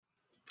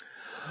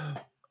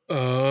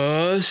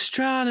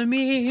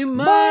Astronomy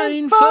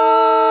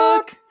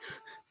mindfuck.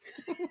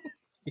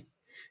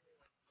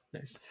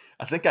 Nice.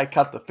 I think I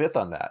cut the fifth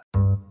on that.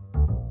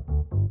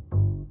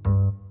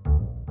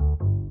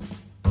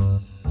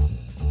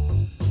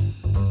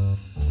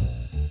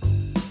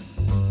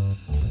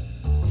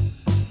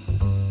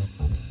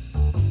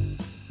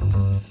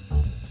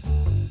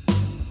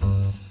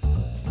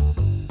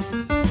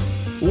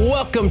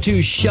 Welcome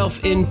to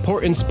Shelf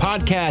Importance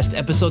Podcast,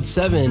 Episode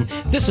 7.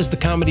 This is the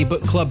Comedy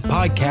Book Club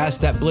podcast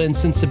that blends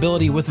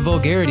sensibility with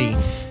vulgarity.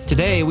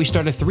 Today, we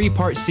start a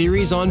 3-part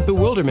series on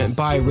Bewilderment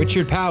by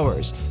Richard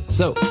Powers.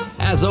 So,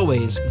 as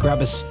always,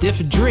 grab a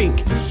stiff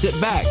drink, sit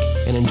back,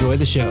 and enjoy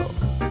the show.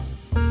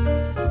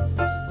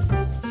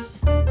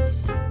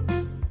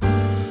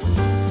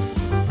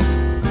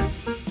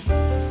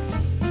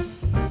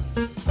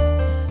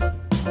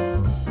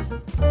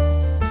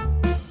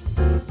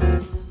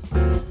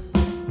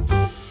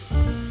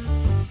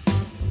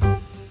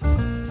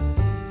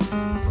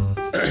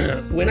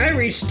 When I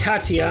reached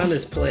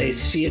Tatiana's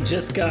place, she had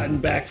just gotten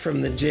back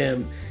from the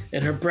gym,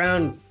 and her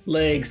brown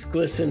legs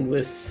glistened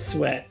with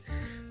sweat.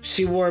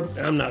 She wore...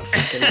 I'm not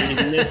fucking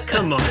reading this.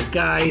 Come on,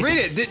 guys.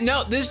 Read it.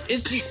 No, this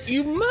is...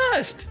 You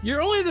must.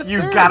 You're only the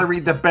You've third. got to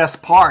read the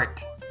best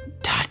part.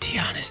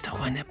 Tatiana's the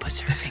one that puts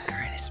her finger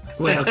in his mouth.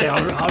 Wait, okay,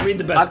 I'll read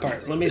the best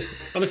part. I'm gonna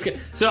skip.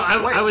 So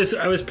I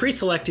was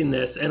pre-selecting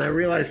this, and I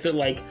realized that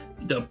like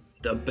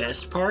the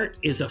best part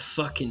is a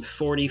fucking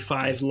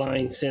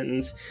 45-line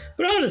sentence,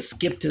 but I'll just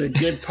skip to the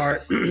good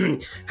part.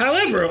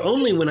 However,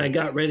 only when I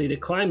got ready to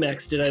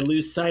climax did I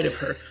lose sight of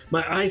her,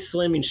 my eyes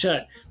slamming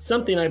shut,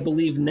 something I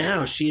believe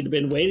now she had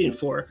been waiting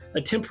for,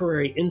 a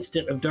temporary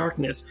instant of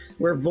darkness,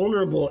 where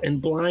vulnerable and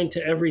blind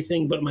to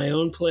everything but my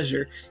own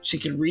pleasure, she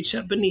could reach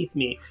up beneath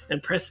me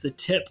and press the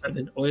tip of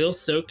an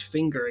oil-soaked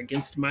finger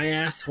against my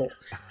asshole.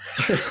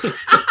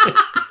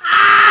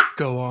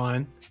 Go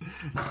on.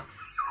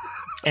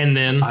 And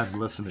then I'm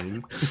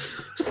listening.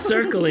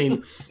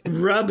 Circling,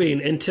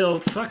 rubbing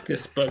until fuck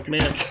this book,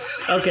 man.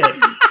 Okay,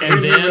 And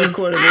here's then- the real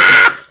quote of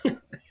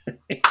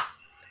it.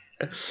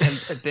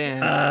 And then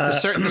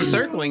the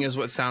circling is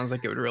what sounds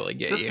like it would really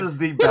get This you. is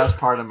the best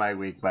part of my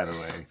week, by the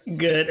way.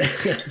 Good.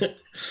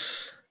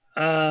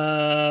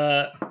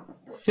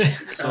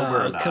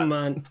 Sober or not. Come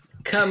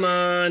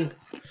on.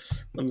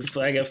 I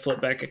gotta flip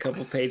back a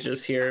couple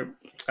pages here.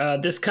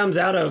 This comes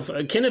out of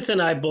Kenneth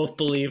and I both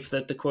believe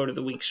that the quote of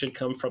the week should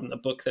come from the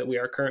book that we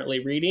are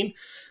currently reading,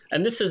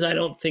 and this is I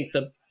don't think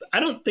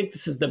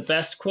this is the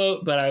best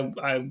quote, but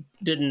I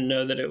didn't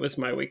know that it was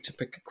my week to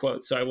pick a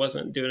quote, so I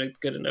wasn't doing a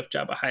good enough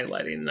job of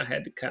highlighting, and I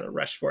had to kind of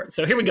rush for it.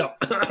 So here we go.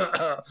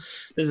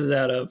 This is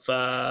out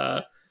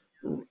of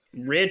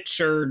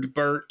Richard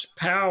Burt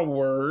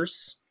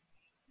Powers'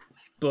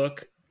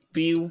 book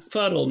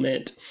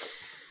Befuddlement.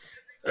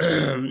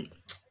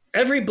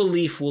 Every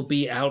belief will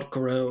be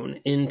outgrown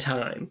in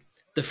time.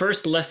 The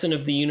first lesson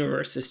of the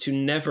universe is to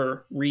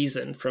never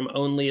reason from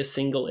only a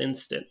single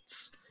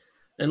instance.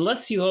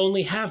 Unless you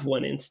only have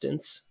one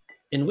instance,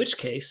 in which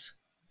case,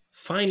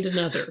 find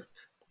another.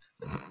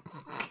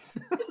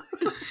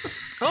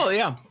 Oh,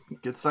 yeah.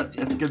 It's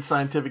good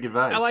scientific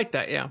advice. I like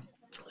that, yeah.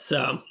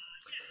 So,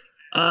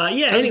 That's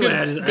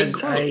anyway, a good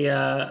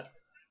quote.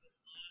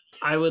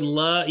 I would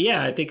love,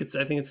 I think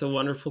it's a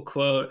wonderful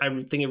quote. I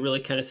think it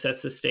really kind of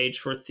sets the stage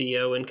for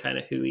Theo and kind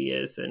of who he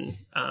is. And,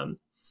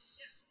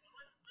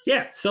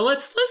 so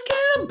let's get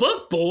in the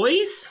book,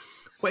 boys.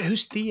 Wait,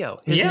 who's Theo?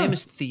 His Yeah. name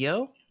is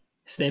Theo?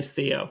 His name's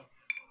Theo.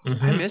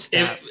 I missed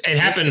that. It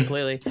happened.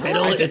 Completely.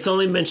 It's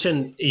only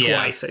mentioned Yeah.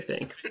 twice, I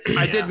think.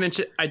 I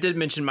did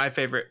mention my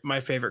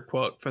favorite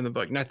quote from the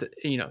book. Not that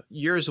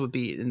yours would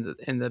be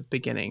in the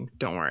beginning.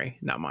 Don't worry,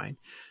 not mine.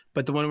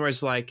 But the one where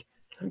it's like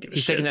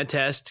he's taking that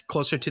test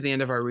closer to the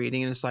end of our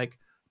reading, and it's like,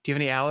 "Do you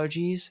have any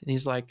allergies?" And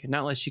he's like, "Not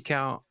unless you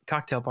count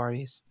cocktail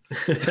parties."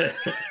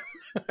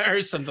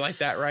 Or something like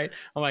that, right?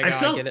 Oh my God,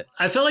 I get it.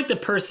 I feel like the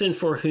person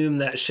for whom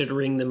that should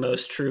ring the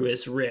most true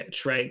is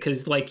Rich, right?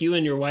 Because like you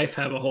and your wife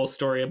have a whole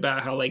story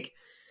about how like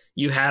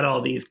you had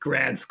all these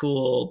grad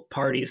school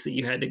parties that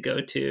you had to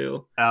go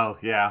to. Oh,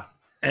 yeah.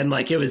 And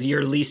like it was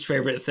your least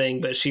favorite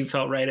thing, but she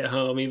felt right at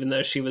home, even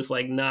though she was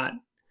like not,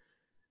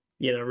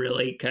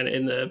 really kind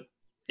of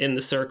in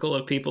the circle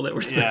of people that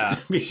were supposed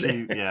to be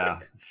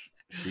there.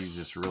 She's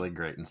just really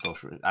great in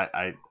social.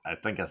 I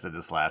think I said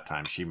this last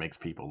time. She makes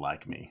people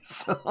like me.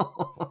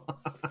 So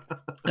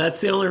That's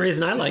the only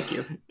reason I like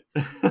you.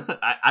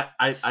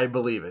 I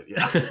believe it.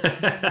 Yeah.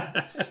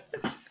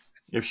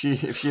 If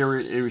she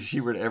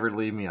were to ever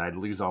leave me, I'd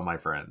lose all my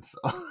friends.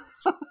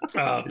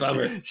 Oh,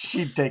 bummer.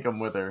 She'd take them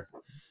with her.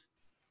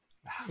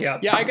 Yeah.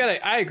 Yeah,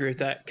 I agree with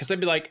that, because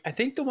I'd be like, I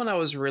think the one I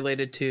was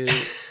related to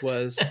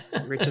was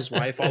Rich's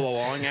wife all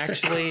along.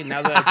 Actually,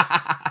 now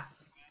that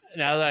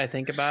I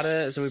think about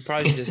it, so we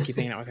probably should just keep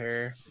hanging out with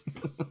her.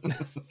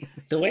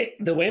 The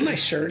way my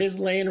shirt is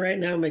laying right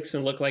now makes me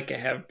look like I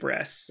have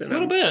breasts. And A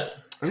little bit.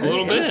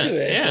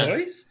 It, Yeah.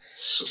 boys.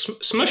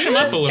 Smush them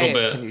up a little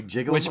bit. Can you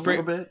jiggle them a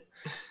little bit?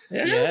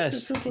 Yeah,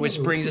 Yes, just a which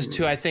little- brings us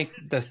to, I think,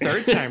 the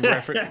third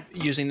time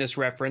using this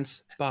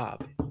reference,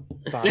 Bob.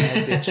 by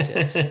bitch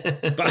tits.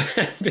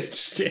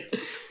 Bitch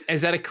tits.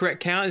 Is that a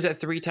correct count? Is that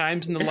 3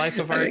 times in the life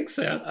of our I think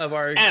so. of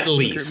our At group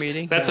least.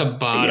 meeting? That's a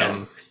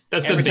bottom.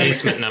 That's the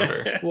basement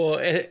number. Well,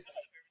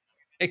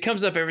 it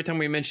comes up every time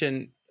we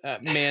mention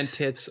man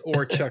tits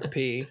or Chuck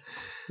P.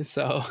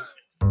 So,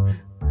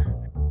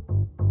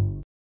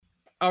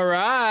 all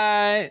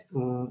right.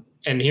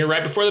 And here,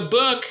 right before the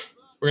book,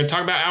 we're going to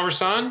talk about Our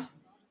Son.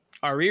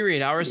 Our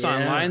reread, Our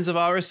Son, Lines of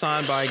Our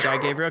Son by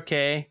Guy Gabriel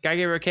K. Guy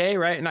Gabriel K,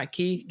 right? Not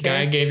Key. K?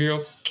 Guy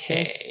Gabriel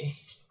K.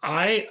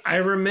 I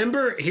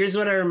remember, here's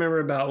what I remember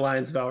about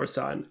Lines of Our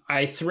Son.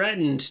 I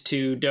threatened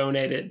to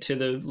donate it to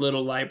the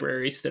little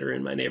libraries that are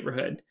in my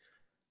neighborhood.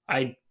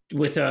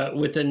 With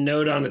a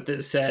note on it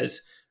that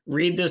says,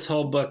 read this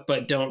whole book,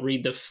 but don't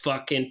read the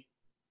fucking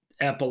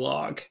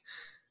epilogue.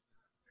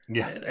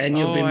 Yeah. And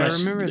you'll be much. I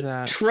remember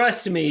that.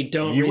 Trust me,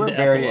 don't You read were the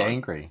very epilogue.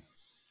 angry.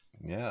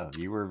 Yeah,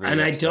 you were very And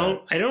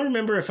upset. I don't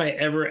remember if I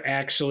ever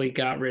actually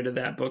got rid of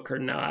that book or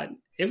not.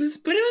 But it was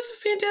a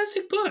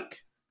fantastic book.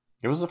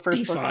 It was the first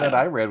book D-File. that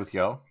I read with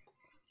y'all.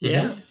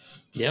 Yeah.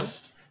 Yep.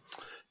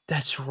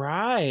 That's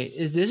right.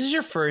 This is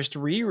your first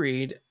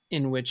reread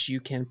in which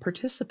you can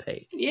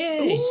participate.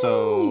 Yay.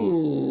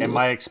 So, am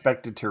I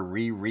expected to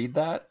reread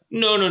that?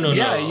 No.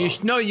 Yeah,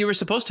 you were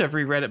supposed to have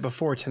reread it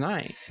before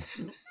tonight.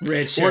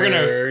 Richard.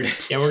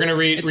 We're gonna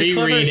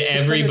reread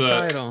every book.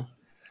 Title.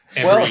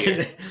 Every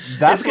year.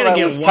 That's gonna what I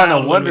get was kind wild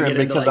of when we wondering get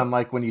into, because like- I'm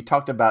like, when you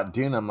talked about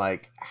Dune, I'm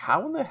like,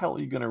 how in the hell are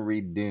you going to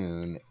read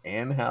Dune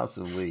and House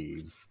of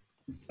Leaves?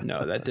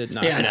 No, that did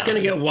not. Yeah, it's No.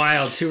 going to get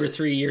wild 2 or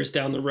 3 years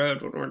down the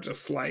road when we're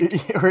just like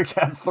We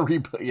got 3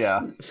 books.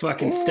 Yeah.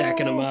 fucking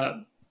stacking them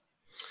up.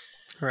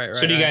 Right.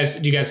 So do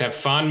you guys have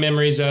fond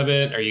memories of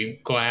it? Are you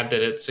glad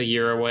that it's a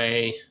year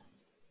away?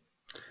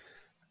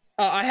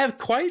 I have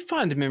quite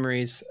fond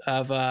memories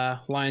of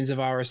Lines of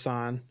Our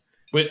Son.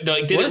 Did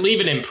it leave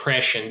an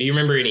impression? Do you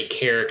remember any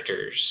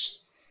characters?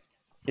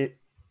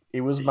 It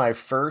was my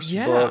first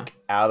book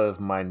out of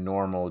my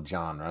normal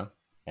genre,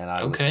 and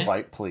I was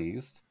quite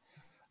pleased.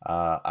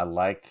 I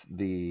liked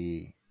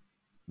the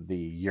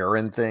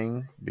urine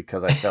thing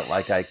because I felt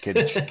like I could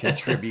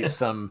contribute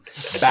some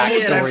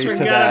backstory I to forgot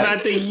that.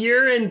 about the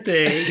urine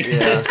thing.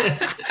 Yeah.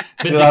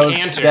 The So I was-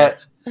 decanter.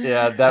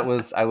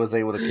 I was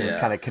able to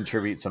kind of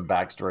contribute some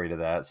backstory to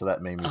that, so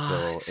that made me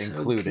feel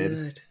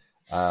included.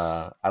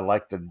 I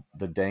like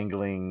the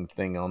dangling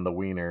thing on the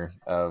wiener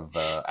of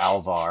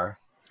Alvar.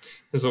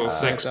 His little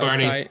sex That was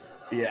party. tight.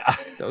 Yeah,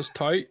 That was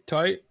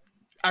tight.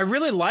 I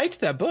really liked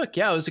that book.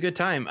 Yeah, it was a good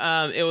time.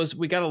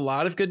 We got a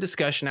lot of good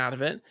discussion out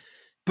of it,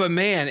 but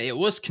man, it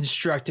was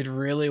constructed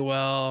really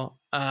well.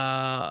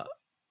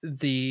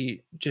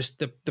 The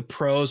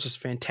prose was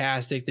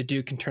fantastic. The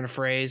dude can turn a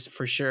phrase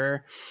for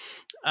sure.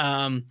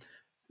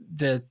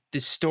 The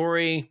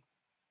story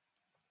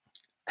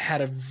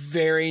had a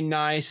very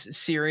nice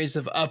series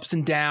of ups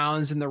and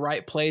downs in the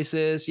right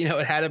places. You know,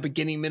 it had a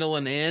beginning, middle,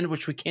 and end,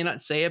 which we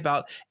cannot say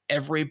about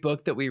every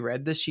book that we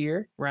read this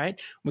year, right?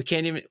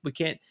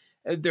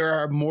 There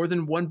are more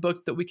than one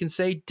book that we can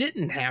say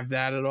didn't have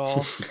that at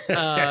all.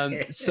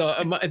 So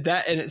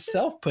that in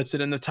itself puts it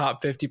in the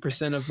top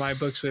 50% of my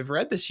books we've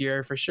read this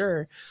year for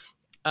sure.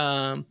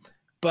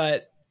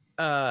 But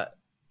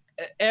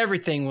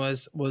everything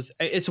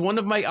it's one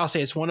of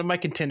my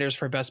contenders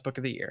for best book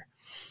of the year.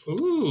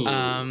 Ooh.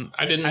 I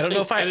don't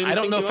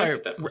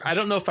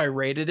know if I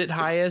rated it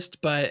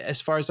highest, but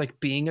as far as like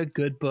being a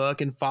good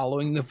book and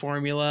following the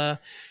formula,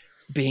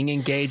 being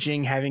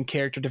engaging, having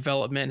character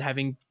development,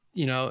 having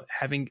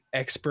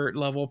expert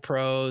level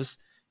prose,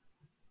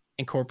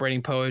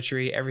 incorporating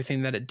poetry,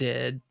 everything that it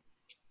did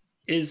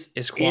is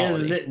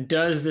quality.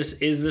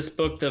 Is this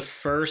book the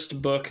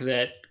first book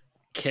that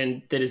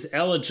is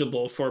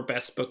eligible for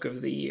best book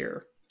of the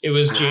year? It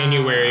was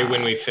January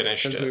when we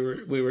finished Because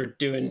it. we were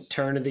doing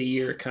turn of the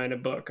year kind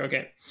of book.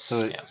 Okay.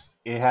 so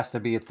it has to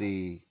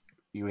be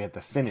you have to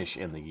finish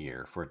in the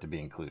year for it to be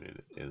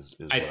included. Is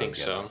I what I'm think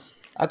guessing. so.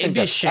 I think It'd be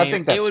a that's, shame. I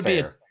think that's It would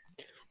fair.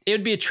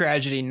 be a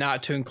tragedy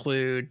not to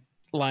include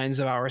Lines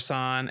of Our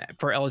Son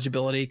for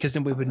eligibility, because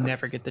then we would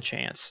never get the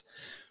chance.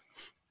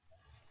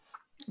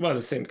 Well,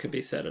 the same could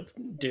be said of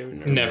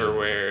Dune.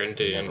 Neverwhere and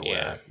Dune.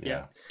 Neverwhere.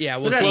 Yeah. Yeah,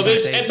 But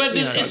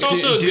that's- it's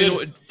also a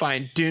good.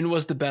 Fine, Dune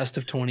was the best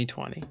of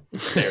 2020.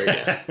 There we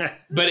go.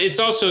 But it's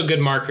also a good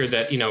marker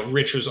that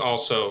Rich was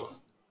also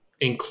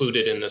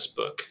included in this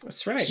book.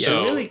 That's right. So-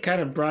 It really kind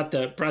of brought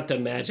the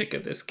magic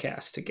of this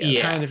cast together.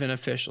 Yeah. Kind of an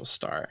official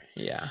start.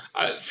 Yeah.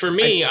 For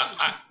me,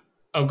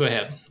 oh, go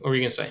ahead. What were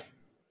you gonna say?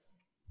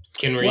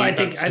 Well, I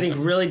think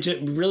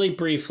really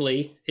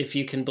briefly, if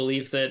you can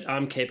believe that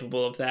I'm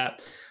capable of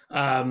that.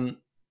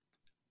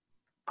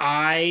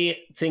 I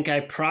think I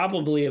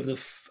probably of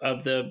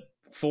the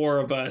 4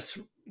 of us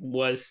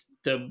was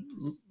the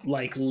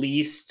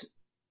least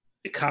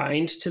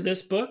kind to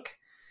this book.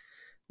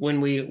 When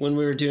we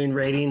were doing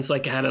ratings,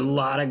 I had a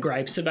lot of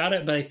gripes about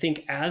it, but I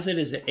think as it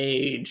is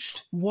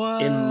aged in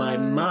my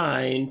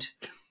mind,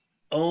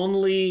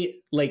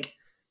 only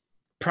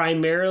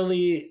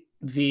primarily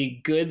the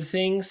good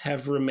things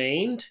have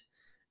remained,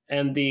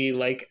 and the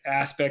like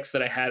aspects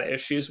that I had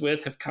issues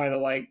with have kind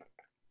of like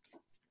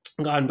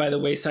gone by the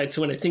wayside.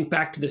 So when I think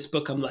back to this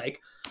book, I'm like,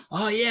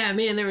 oh yeah,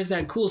 man, there was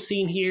that cool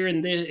scene here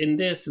and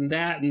this and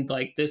that, and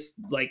like this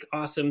like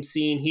awesome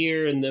scene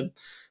here, and the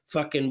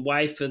fucking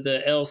wife of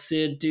the El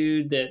Cid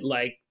dude that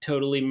like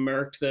totally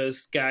murked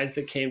those guys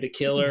that came to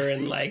kill her,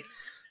 and like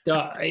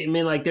I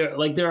mean, like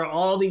there are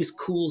all these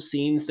cool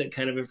scenes that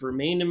kind of have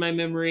remained in my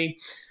memory.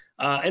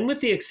 And with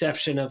the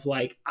exception of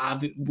like,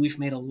 we've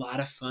made a lot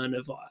of fun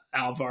of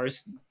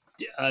Alvar's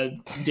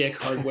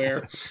dick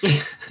hardware.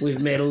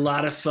 We've made a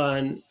lot of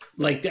fun.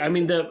 Like, I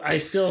mean, I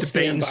still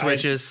stand by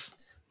switches.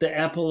 The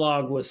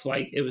epilogue was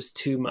like, it was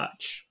too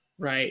much,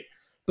 right?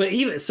 But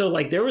even so,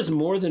 like, there was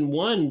more than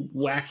one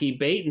wacky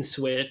bait and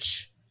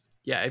switch.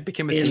 Yeah, it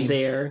became a in theme.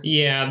 There.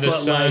 Yeah,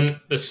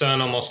 the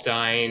sun almost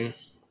dying.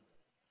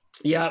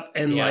 Yep,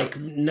 and like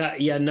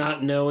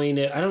not knowing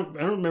it. I don't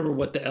remember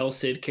what the El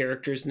Cid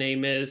character's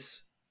name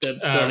is.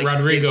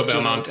 Rodrigo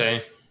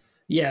Belmonte.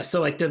 Yeah, so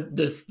like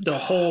the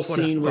whole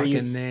scene where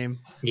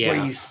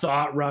you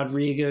thought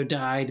Rodrigo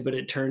died, but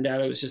it turned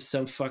out it was just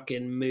some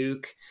fucking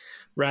mook,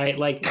 right?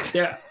 Like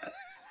there,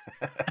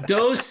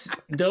 those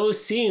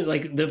scenes,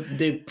 like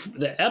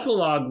the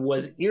epilogue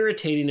was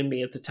irritating to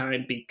me at the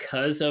time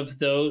because of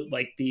the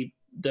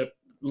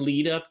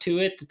lead up to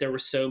it, that there were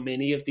so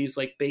many of these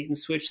like bait and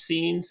switch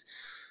scenes.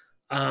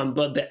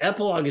 But the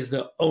epilogue is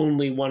the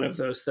only one of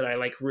those that I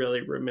like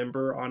really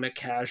remember on a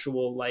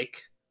casual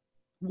like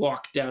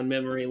walk down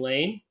memory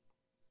lane.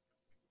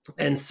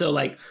 And so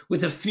like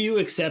with a few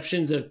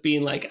exceptions of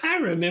being like, I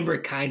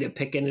remember kind of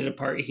picking it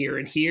apart here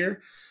and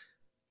here,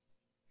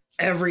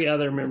 every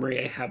other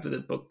memory I have of the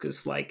book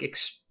is like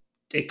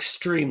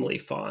extremely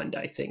fond,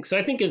 I think. So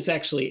I think it's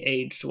actually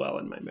aged well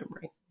in my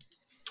memory.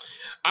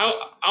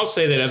 I'll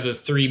say that of the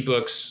 3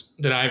 books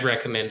that I've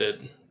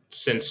recommended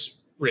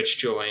since Rich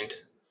joined,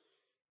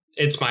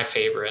 it's my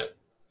favorite.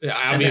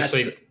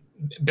 Obviously,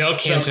 Bel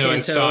Canto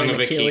and Song of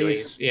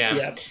Achilles.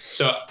 Yeah.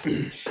 So,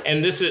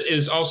 and this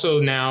is also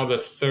now the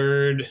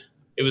third.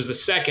 It was the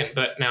second,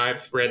 but now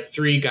I've read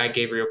 3 Guy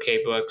Gabriel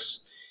Kay books,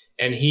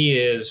 and he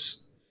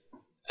is.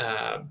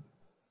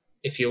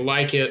 If you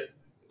like it,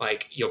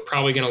 like you're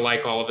probably going to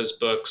like all of his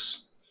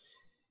books.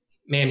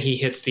 Man, he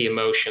hits the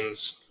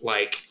emotions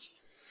like.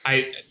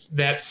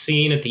 That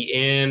scene at the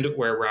end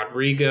where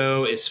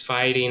Rodrigo is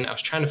fighting. I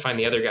was trying to find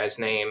the other guy's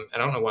name. I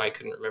don't know why I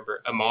couldn't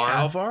remember.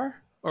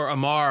 Alvar or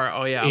Amar?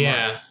 Oh yeah.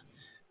 Amar.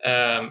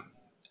 Yeah.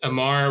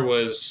 Amar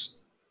was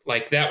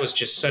like, that was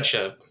just such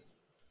a.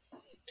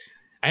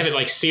 I have it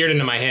like seared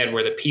into my head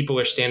where the people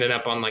are standing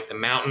up on like the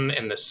mountain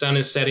and the sun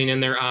is setting in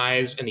their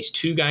eyes, and these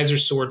 2 guys are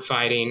sword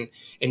fighting,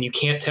 and you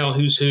can't tell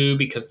who's who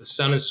because the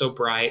sun is so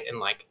bright, and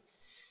like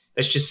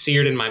that's just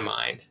seared in my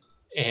mind.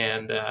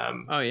 And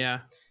oh yeah.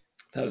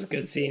 That was a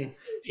good scene.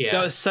 Yeah,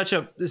 that was such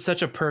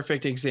a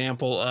perfect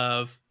example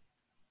of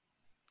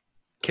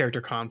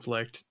character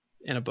conflict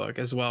in a book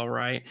as well,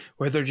 right?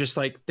 Where they're just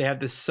like they have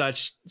this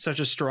such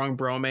a strong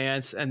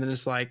bromance, and then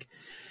it's like,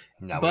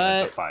 now we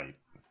have to fight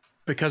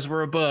because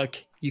we're a book.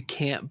 You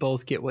can't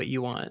both get what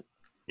you want.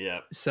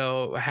 Yeah.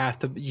 So have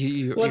to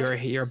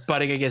you're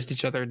butting against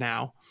each other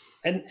now.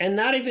 And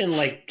not even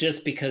like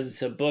just because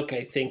it's a book.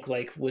 I think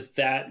like with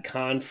that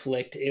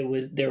conflict,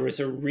 there was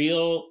a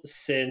real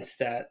sense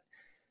that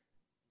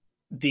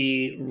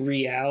the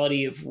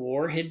reality of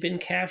war had been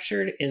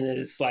captured, and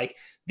it's like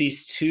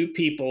these 2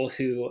 people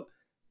who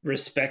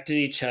respected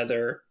each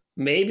other,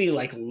 maybe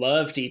like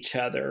loved each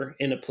other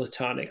in a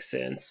platonic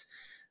sense,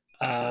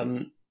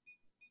 and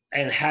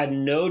had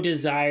no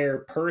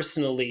desire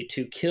personally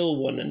to kill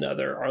one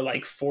another, are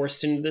like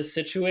forced into this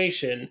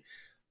situation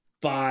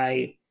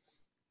by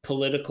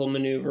political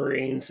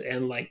maneuverings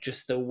and like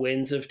just the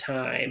winds of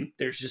time.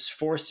 They're just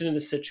forced into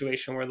the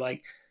situation where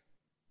like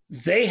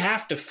they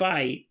have to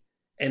fight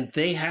and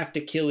they have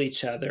to kill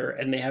each other,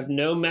 and they have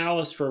no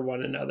malice for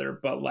one another,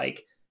 but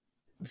like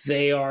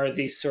they are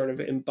the sort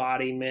of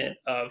embodiment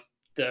of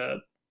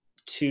the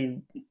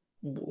 2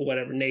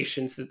 whatever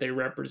nations that they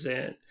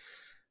represent.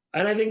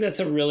 And I think that's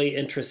a really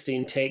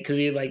interesting take, because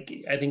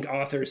I think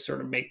authors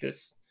sort of make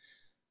this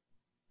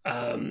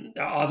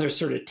authors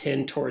sort of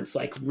tend towards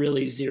like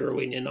really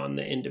zeroing in on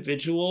the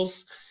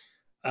individuals,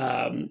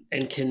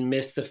 and can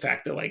miss the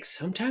fact that like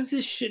sometimes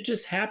this shit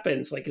just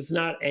happens. Like it's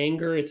not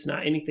anger, it's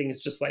not anything.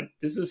 It's just like,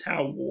 this is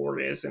how war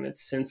is, and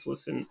it's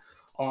senseless and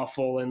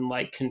awful and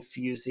like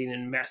confusing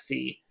and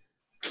messy.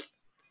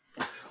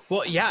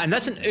 Well, yeah, and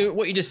that's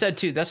what you just said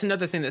too. That's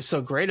another thing that's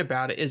so great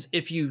about it is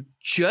if you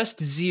just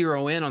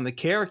zero in on the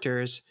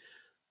characters,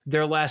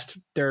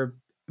 their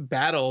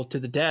battle to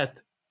the death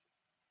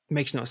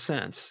makes no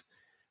sense,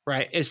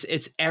 right?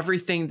 It's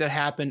everything that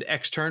happened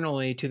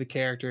externally to the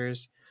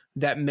characters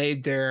that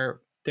made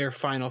their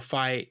final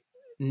fight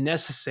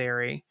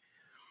necessary.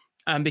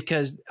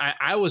 Because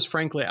I was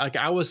frankly like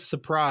I was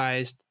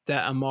surprised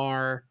that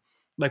Amar,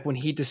 like when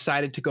he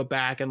decided to go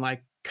back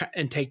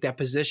and take that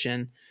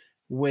position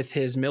with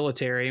his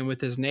military and with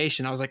his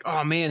nation, I was like,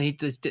 oh man, he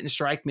just didn't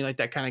strike me like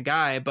that kind of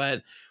guy.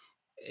 But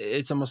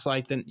it's almost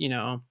like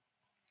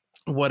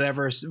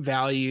whatever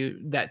value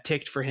that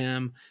ticked for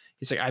him.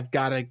 He's like, I've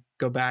got to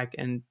go back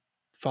and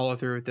follow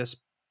through with this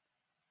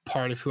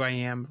part of who I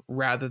am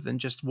rather than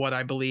just what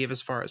I believe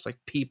as far as like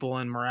people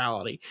and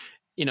morality,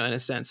 in a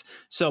sense.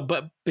 So,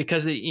 but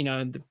because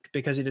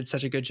because he did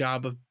such a good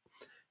job of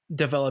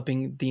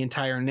developing the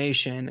entire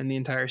nation and the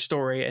entire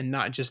story and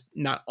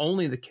not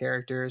only the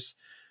characters,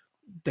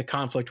 the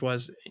conflict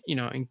was,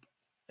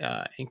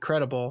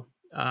 incredible.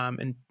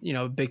 And,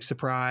 big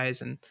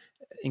surprise and,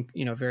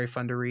 very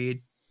fun to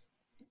read.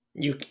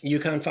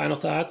 Yukon, final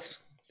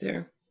thoughts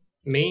there?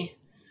 Me?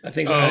 I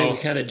think we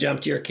kind of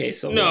jumped your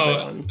case a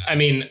little bit. I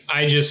mean,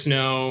 I just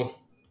know,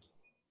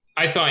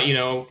 I thought,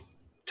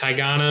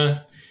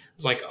 Taigana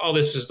was like, oh,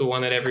 this is the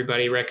one that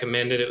everybody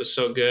recommended. It was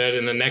so good.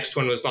 And the next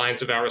one was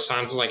Lions of Alrasan.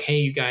 I was like, hey,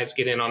 you guys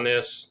get in on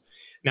this.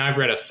 Now I've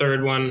read a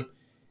third one.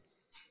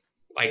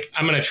 Like,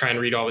 I'm going to try and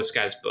read all this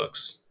guy's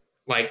books.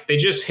 Like, they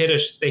just hit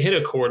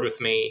a chord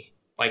with me.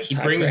 Like, he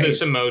brings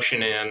this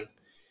emotion in,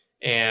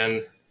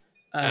 and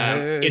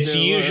it's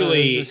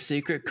usually a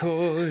secret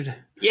chord.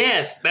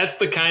 Yes, that's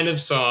the kind of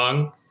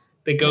song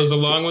that goes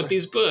along with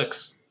these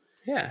books.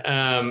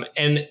 Yeah.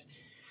 And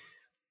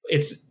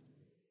it's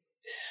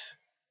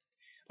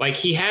like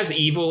he has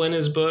evil in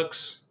his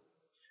books,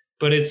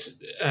 but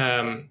it's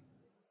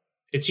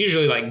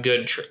usually like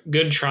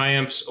good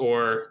triumphs,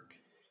 or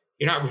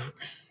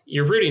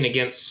you're rooting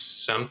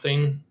against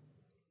something,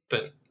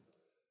 but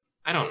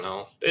I don't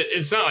know.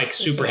 It's not like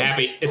super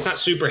happy. It's not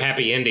super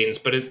happy endings,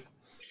 but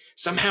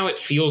somehow it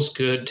feels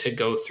good to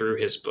go through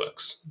his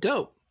books.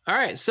 Dope. All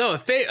right, so a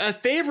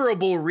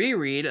favorable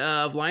reread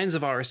of Lions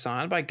of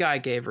Alrasan by Guy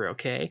Gavriel,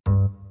 okay?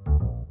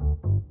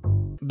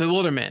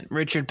 Bewilderment,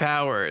 Richard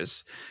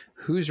Powers.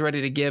 Who's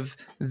ready to give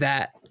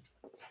that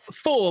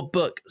full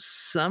book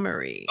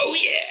summary? Oh,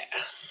 yeah.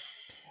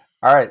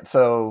 All right,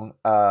 so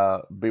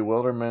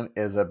Bewilderment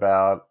is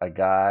about a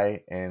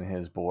guy and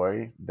his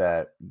boy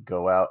that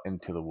go out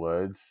into the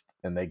woods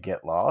and they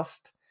get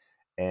lost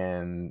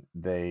and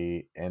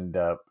they end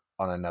up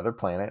on another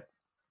planet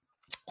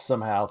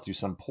somehow through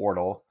some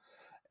portal,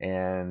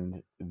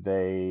 and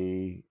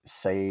they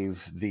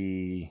save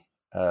they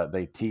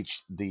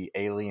teach the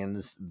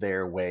aliens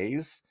their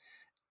ways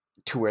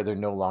to where they're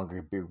no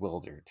longer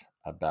bewildered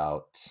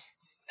about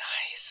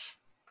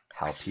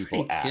how That's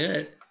people act.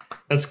 Good.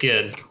 That's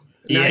good.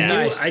 Now,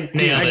 Yeah, I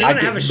do want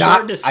to have a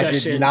short discussion. I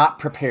did not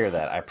prepare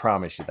that. I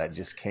promise you. That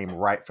just came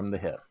right from the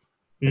hip.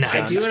 Nice.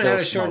 I do want to have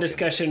a short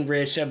discussion,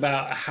 Rich,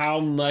 about how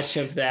much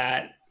of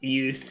that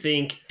you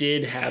think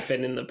did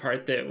happen in the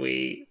part that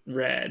we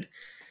read.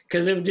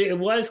 Because it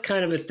was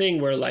kind of a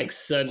thing where, like,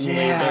 suddenly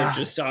they're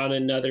just on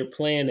another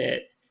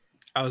planet.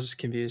 I was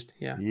confused.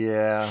 Yeah.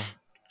 Yeah.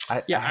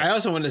 I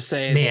also want to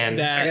say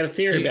that I got a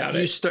theory about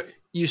it.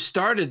 You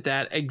started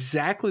that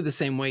exactly the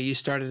same way you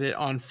started it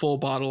on Full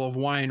Bottle of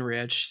Wine,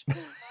 Rich,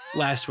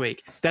 last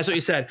week. That's what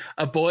you said.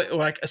 A boy,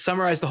 like,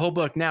 summarize the whole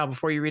book now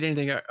before you read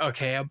anything.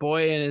 Okay, a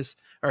boy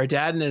a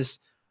dad and his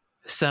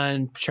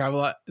son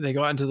travel out, they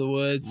go out into the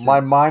woods. My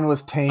mind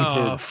was tainted.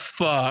 Oh,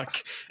 fuck.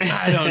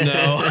 I don't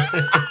know.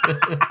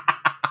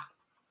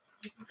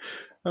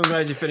 I'm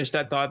glad you finished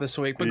that thought this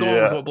week, but go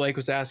on with what Blake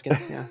was asking.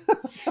 Yeah.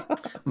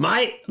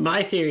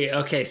 My theory,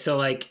 okay, so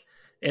like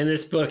in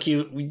this book,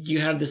 you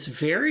have this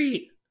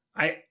very,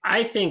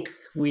 I think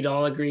we'd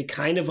all agree,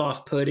 kind of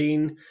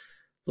off-putting,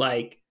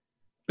 like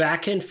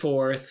back and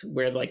forth,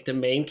 where like the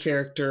main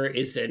character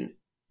is an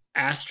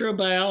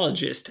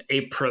astrobiologist,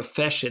 a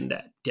profession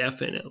that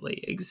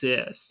definitely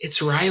exists. It's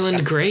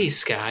Ryland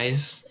Grace,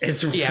 guys.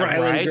 It's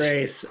Ryland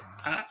Grace.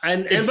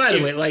 And by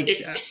the way, like,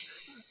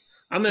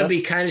 I'm going to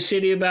be kind of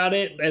shitty about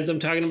it as I'm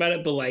talking about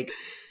it, but like,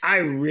 I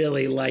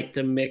really like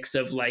the mix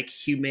of like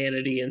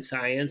humanity and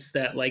science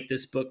that like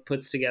this book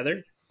puts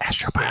together.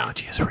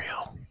 Astrobiology is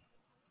real.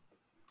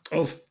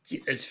 Oh,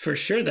 it's for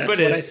sure. That's what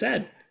I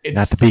said.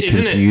 Not to be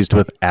confused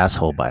with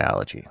asshole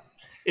biology.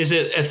 Is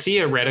it a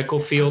theoretical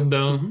field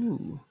though?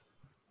 Ooh.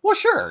 Well,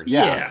 sure.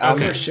 Yeah.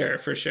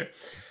 For sure.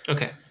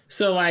 Okay.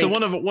 So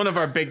one of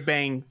our Big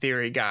Bang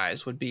Theory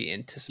guys would be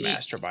into some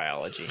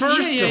astrobiology.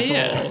 First of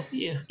all,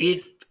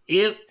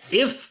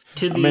 if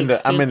to the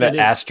extent I'm in the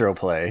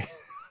astroplay.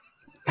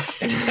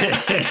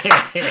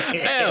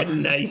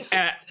 Nice.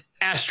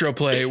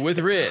 Astroplay with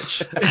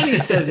Rich. And he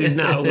says he's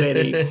not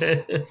witty.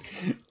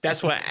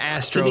 That's what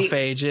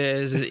astrophage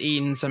is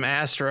eating some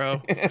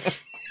astro.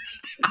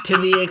 To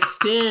the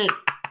extent,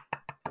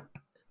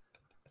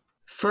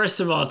 first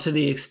of all, to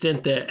the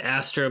extent that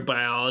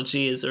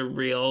astrobiology is a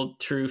real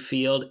true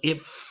field,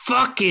 it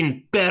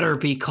fucking better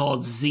be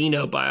called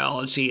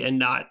xenobiology and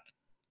not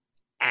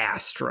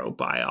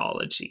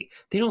astrobiology.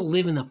 They don't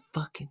live in the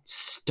fucking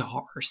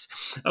stars.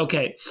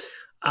 Okay.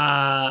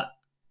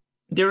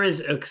 There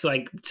is,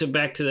 like, so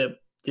back to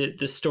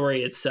the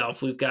story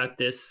itself, we've got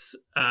this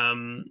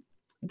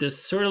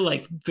this sort of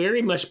like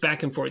very much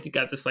back and forth. You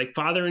got this like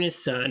father and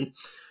his son,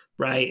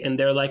 right? And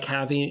they're like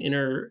having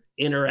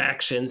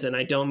interactions, and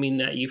I don't mean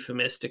that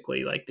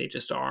euphemistically, like they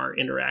just are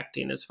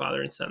interacting as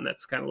father and son.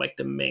 That's kind of like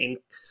the main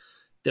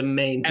as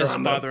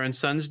drama. father and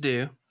sons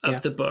do.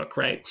 of the book,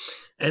 right?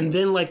 And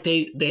then like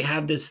they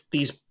have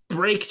these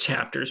break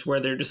chapters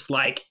where they're just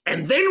like,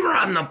 and then we're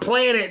on the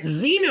planet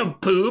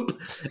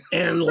Xenopoop,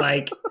 and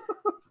like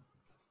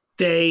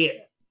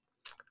they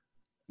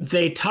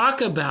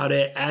talk about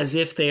it as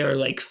if they are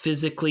like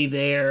physically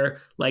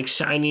there, like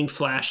shining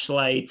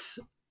flashlights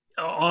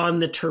on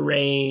the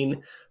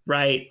terrain,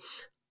 right?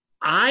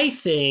 I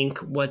think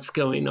what's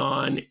going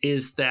on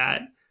is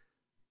that,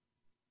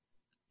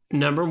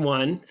 number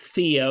one,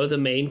 Theo,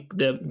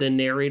 the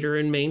narrator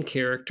and main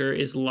character,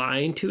 is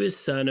lying to his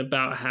son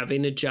about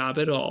having a job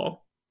at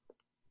all.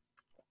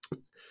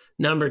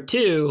 Number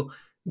two,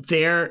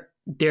 they're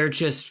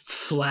just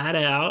flat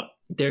out,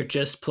 they're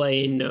just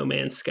playing No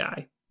Man's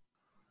Sky.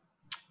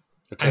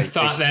 Okay. I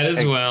thought that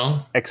as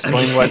well.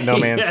 Explain what No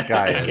Man's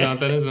Sky is. I thought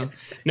that as well.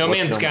 No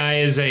Man's Sky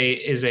is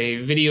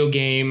a video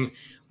game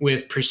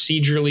with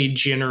procedurally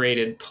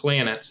generated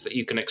planets that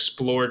you can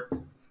explore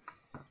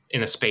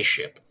in a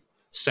spaceship.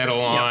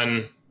 Settle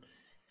on,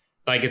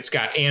 like it's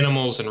got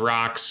animals and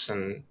rocks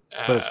and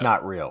but it's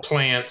not real.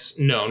 Plants.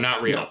 No,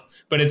 not real. No.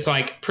 But it's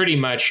like pretty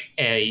much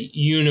a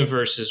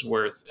universe's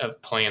worth of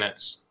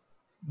planets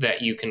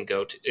that you can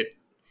go to.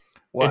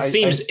 It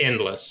seems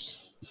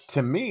endless.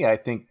 To me, I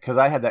think, because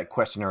I had that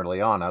question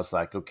early on, I was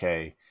like,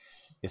 okay,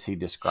 is he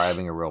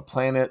describing a real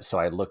planet? So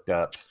I looked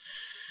up,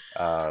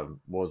 what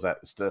was that?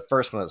 It's the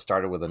first one that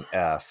started with an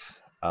F.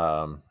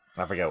 I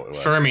forget what it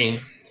was.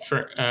 Fermi.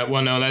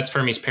 Well, no, that's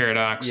Fermi's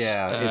paradox.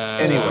 Yeah.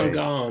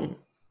 Anyway.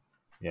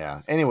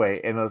 Yeah.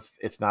 Anyway, and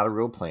it's not a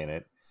real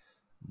planet,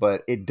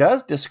 but it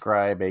does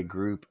describe a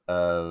group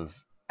of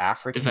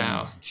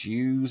African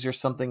Jews or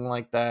something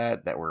like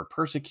that were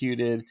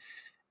persecuted,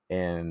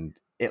 and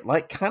it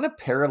like kind of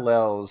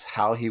parallels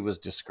how he was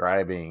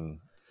describing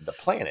the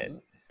planet.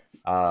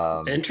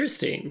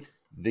 Interesting.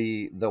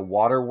 The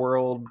water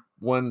world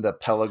one, the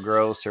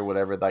Pelagros or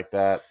whatever like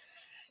that.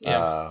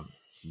 Yeah.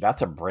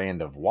 That's a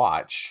brand of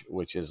watch,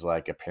 which is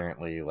like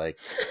apparently like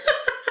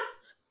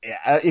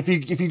if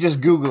you just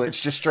Google it, it's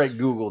just straight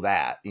Google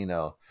that,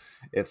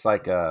 it's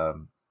like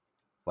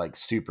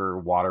super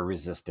water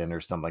resistant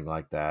or something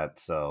like that.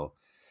 So,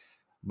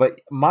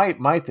 but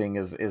my thing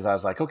is I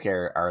was like,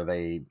 okay,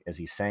 is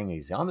he saying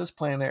he's on this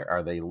planet?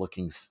 Are they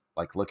looking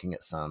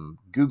at some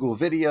Google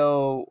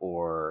video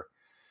or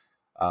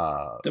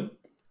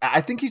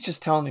I think he's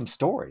just telling him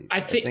stories.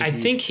 I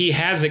think he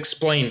has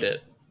explained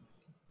it.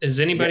 Has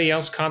anybody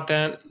else caught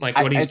that? Like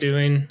what he's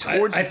doing?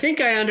 I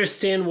think I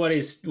understand what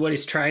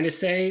he's trying to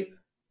say,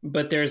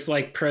 but there's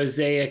like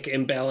prosaic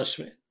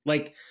embellishment.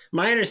 Like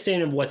my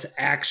understanding of what's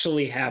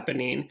actually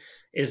happening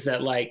is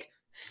that like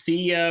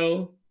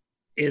Theo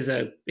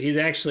he's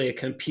actually a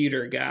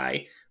computer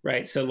guy,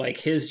 right? So like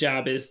his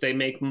job is they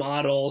make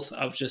models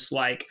of just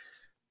like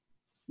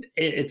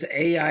it's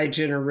AI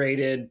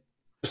generated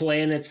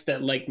planets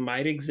that like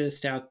might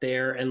exist out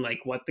there and like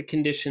what the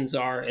conditions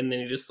are, and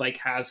then he just like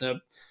has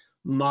a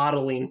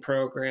modeling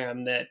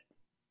program that,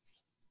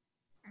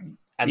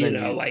 and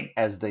then like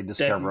as they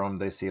discover them,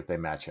 they see if they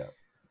match up.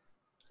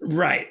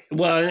 Right.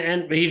 Well,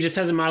 and he just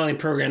has a modeling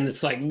program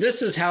that's like,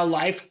 this is how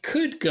life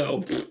could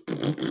go,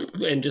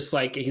 and just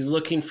like he's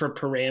looking for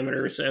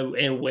parameters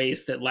and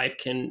ways that life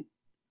can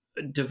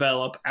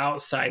develop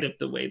outside of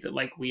the way that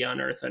like we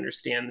on Earth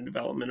understand the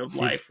development of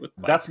life. With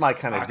like, that's my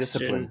kind of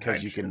discipline,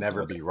 because you can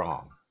never be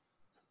wrong.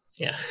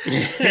 Yeah,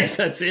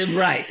 that's it.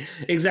 Right.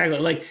 Exactly.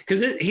 Like,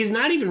 because he's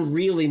not even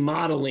really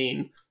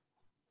modeling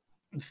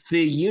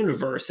the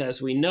universe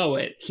as we know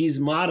it. He's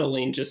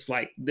modeling just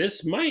like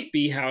this might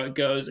be how it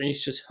goes. And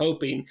he's just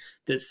hoping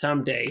that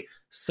someday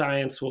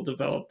science will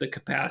develop the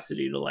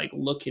capacity to like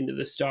look into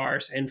the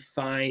stars and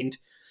find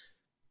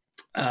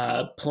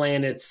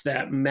planets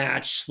that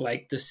match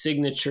like the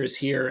signatures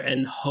here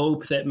and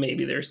hope that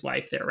maybe there's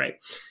life there. Right.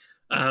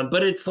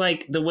 But it's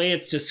like the way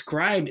it's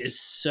described is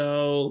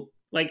so...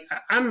 Like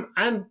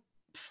I'm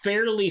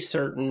fairly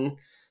certain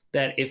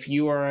that if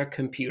you are a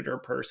computer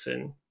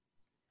person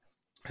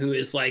who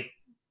is like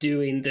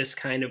doing this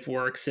kind of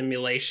work,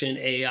 simulation,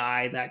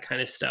 AI, that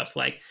kind of stuff,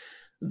 like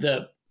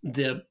the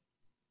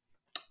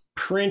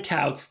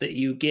printouts that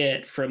you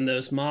get from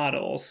those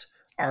models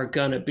are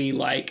going to be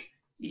like,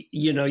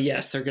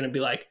 yes, they're going to be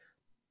like,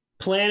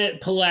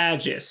 planet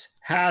Pelagius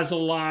has a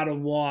lot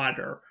of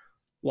water.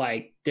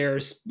 Like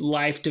there's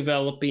life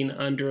developing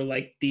under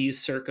like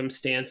these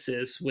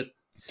circumstances with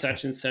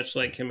such and such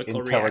like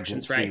chemical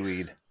reactions, right?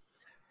 Seaweed.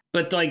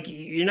 But like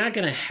you're not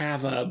gonna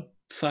have a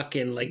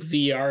fucking like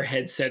VR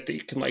headset that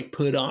you can like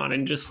put on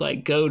and just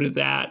like go to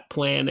that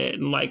planet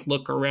and like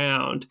look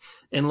around,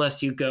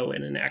 unless you go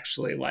in and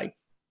actually like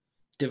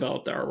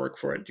develop the artwork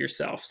for it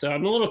yourself. So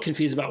I'm a little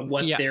confused about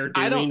what they're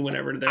doing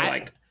whenever they're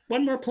like,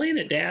 one more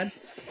planet, Dad.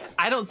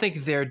 I don't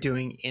think they're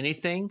doing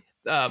anything.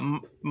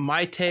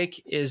 My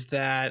take is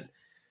that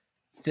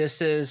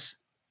this is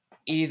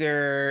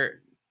either...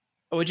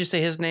 What would you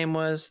say his name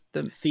was?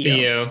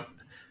 Theo.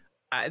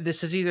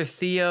 This is either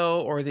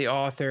Theo or the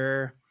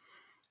author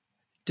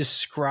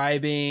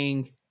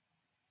describing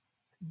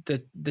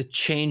the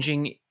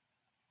changing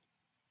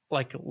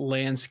like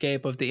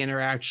landscape of the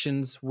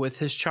interactions with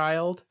his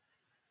child,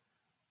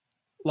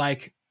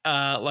 like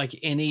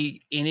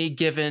any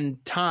given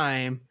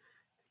time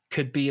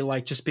could be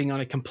like just being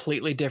on a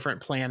completely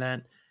different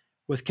planet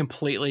with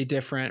completely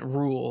different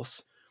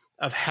rules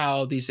of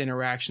how these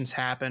interactions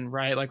happen,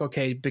 right? Like,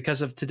 okay,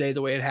 because of today,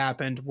 the way it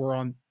happened, we're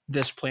on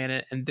this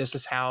planet and this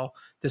is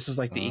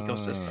like the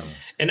ecosystem.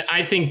 And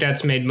I think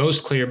that's made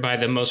most clear by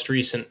the most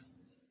recent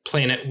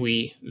planet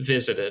we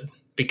visited,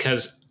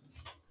 because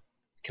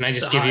can I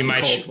just give you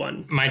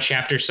my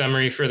chapter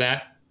summary for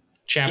that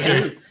chapter?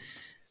 Yes.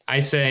 I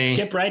say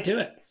skip right to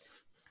it.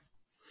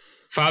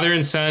 Father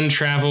and son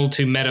travel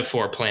to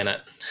Metaphor Planet.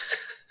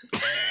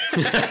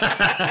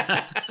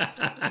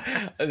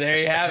 There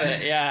you have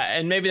it. Yeah,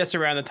 and maybe that's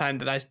around the time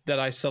that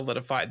I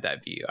solidified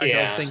that view.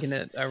 I was thinking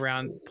it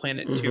around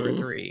Planet 2 or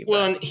 3.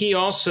 Well, and he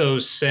also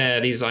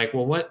said, he's like,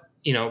 well, what,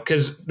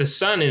 because the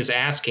son is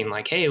asking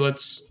like, hey,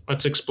 let's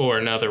explore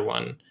another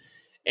one,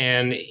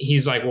 and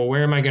he's like, well,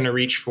 where am I going to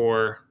reach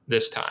for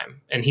this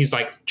time? And he's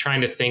like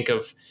trying to think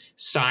of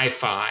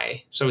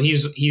sci-fi. So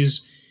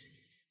he's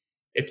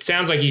it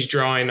sounds like he's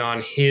drawing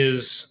on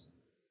his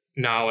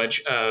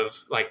knowledge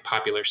of like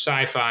popular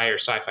sci-fi or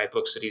sci-fi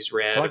books that he's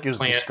read. I feel like he was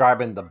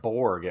describing the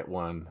Borg at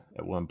one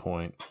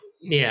point.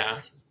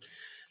 Yeah.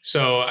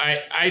 So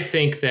I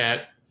think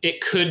that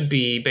it could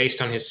be,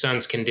 based on his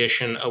son's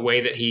condition, a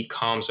way that he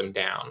calms him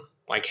down.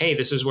 Like, hey,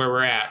 this is where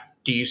we're at.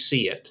 Do you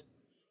see it?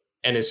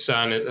 And his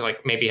son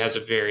like maybe has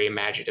a very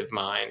imaginative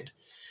mind.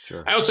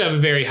 Sure. I also have a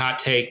very hot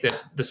take that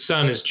the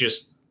son is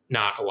just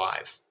not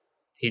alive.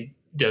 He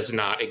does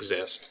not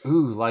exist.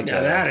 Ooh, like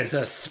that is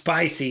a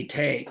spicy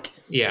take.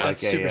 Yeah, like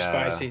super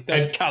spicy.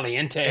 That's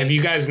caliente. Have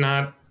you guys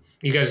not?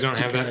 You guys don't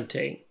have that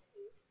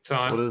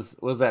thought?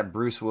 What was that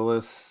Bruce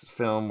Willis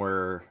film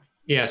where?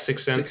 Yeah,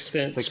 Sixth Sense.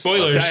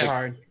 Spoilers. Die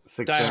Hard.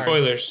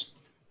 Spoilers.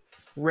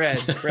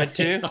 Red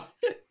 2.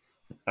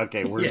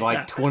 Okay, we're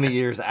like 20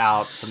 years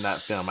out from that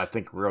film. I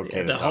think we're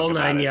okay. The whole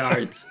 9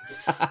 yards.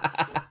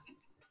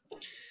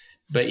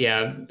 But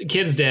yeah, the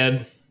kid's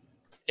dead,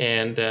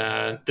 and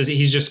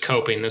he's just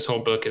coping. This whole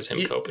book is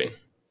him coping.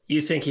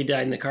 You think he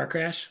died in the car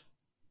crash?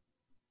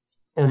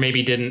 Or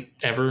maybe didn't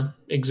ever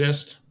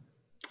exist.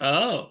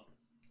 Oh.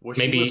 Well,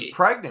 maybe she was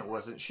pregnant,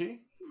 wasn't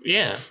she?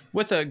 Yeah.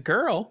 With a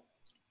girl.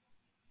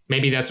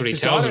 Maybe that's what he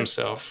tells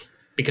himself,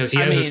 because he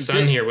has a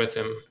son here with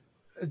him.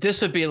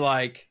 This would be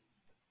like,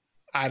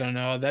 I don't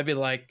know, that'd be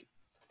like,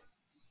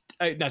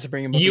 not to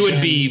bring him up you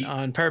would be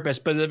on purpose,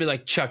 but it'd be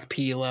like Chuck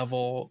P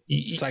level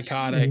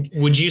psychotic.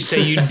 Would you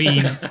say you'd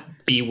be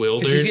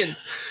bewildered?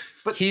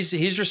 But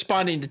he's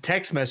responding to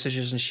text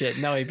messages and shit.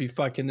 No, he'd be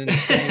fucking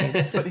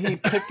insane. But he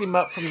picked him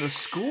up from the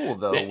school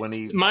though when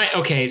he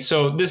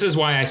so this is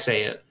why I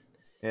say it.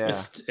 Yeah.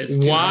 It's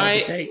too hard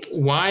to take.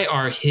 Why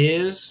are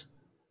his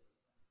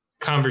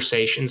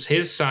conversations,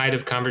 his side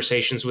of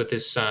conversations with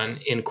his son,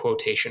 in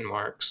quotation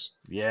marks?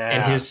 Yeah.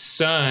 And his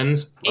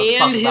sons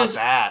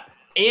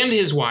and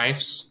his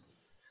wife's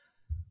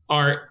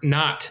are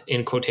not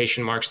in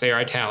quotation marks. They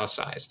are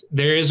italicized.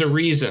 There is a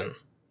reason.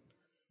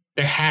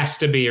 There has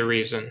to be a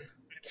reason.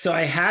 So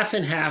I half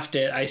and halved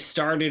it. I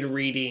started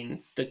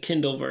reading the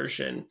Kindle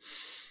version,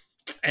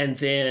 and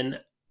then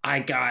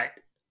I got,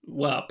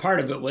 part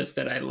of it was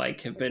that I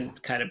have been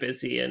kind of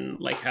busy and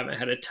haven't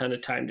had a ton of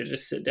time to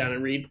just sit down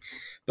and read.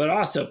 But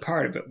also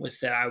part of it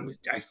was that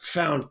I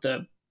found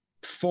the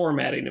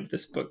formatting of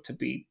this book to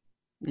be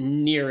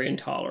near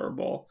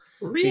intolerable.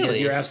 Really?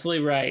 Because you're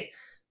absolutely right.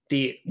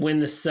 When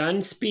the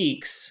son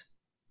speaks,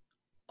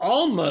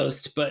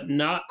 almost but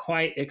not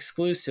quite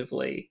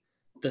exclusively,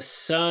 the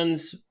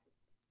son's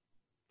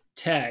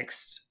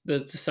text,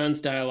 the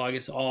son's dialogue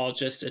is all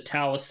just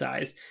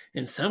italicized,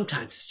 and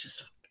sometimes it's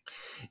just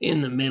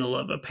in the middle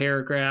of a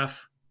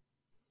paragraph,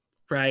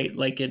 right?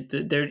 Like it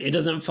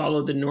doesn't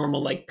follow the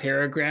normal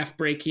paragraph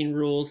breaking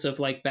rules of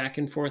back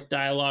and forth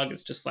dialogue.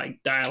 It's just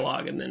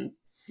dialogue and then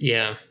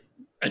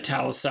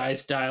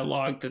italicized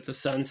dialogue that the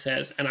son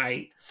says. And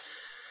I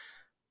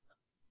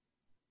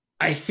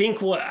think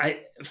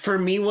for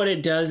me, what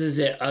it does is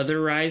it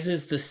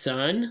otherizes the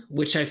son,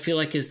 which I feel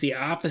like is the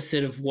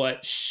opposite of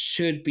what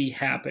should be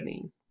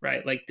happening,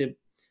 right? Like the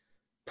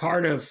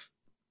part of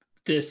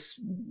this,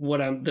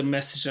 the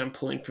message I'm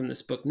pulling from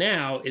this book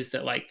now is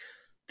that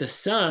the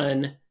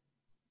son,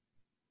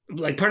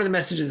 part of the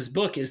message of this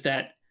book is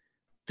that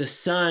the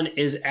son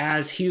is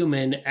as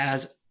human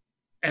as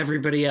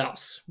everybody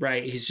else,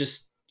 right? He's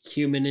just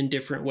human in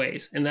different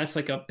ways. And that's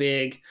a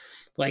big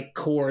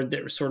chord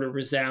that sort of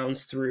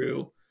resounds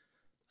through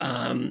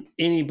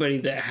anybody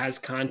that has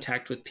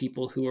contact with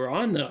people who are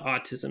on the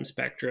autism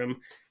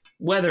spectrum,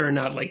 whether or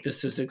not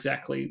this is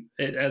exactly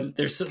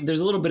there's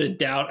a little bit of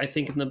doubt, I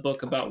think, in the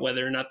book about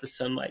whether or not the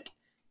son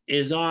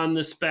is on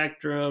the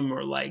spectrum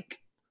or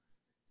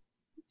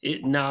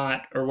it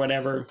not or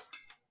whatever.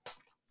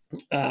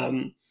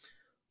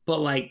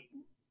 But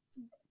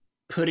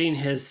putting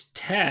his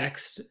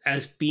text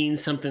as being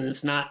something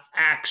that's not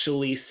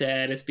actually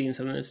said, as being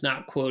something that's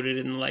not quoted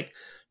in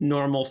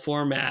normal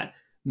format,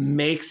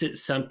 makes it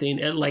something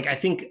I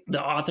think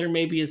the author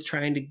maybe is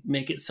trying to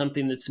make it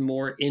something that's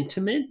more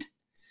intimate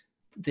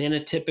than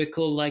a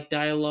typical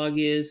dialogue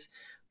is.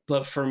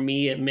 but for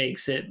me, it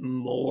makes it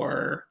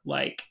more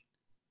like,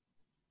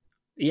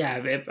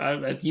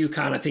 at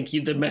Yukon, I think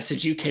the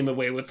message you came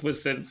away with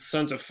was that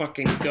son's a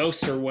fucking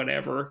ghost or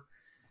whatever.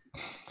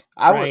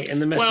 Right,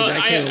 and the message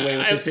I came away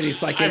with is that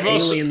he's like an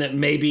alien that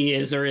maybe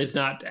is or is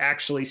not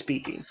actually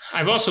speaking.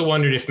 I've also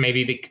wondered if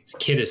maybe the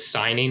kid is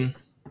signing,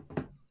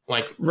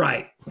 like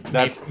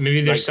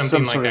maybe there's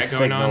something like that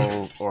going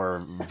on,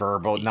 or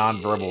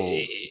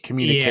non-verbal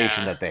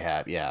communication that they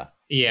have. Yeah.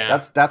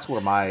 That's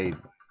where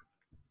I'm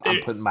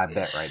putting my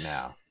bet right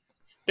now.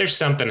 There's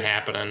something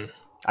happening.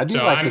 I do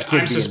like the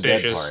kid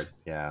being dead part.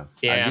 Yeah.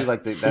 I do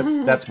like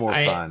that's more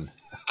fun.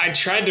 I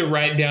tried to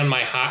write down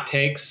my hot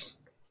takes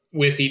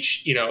with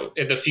each,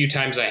 the few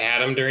times I had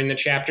them during the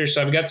chapter.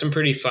 So I've got some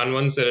pretty fun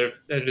ones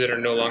that are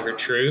no longer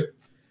true.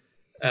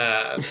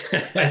 I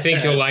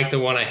think you'll like the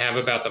one I have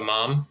about the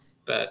mom.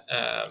 But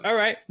all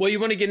right. Well, you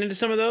want to get into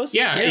some of those?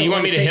 Yeah. You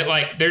want me to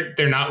hit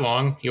they're not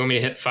long. You want me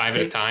to hit 5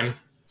 at a time?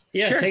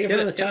 Yeah, sure, take it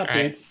from the top, dude.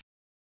 Right.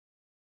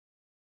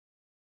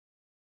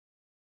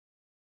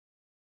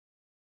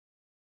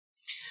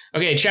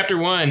 Okay, chapter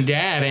 1,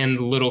 Dad and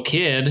little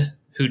kid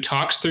who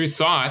talks through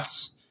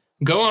thoughts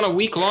go on a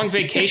week-long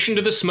vacation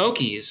to the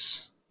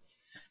Smokies.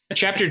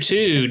 Chapter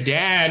 2,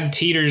 Dad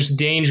teeters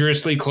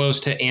dangerously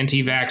close to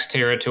anti-vax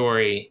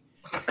territory.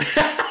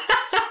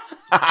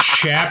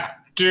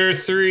 Chapter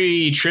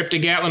 3, trip to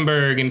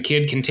Gatlinburg and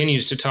kid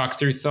continues to talk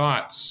through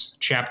thoughts.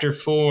 Chapter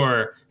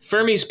 4,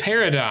 Fermi's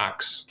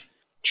paradox.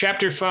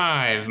 Chapter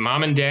 5,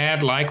 Mom and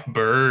Dad like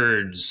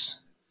birds.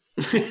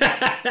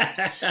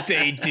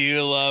 They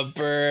do love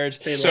birds.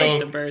 They like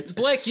the birds.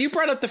 Blake, you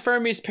brought up the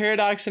Fermi's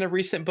paradox in a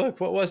recent book.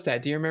 What was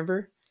that? Do you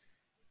remember?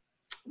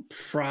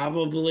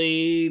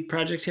 Probably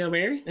Project Hail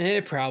Mary.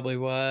 It probably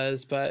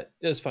was, but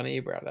it was funny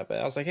you brought it up.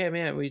 I was like, hey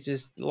man,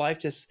 life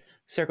just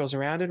circles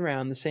around and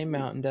around the same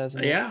mountain,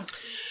 doesn't it? Yeah.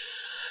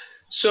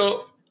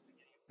 So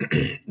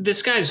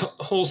this guy's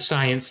whole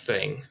science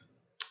thing,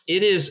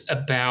 it is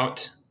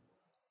about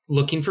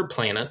looking for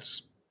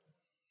planets.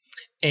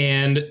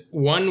 And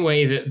one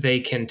way that they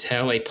can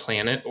tell a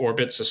planet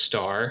orbits a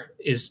star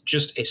is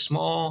just a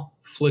small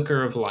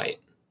flicker of light,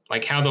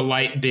 like how the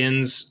light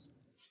bends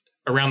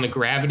around the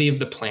gravity of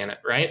the planet,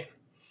 right?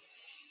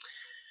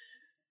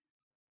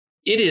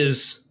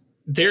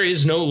 There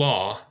is no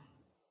law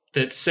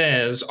that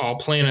says all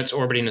planets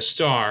orbiting a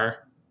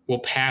star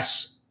will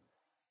pass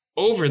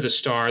over the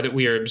star that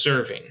we are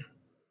observing,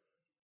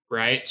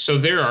 right? So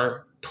there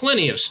are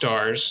plenty of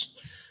stars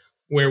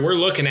where we're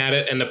looking at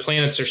it and the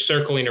planets are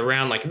circling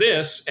around like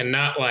this and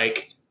not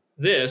like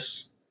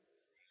this,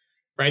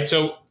 right?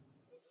 So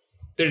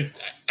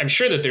I'm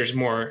sure that there's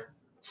many more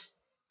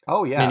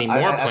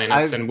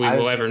planets than we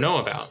will ever know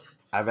about.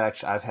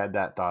 I've had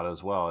that thought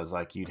as well. Is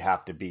like you'd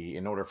have to be,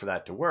 in order for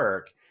that to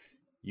work,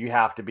 you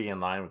have to be in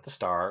line with the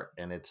star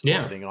and it's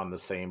orbiting on the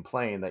same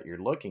plane that you're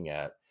looking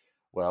at.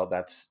 Well,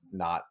 that's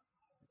not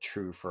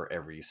true for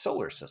every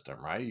solar system,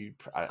 right? You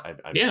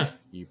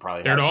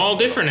probably they're at all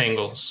different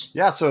angles.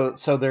 Yeah, so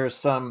there's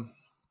some,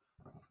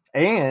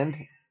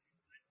 and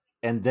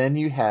then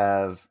you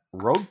have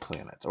rogue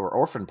planets or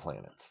orphan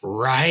planets,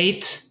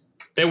 right?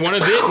 That one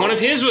of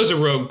his was a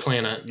rogue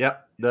planet.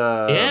 Yep.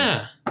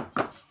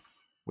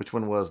 Which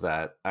one was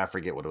that? I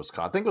forget what it was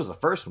called. I think it was the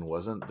first one,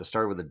 wasn't it? That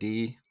started with a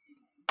D.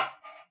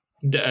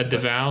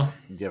 Deval,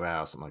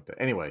 something like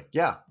that. Anyway,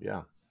 yeah.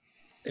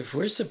 If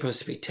we're supposed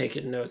to be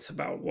taking notes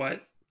about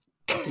what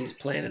these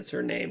planets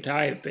are named,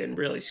 I have been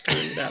really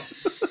screwing it up.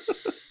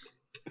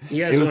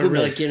 You guys want to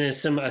really get into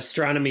some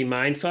astronomy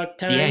mindfuck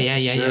time?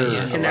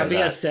 Yeah.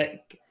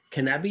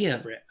 Can that be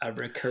a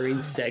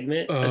recurring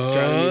segment?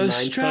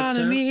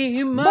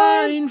 Astronomy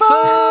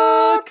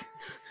mindfuck.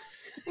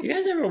 You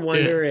guys ever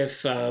wonder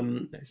if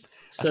nice.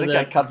 So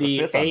I cut the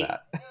fifth on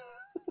that.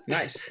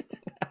 Nice.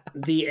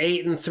 The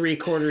 8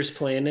 3/4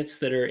 planets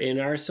that are in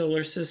our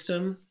solar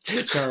system,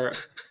 which are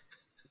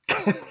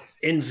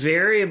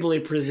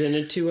invariably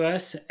presented to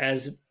us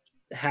as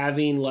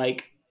having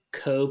like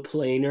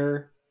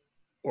coplanar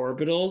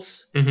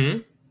orbitals. Mm-hmm.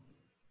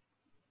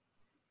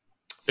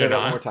 Say that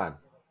one more time.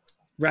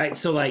 Right.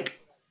 So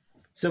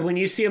when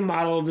you see a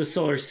model of the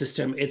solar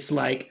system, it's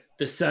like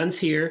the sun's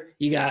here.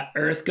 You got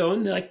Earth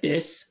going like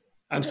this.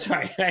 I'm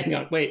sorry. Hang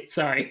on. Wait,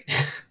 sorry.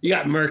 You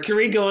got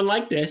Mercury going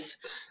like this.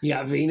 You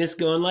got Venus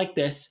going like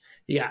this.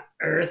 You got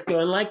Earth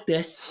going like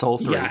this. Sol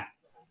 3. You got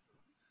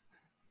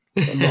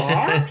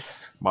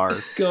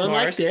Mars going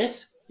like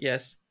this.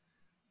 Yes.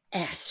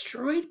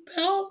 Asteroid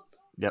belt.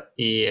 Yep.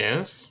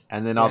 Yes.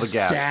 And then all the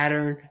gas.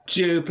 Saturn,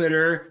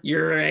 Jupiter,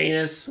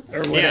 Uranus, or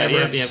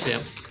whatever.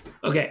 Yep.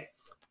 Okay.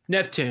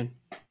 Neptune.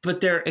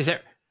 But there is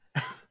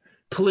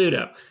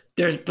Pluto.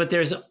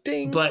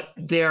 But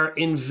they're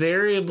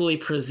invariably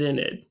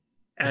presented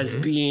as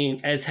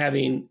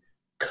having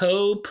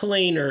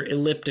coplanar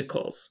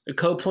ellipticals,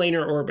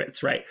 coplanar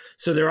orbits, right?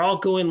 So they're all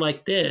going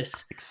like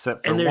this,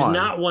 except for and there's one.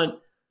 not one.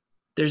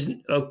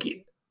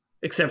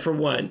 Except for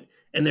one,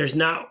 and there's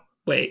not.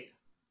 Wait,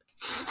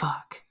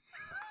 fuck.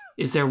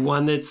 Is there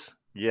one that's?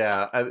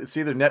 Yeah, it's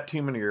either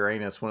Neptune or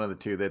Uranus, one of the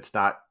two. That's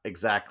not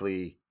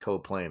exactly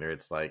coplanar.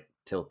 It's like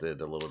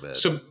tilted a little bit.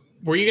 So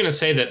were you going to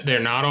say that they're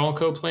not all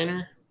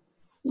coplanar?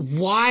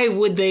 Why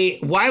would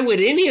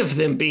any of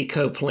them be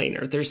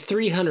coplanar? There's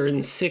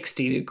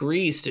 360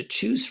 degrees to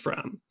choose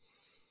from.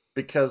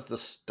 Because the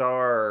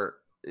star,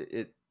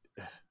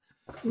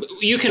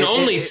 you can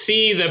only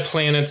see the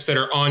planets that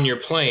are on your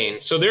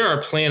plane. So there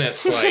are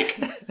planets like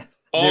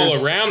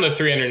all around the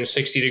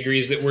 360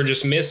 degrees that we're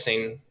just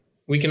missing.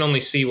 We can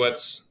only see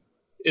it's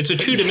a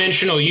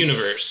two-dimensional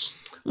universe.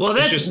 Well,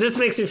 this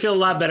makes me feel a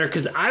lot better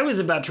because I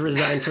was about to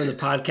resign from the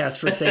podcast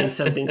for saying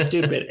something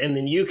stupid, and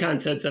then Yukon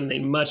said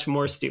something much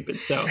more stupid.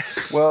 So,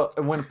 well,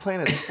 when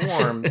planets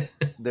form,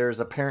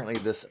 there's apparently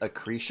this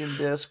accretion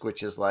disk,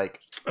 which is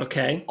like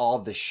all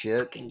the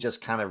shit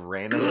just kind of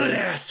randomly. Good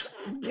ass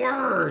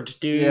word,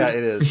 dude. Yeah,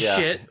 it is.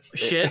 Yeah.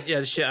 Shit.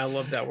 Yeah, shit. I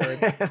love that word.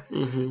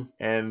 Mm-hmm.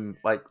 And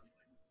like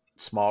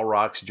small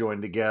rocks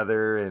join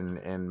together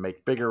and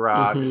make bigger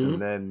rocks,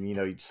 and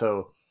then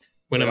so.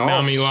 When a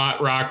mommy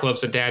rock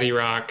loves a daddy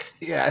rock.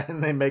 Yeah,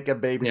 and they make a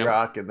baby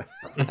rock. And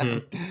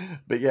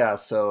but yeah,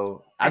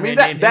 so I mean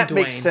that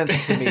makes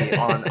sense to me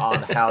on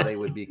how they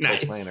would be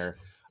coplanar,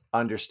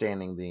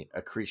 understanding the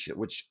accretion,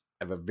 which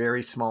I have a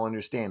very small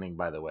understanding,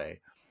 by the way.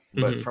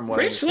 But from what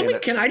Rich,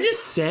 can I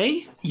just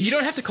say, you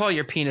don't have to call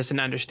your penis an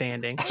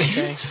understanding.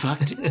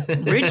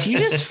 Okay? Rich, you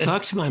just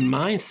fucked my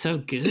mind so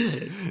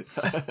good.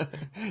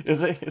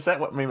 Is that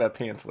what made my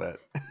pants wet?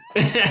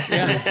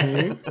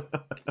 Yeah.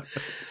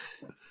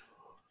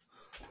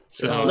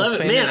 So, I love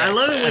it, man. I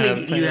love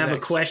it when you have a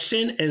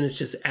question and it's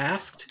just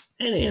asked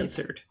and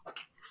answered.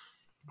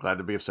 Glad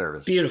to be of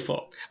service.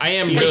 Beautiful.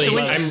 I'm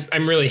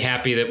really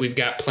happy that we've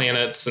got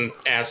planets and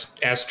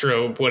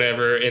astro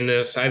whatever in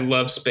this. I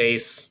love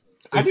space.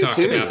 We've talked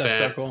about that.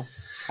 So cool.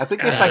 I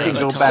think if I could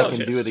go back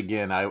and do it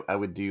again, I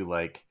would do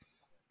like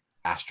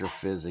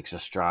astrophysics,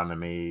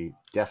 astronomy,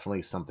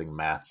 definitely something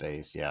math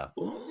based. Yeah.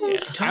 Ooh,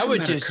 I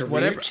would just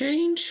whatever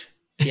change.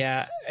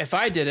 Yeah, if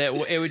I did it,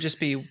 it would just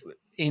be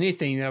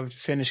anything that I would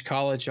finish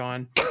college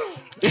on.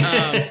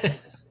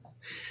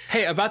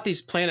 Hey, about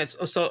these planets.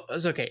 So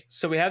it's okay.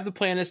 So we have the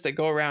planets that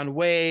go around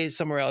way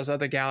somewhere else,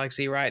 other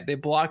galaxy, right? They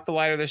block the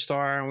light of their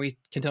star, and we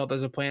can tell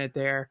there's a planet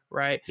there,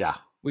 right? Yeah,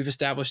 we've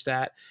established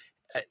that.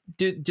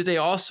 Do they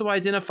also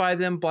identify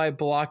them by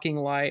blocking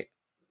light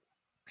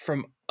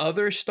from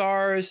other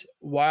stars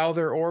while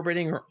they're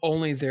orbiting, or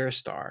only their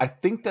star? I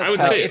think that's. I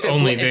would say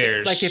only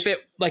theirs. If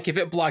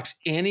it blocks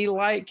any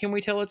light, can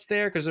we tell it's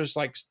there? Because there's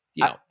like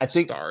I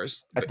think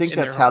stars. I think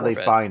that's how they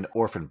find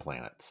orphan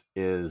planets.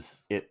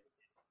 Is it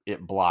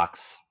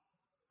blocks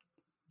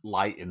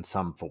light in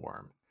some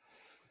form.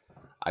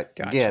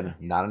 Again,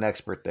 not an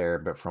expert there,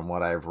 but from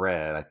what I've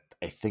read,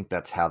 I think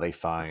that's how they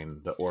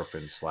find the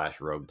orphan /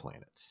 rogue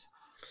planets.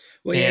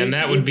 Well, and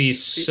that would be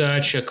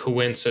such a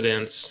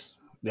coincidence.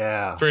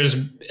 Yeah. For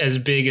as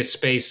big as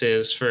space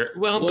is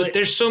but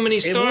there's so many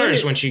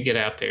stars once you get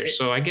out there.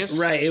 So I guess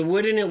right. It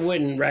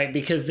wouldn't, right?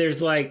 Because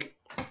there's like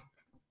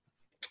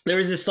there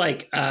was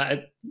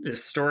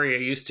this story I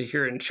used to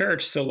hear in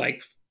church. So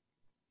like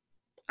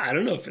I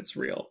don't know if it's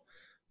real,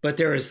 but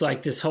there was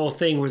like this whole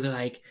thing where they're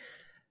like,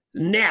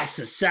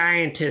 NASA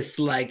scientists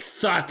like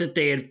thought that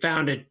they had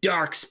found a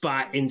dark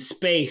spot in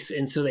space,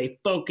 and so they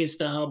focused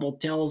the Hubble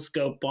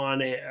telescope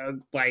on it,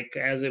 like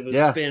as it was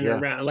spinning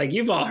around. Like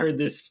you've all heard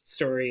this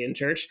story in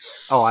church.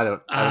 Oh, I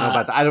don't know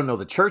about that. I don't know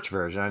the church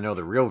version. I know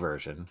the real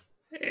version.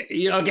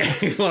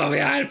 Okay, well,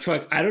 yeah,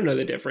 I don't know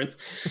the difference.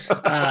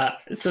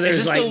 So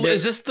there's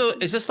is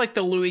this like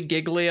the Louis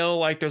Giglio?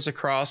 Like there's a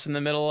cross in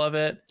the middle of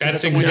it.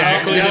 That's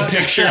exactly the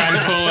picture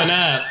I'm pulling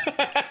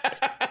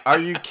up. Are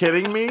you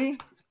kidding me?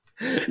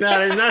 No,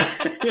 there's not.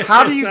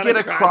 How do you get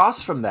a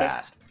cross from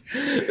that?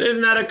 There's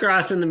not a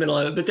cross in the middle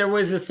of it, but there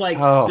was this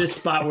this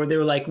spot where they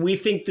were like, we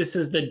think this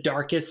is the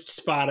darkest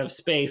spot of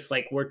space.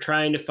 Like we're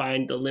trying to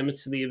find the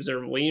limits to the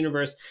observable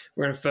universe.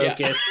 We're going to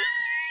focus.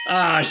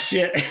 Oh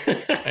shit!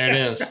 There it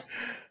is.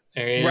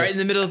 Right in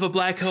the middle of a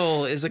black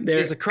hole is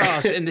a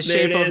cross in the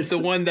shape of the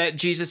one that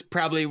Jesus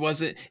probably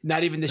wasn't.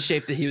 Not even the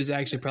shape that he was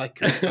actually probably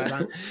crucified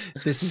on.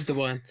 This is the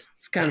one.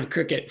 It's kind of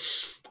crooked.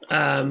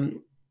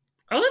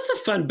 Oh, that's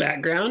a fun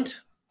background.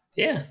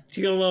 Yeah.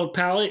 So you got a little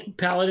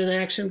palette in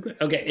action.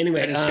 Okay,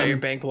 anyway. I just got your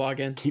bank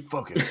login. Keep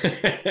focused.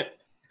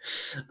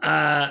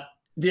 So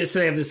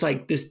they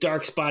have this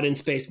dark spot in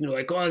space, and they're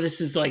like, oh,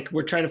 this is like,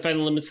 we're trying to find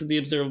the limits of the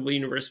observable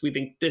universe. We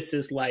think this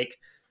is like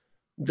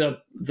the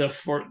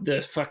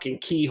fucking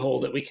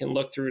keyhole that we can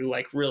look through to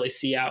like really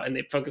see out, and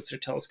they focus their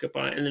telescope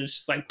on it, and then it's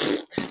just like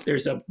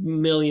there's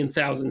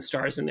 1,000,000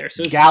 stars in there.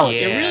 So it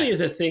really is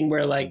a thing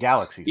where like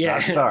galaxies,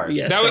 not stars.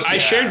 Yes, I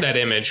shared that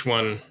image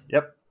one.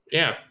 Yep.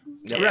 Yeah.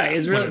 Right.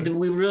 It's really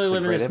we really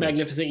live in this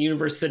magnificent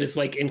universe that is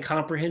like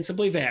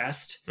incomprehensibly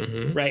vast,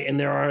 right? And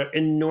there are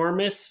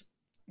enormous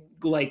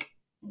like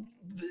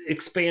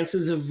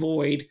expanses of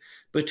void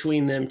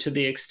between them to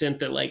the extent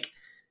that like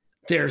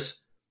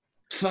there's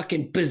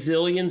fucking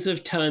bazillions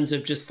of tons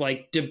of just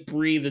like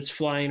debris that's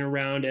flying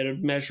around at a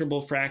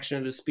measurable fraction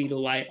of the speed of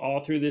light all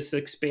through this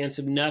expanse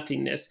of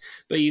nothingness.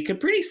 But you can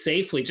pretty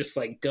safely just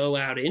like go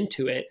out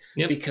into it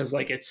because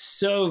like it's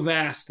so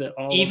vast that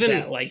all of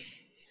that like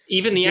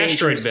even the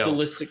asteroid belt.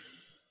 Ballistic.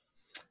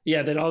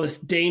 Yeah, that all this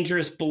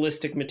dangerous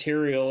ballistic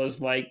material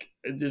is like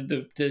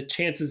the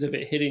chances of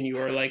it hitting you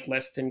are like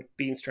less than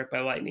being struck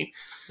by lightning.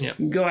 Yeah, you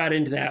can go out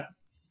into that,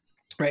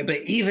 right?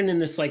 But even in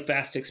this like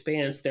vast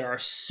expanse, there are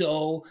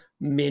so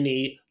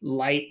many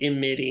light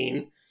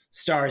emitting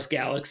stars,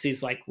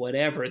 galaxies, like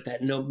whatever,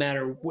 that no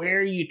matter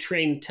where you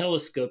train a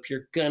telescope,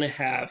 you're gonna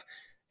have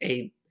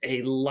a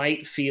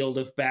light field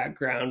of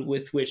background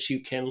with which you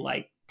can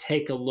like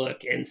take a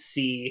look and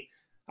see,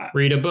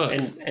 read a book.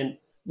 And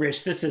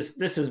Rich, this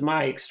is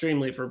my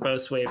extremely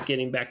verbose way of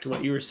getting back to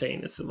what you were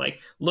saying. Is that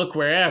like look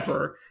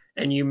wherever,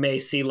 and you may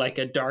see like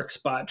a dark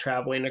spot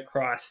traveling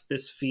across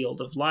this field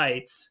of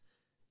lights,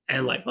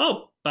 and like,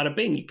 oh, bada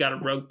bing, you got a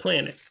rogue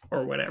planet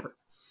or whatever.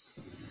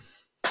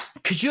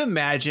 Could you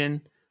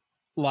imagine,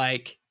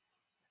 like,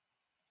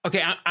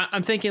 okay,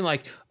 I'm thinking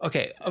like,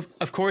 okay,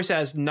 of course,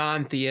 as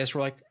non-theists,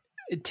 we're like,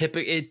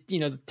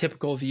 the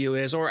typical view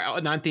is, or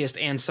non-theist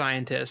and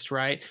scientist,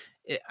 right,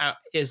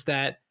 is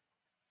that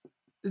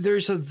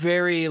there's a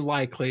very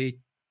likely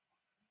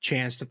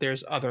chance that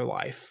there's other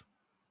life.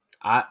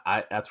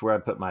 I that's where I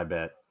put my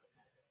bet.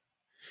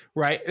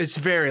 Right? It's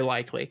very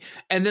likely.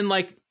 And then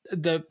like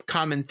the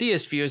common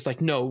theist view is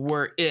like, no,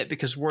 we're it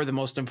because we're the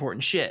most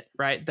important shit,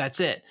 right? That's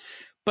it.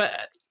 But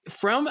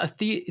from a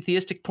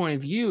theistic point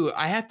of view,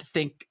 I have to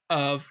think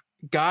of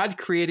God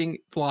creating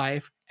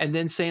life and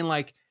then saying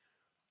like,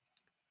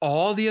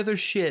 all the other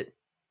shit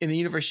in the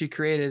universe you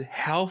created,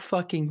 how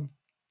fucking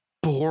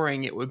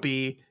boring it would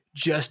be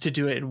just to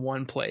do it in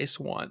one place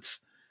once.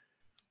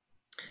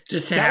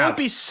 That would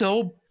be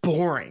so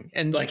boring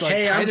and like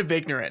hey, kind of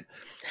ignorant.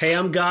 Hey,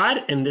 I'm God,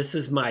 and this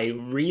is my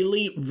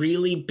really,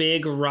 really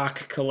big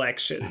rock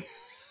collection.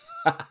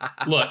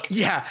 Look,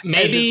 yeah,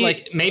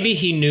 maybe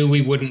he knew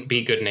we wouldn't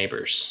be good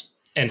neighbors,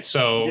 and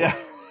so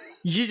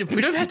we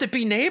don't have to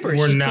be neighbors.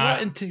 We're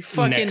not into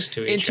fucking next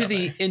to each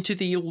other. into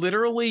the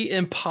literally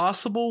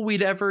impossible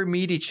we'd ever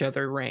meet each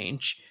other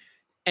range,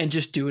 and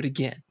just do it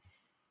again.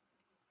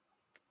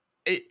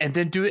 And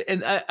then do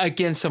it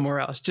again somewhere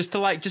else, just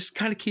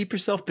kind of keep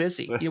yourself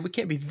busy. We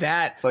can't be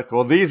that. It's like,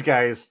 well, these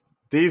guys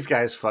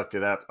fucked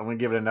it up. I'm gonna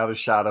give it another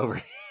shot over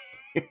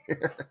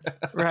here.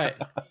 Right.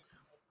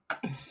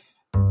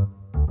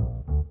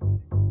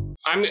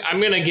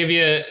 I'm gonna give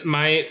you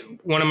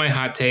one of my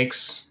hot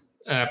takes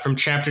from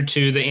chapter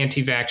 2, the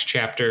anti-vax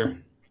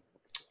chapter.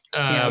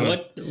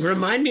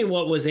 Remind me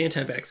what was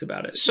anti-vax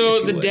about it.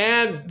 So the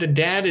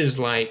dad is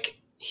like,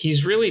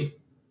 he's really.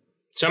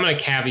 So I'm gonna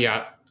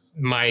caveat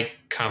my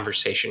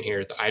conversation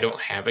here. I don't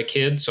have a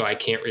kid, so I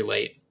can't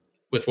relate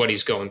with what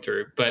he's going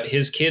through, but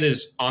his kid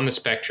is on the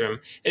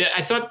spectrum. And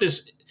I thought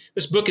this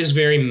book is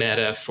very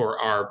meta for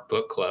our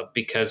book club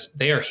because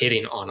they are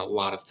hitting on a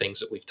lot of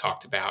things that we've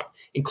talked about,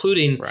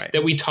 including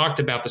that we talked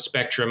about the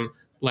spectrum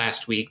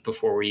last week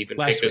before we even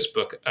picked this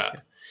book up.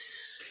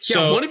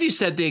 So one of you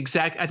said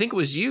I think it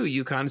was you,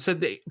 Yukon,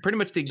 said pretty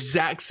much the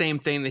exact same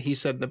thing that he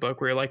said in the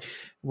book, where you're like,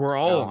 we're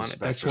all on it.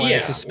 That's why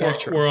it's a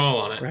spectrum. We're all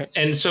on it. Right.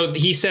 And so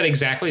he said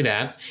exactly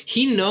that.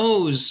 He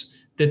knows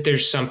that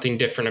there's something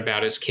different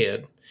about his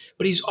kid,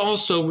 but he's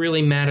also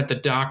really mad at the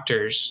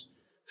doctors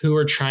who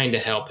are trying to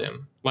help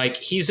him. Like,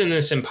 he's in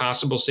this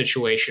impossible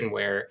situation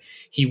where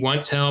he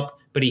wants help,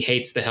 but he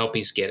hates the help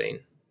he's getting.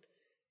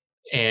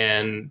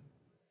 And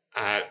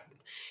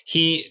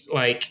he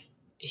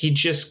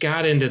just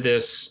got into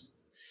this.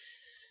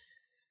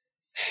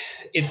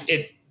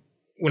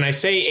 When I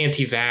say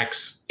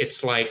anti-vax,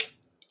 it's like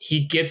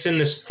he gets in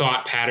this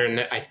thought pattern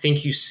that I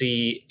think you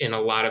see in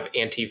a lot of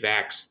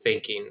anti-vax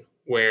thinking,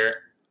 where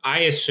I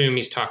assume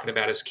he's talking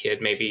about his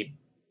kid maybe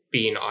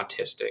being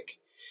autistic.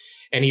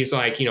 And he's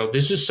like,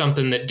 this is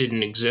something that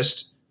didn't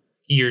exist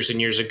years and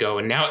years ago,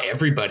 and now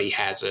everybody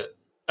has it,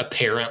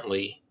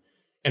 apparently.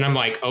 And I'm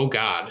like, oh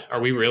God,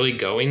 are we really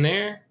going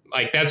there?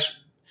 Like,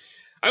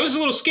 I was a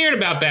little scared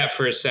about that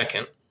for a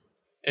second.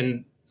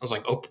 And I was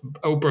like,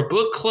 Oprah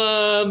Book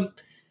Club,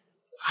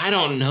 I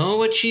don't know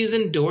what she's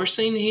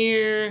endorsing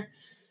here.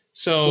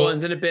 So,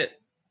 and then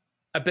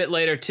a bit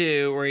later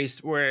too,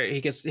 where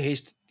he gets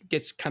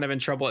kind of in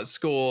trouble at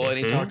school, and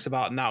he talks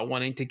about not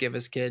wanting to give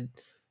his kid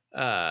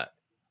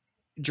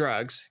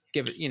drugs.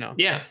 Give it,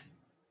 Yeah.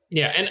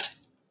 And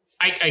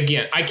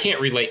I can't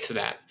relate to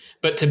that,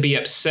 but to be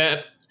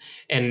upset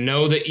and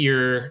know that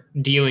you're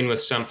dealing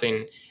with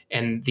something,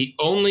 and the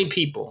only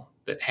people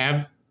that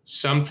have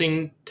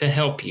something to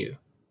help you,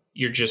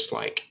 you're just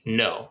like,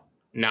 no,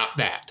 not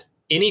that.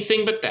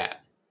 Anything but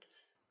that.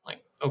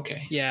 Like,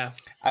 okay. Yeah.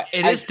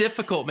 It is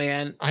difficult,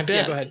 man. I bet.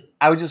 Yeah, go ahead.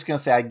 I was just going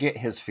to say, I get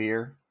his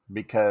fear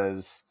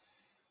because,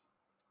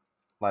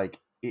 like,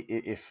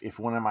 if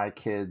one of my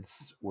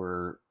kids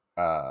were,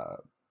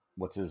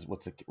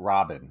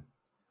 Robin,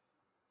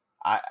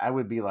 I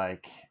would be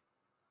like,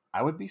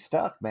 I would be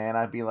stuck, man.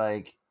 I'd be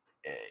like,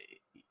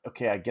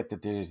 okay, I get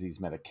that there's these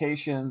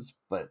medications,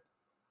 but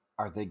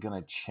are they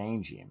going to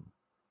change him?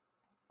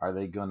 Are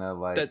they going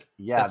to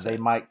they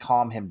might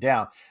calm him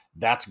down.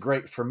 That's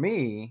great for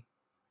me,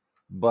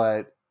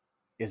 but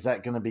is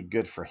that going to be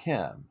good for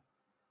him?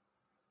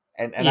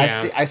 And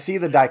I see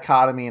the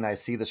dichotomy and I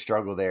see the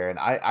struggle there, and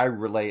I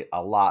relate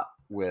a lot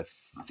with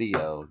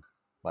Theo,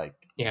 like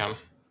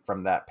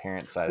from that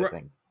parent side of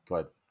things.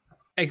 Go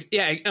ahead.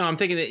 Yeah, I'm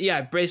thinking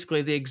that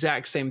basically the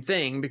exact same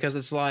thing, because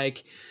it's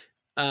like,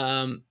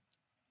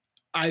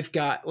 I've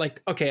got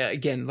like, okay,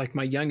 again, like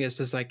my youngest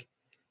is like,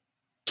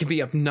 can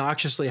be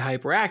obnoxiously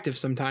hyperactive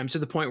sometimes, to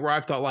the point where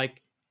I've thought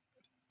like,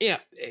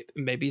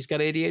 maybe he's got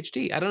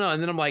ADHD. I don't know.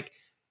 And then I'm like,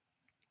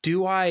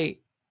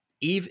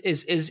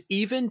 is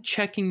even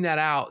checking that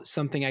out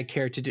something I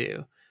care to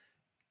do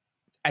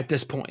at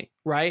this point,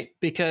 right?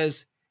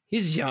 Because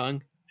he's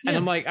young. And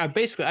I'm like,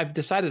 I've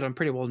decided I'm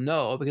pretty well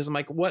no, because I'm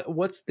like,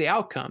 what's the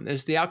outcome?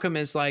 The outcome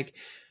is like,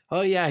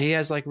 oh yeah, he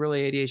has like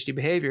really ADHD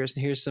behaviors,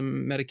 and here's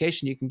some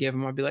medication you can give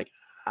him. I'd be like,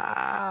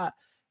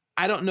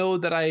 I don't know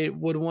that I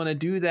would want to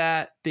do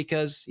that,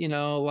 because,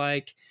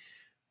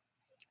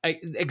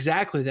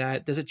 exactly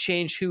that. Does it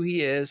change who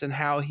he is and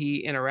how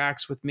he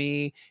interacts with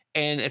me?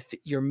 And if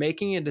you're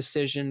making a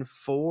decision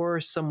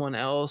for someone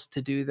else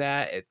to do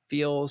that, it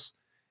feels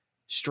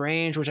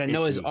strange, which I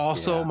know is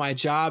also my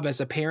job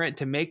as a parent,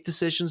 to make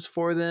decisions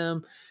for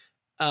them.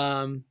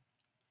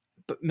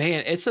 But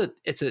man, it's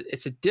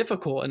a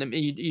difficult, and I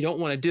mean, you don't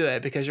want to do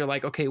it, because you're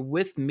like, okay,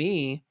 with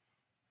me,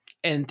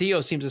 and Theo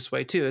seems this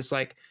way too. It's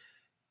like,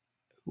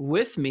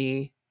 with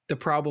me, the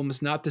problem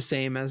is not the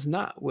same as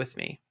not with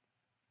me.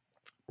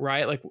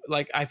 Right.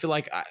 Like I feel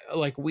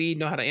like we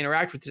know how to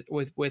interact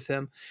with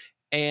him,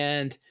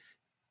 and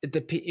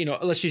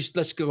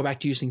let's go back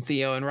to using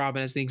Theo and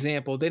Robin as the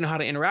example. They know how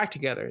to interact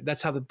together.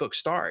 That's how the book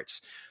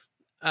starts.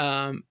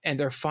 And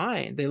they're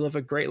fine. They live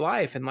a great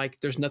life. And like,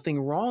 there's nothing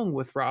wrong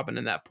with Robin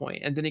in that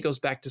point. And then he goes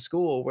back to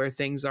school, where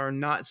things are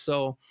not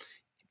so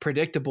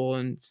predictable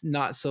and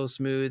not so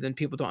smooth, and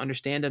people don't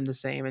understand him the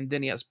same. And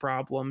then he has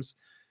problems.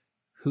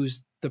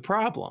 Who's the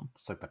problem?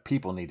 It's like the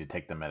people need to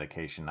take the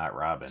medication, not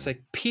Robin. It's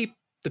like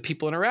the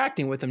people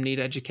interacting with him need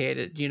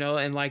educated,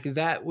 and like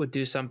that would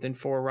do something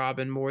for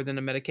Robin more than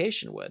a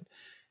medication would,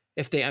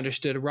 if they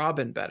understood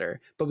Robin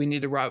better. But we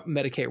need to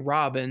medicate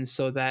Robin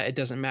so that it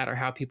doesn't matter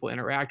how people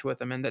interact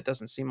with him, and that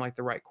doesn't seem like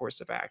the right course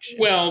of action.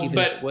 Well, even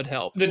but if it would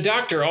help. The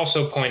doctor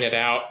also pointed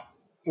out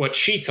what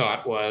she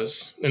thought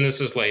was, and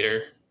this is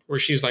later, where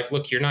she's like,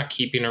 look, you're not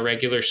keeping a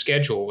regular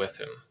schedule with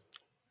him.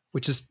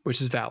 Which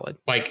is valid.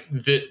 Like,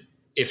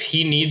 if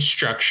he needs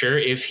structure,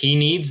 if he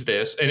needs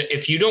this, and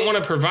if you don't want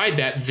to provide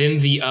that, then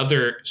the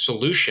other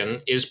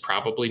solution is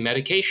probably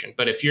medication.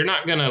 But if you're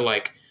not going to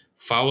like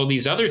follow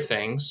these other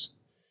things,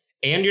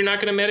 and you're not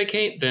going to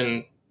medicate,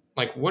 then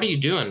like, what are you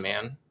doing,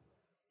 man?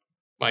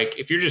 Like,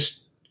 if you're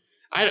just,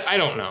 I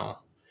don't know,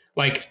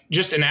 like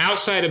just an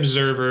outside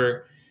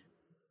observer,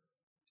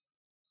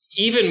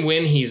 even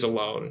when he's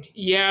alone,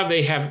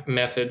 they have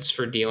methods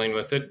for dealing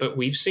with it, but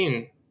we've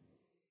seen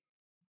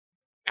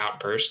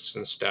outbursts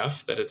and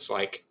stuff that it's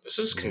like, this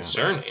is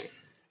concerning.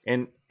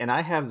 And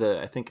I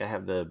think I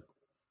have the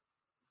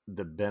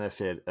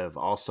benefit of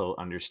also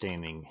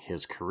understanding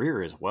his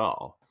career as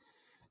well,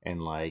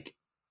 and like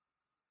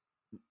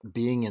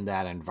being in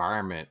that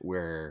environment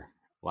where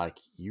like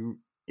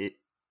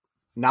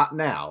not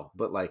now,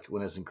 but like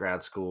when I was in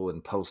grad school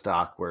and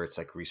postdoc, where it's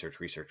like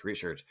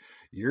research,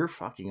 you're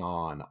fucking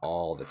on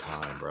all the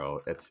time,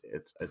 bro.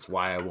 It's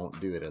why I won't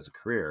do it as a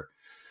career.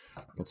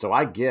 And so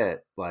I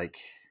get like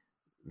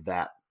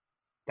that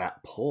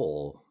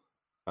pull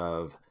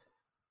of,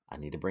 I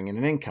need to bring in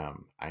an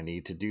income. I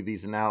need to do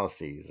these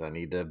analyses. I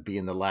need to be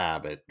in the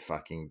lab at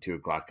fucking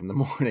 2:00 in the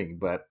morning.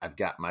 But I've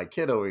got my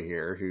kid over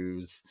here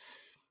who's,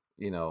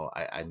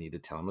 I need to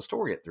tell him a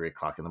story at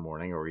 3:00 in the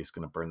morning, or he's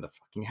going to burn the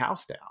fucking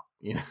house down.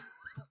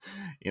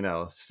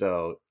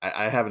 So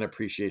I have an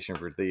appreciation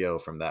for Theo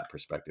from that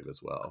perspective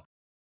as well.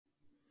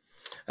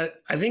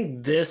 I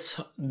think this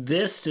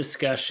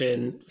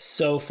discussion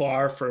so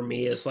far for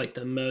me is like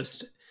the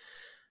most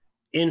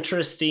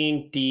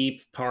interesting,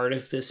 deep part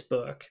of this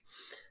book.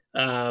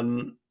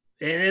 And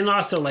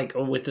also like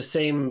with the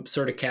same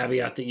sort of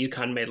caveat that you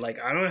kind of made, like,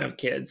 I don't have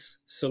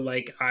kids. So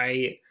like,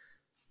 I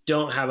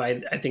don't have, I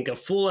think, a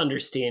full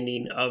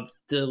understanding of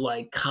the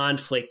like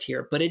conflict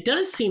here, but it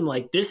does seem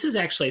like this is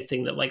actually a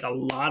thing that like a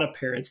lot of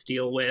parents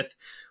deal with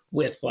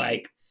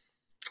like,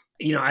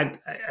 I've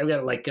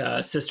got like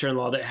a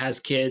sister-in-law that has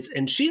kids,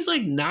 and she's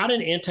like not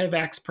an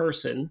anti-vax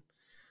person,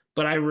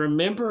 but I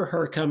remember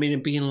her coming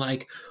and being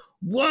like,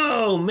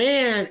 whoa,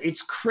 man,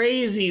 it's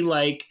crazy.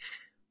 Like,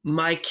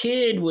 my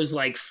kid was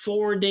like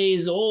 4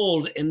 days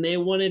old and they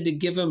wanted to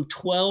give him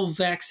 12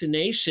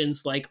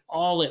 vaccinations like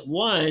all at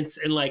once.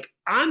 And like,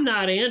 I'm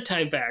not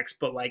anti-vax,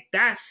 but like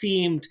that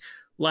seemed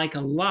like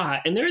a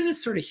lot. And there's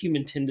this sort of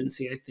human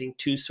tendency, I think,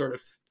 to sort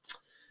of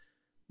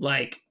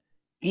like,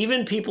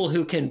 even people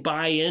who can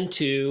buy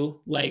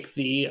into like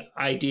the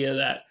idea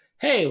that,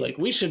 hey, like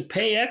we should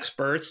pay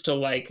experts to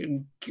like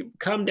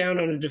come down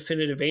on a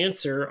definitive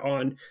answer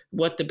on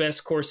what the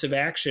best course of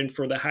action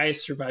for the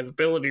highest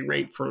survivability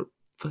rate for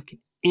fucking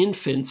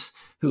infants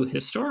who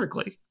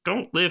historically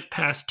don't live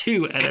past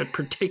 2 at a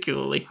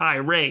particularly high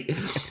rate,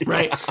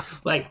 right?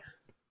 Like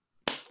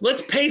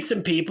let's pay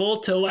some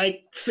people to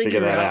like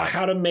figure out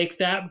how to make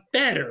that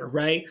better,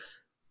 right?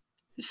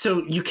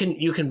 So you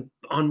can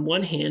on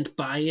one hand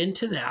buy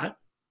into that.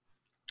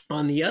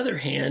 On the other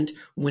hand,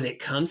 when it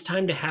comes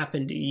time to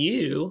happen to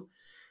you,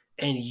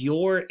 and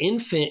your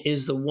infant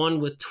is the one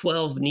with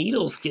 12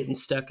 needles getting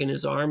stuck in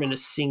his arm in a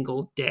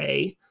single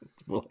day,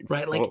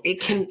 right? Like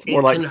it can, it's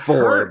more like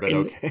 4, but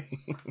okay.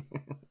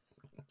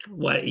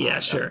 What? Yeah,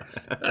 sure.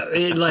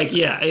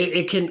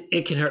 It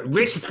can hurt.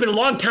 Rich, it's been a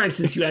long time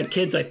since you had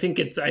kids. I think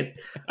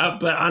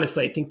but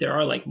honestly, I think there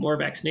are like more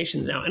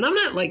vaccinations now, and I'm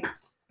not like,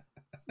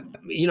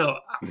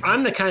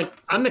 I'm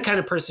the kind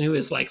of person who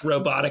is like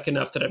robotic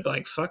enough that I'd be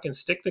like, fucking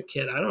stick the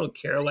kid. I don't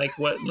care. Like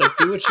what? Like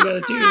do what you got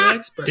to do. You're an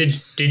expert. Did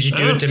you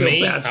do it to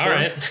me? All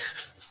right.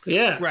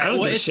 Yeah. Right.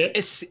 Well,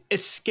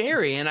 it's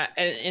scary, and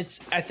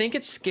I think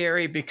it's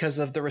scary because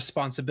of the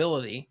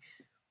responsibility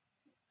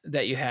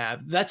that you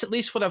have. That's at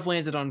least what I've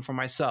landed on for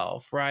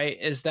myself. Right?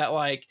 Is that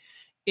like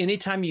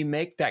anytime you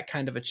make that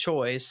kind of a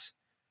choice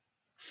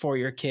for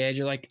your kid,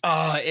 you're like,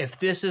 if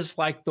this is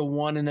like the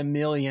 1 in a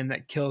million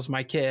that kills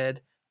my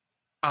kid,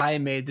 I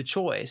made the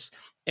choice.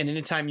 And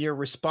anytime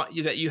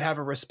that you have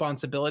a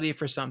responsibility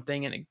for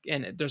something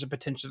and there's a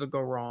potential to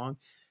go wrong,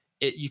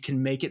 you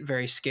can make it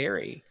very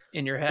scary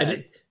in your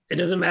head. It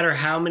doesn't matter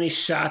how many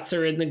shots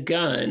are in the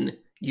gun.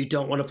 You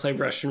don't want to play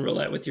Russian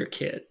roulette with your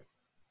kid.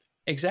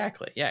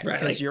 Exactly. Yeah. Right,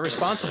 because you're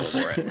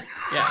responsible for it.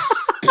 Yeah.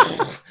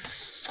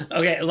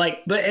 Okay. Like,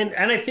 but,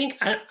 and I think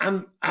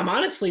I'm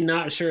honestly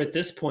not sure at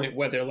this point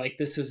whether like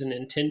this is an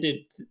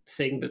intended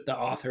thing that the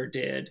author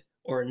did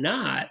or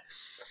not.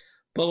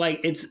 But like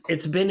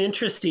it's been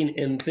interesting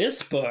in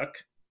this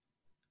book,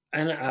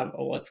 and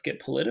let's get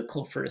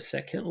political for a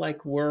second. Like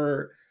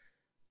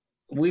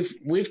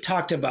we've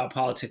talked about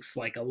politics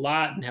like a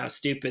lot and how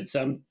stupid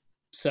some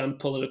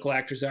political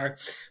actors are,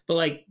 but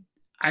like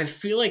I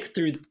feel like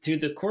through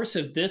the course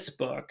of this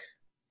book,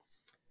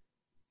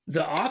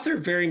 the author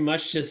very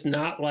much just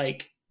not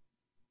like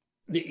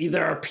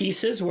there are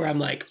pieces where I'm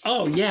like,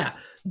 oh yeah,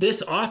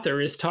 this author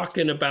is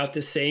talking about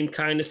the same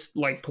kind of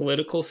like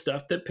political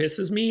stuff that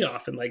pisses me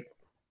off, and like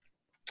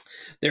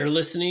they're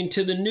listening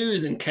to the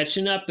news and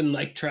catching up and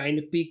like trying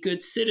to be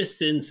good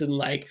citizens, and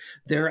like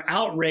they're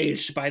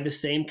outraged by the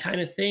same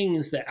kind of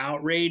things that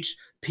outrage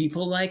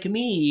people like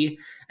me.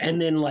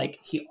 And then like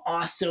he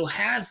also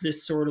has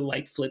this sort of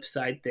like flip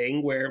side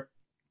thing where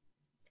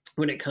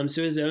when it comes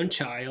to his own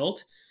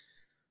child,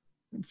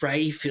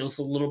 right, he feels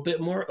a little bit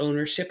more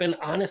ownership. And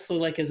honestly,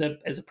 like as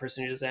a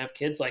person who doesn't have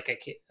kids, like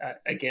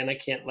I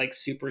can't like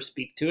super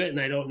speak to it, and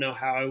I don't know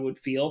how I would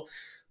feel,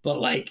 but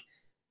like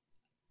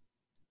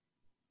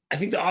I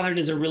think the author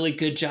does a really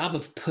good job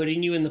of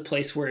putting you in the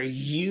place where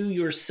you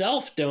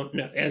yourself don't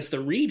know, as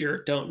the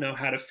reader, don't know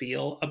how to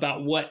feel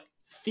about what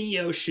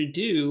Theo should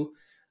do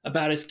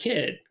about his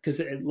kid. Because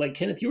like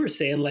Kenneth, you were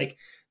saying, like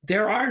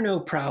there are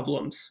no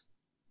problems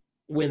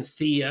when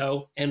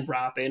Theo and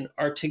Robin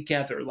are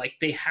together. Like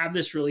they have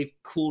this really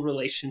cool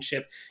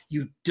relationship.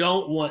 You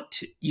don't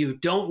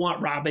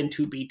want Robin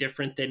to be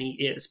different than he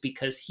is,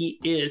 because he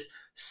is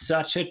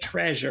such a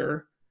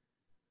treasure.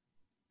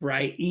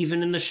 Right.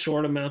 Even in the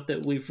short amount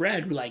that we've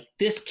read, like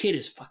this kid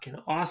is fucking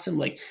awesome.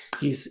 Like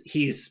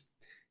he's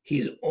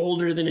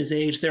older than his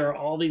age. There are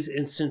all these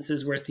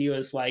instances where Theo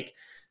is like,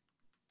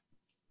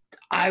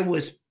 I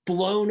was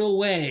blown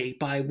away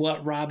by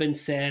what Robin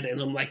said.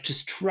 And I'm like,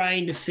 just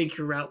trying to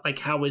figure out like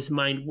how his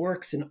mind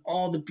works and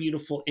all the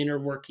beautiful inner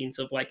workings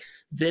of like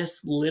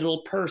this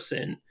little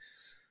person.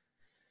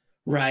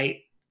 Right.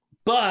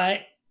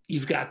 But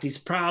you've got these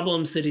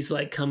problems that he's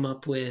like come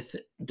up with.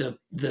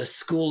 The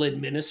school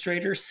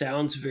administrator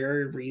sounds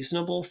very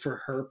reasonable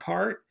for her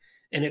part.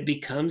 And it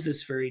becomes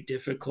this very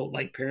difficult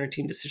like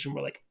parenting decision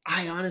where like,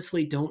 I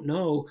honestly don't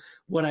know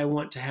what I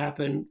want to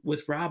happen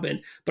with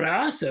Robin. But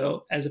I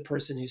also, as a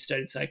person who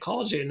studied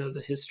psychology, I know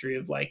the history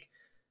of like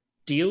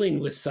dealing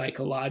with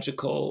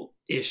psychological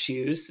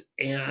issues.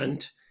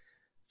 And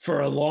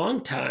for a long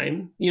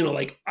time,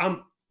 like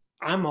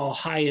I'm all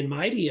high and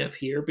mighty up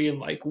here being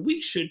like, we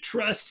should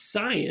trust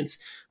science.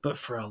 But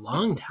for a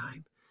long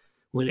time,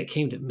 when it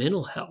came to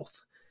mental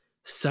health,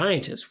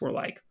 scientists were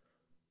like,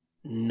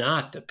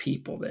 not the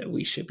people that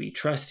we should be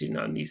trusting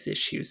on these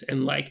issues.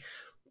 And like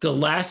the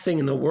last thing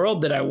in the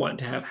world that I want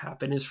to have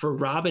happen is for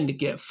Robin to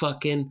get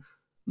fucking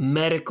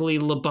medically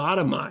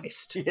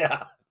lobotomized.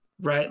 Yeah.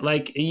 Right.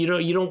 Like, you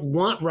don't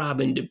want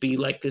Robin to be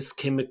like this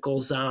chemical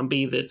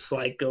zombie that's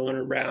like going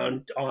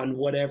around on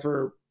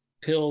whatever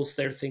pills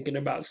they're thinking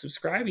about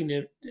prescribing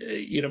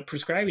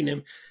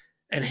him,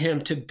 and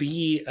him to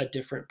be a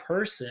different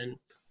person.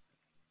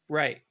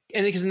 Right.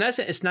 And because in that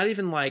sense, it's not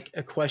even like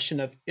a question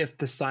of if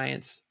the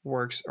science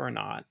works or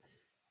not.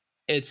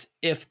 It's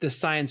if the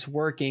science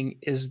working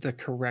is the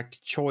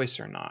correct choice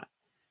or not.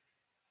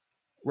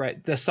 Right.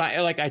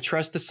 I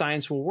trust the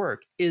science will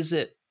work. Is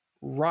it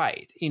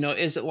right?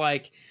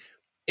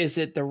 Is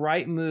it the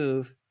right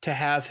move to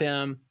have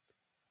him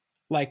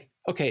like,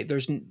 okay,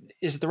 is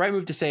it the right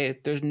move to say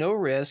there's no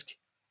risk,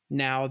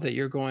 now that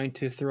you're going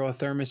to throw a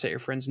thermos at your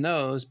friend's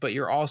nose, but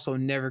you're also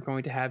never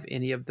going to have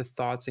any of the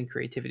thoughts and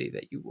creativity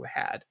that you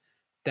had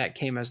that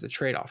came as the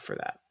trade-off for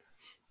that.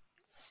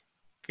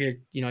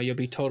 You'll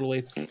be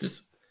totally...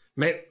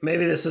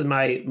 Maybe this is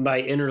my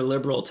inner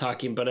liberal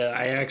talking, but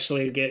I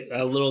actually get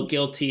a little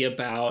guilty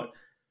about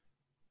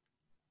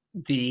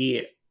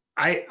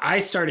I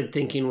started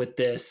thinking with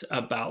this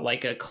about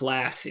like a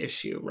class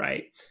issue,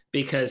 right?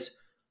 Because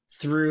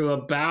through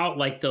about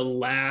like the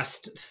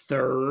last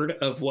third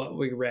of what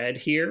we read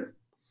here,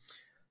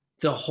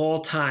 the whole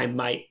time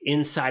my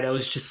inside, I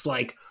was just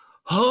like,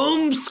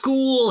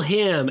 homeschool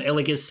him. And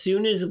like, as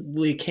soon as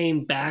we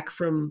came back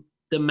from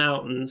the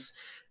mountains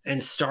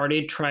and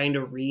started trying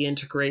to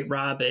reintegrate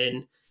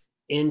Robin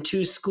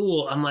into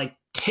school, I'm like,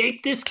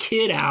 take this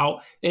kid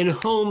out and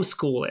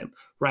homeschool him,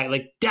 right?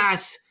 Like,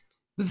 that's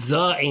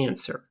the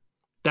answer.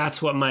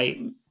 That's what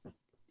I'm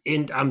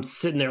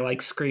sitting there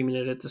like screaming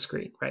it at the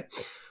screen, right?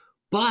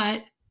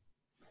 But,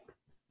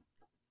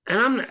 I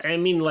don't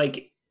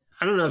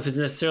know if it's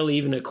necessarily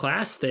even a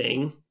class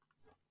thing,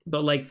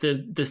 but like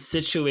the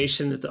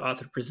situation that the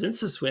author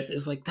presents us with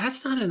is like,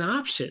 that's not an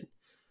option.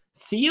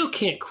 Theo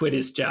can't quit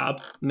his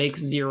job, make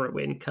zero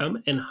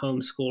income, and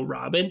homeschool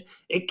Robin.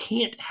 It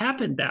can't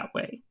happen that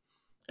way.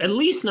 At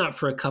least not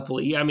for a couple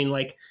of years. I mean,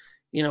 like,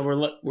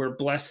 we're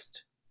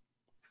blessed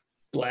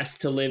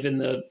to live in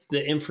the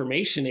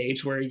information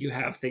age where you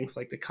have things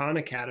like the Khan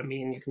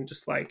Academy, and you can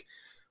just like,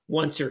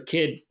 once your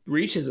kid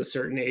reaches a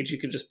certain age, you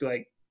can just be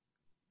like,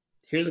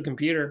 here's a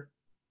computer,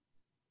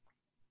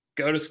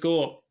 go to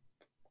school,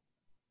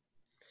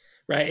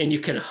 right? And you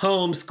can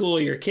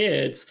homeschool your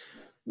kids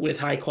with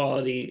high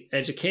quality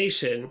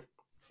education.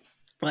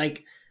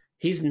 Like,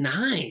 he's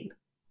 9.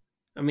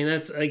 I mean,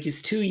 that's like,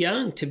 he's too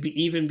young to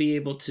even be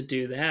able to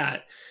do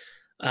that.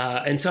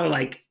 And so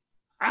like,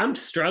 I'm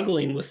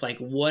struggling with like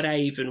what I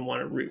even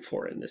want to root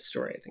for in this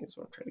story, I think is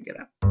what I'm trying to get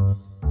at.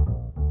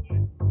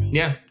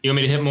 Yeah. You want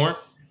me to hit more?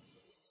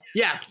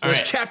 Yeah.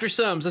 Let's chapter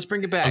sums. Let's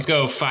bring it back. Let's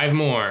go 5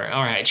 more.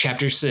 All right.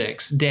 Chapter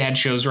 6. Dad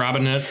shows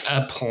Robin a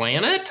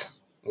planet?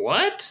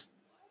 What?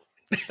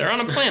 They're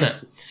on a planet.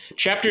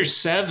 Chapter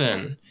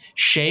 7.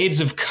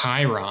 Shades of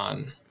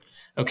Chiron.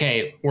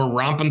 Okay. We're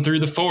romping through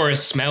the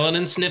forest, smelling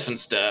and sniffing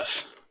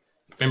stuff.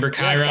 Remember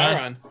Chiron? Yeah,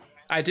 Chiron.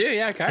 I do.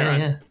 Yeah.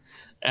 Chiron.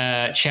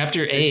 Yeah.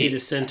 Chapter 8. Is he the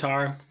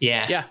centaur?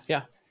 Yeah.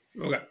 Yeah.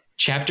 Okay.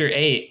 Chapter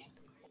 8.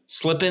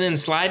 Slipping and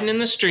sliding in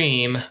the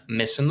stream,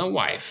 missing the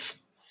wife.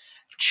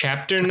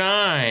 Chapter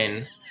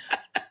 9.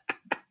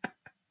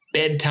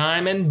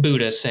 Bedtime and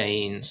Buddha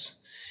sayings.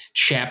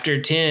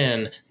 Chapter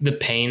 10. The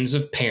pains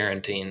of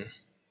parenting.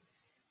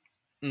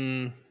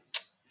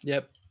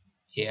 Yep.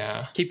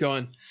 Yeah. Keep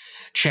going.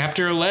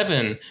 Chapter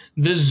 11.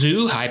 The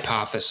zoo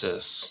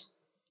hypothesis.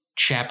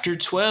 Chapter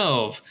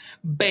 12.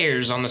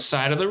 Bears on the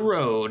side of the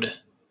road.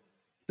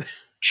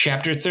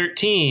 Chapter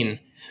 13.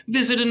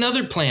 Visit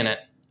another planet.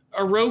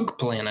 A rogue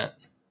planet.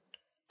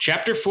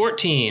 Chapter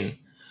 14.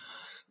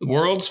 The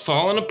world's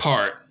fallen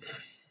apart.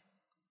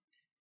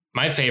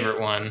 My favorite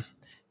one.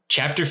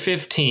 Chapter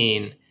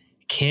 15.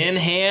 Ken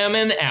Ham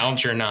and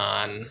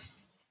Algernon.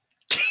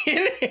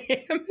 Ken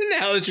Ham and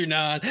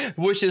Algernon,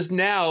 which is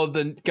now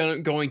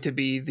going to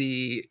be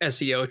the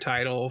SEO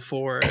title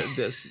for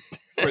this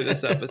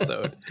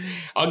episode.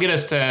 I'll get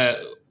us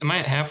to. Am I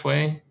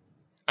halfway?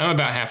 I'm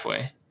about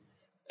halfway.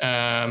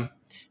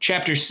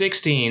 Chapter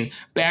 16.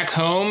 Back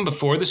home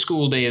before the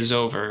school day is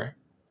over.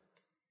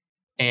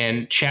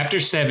 And chapter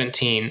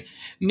 17,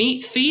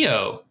 Meet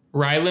Theo,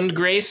 Ryland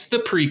Grace, the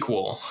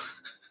prequel.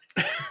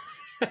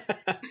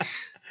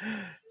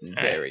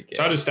 Very good.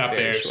 So I'll just stop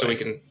there so we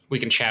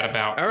can chat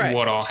about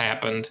what all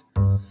happened.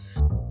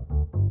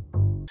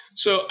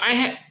 So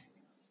I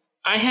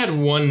had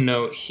one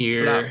note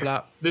here. Blah,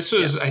 blah. This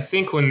was, I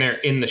think, when they're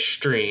in the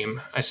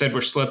stream. I said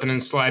we're slipping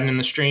and sliding in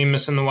the stream,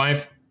 missing the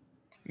wife.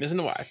 Missing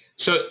the wife.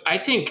 So I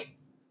think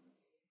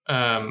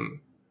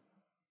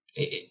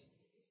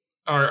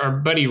our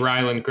buddy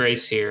Ryland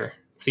Grace here,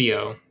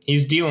 Theo,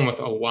 he's dealing with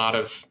a lot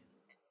of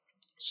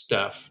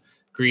stuff.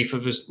 Grief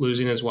of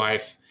losing his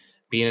wife,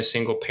 being a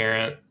single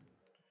parent.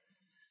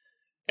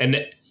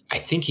 And I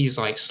think he's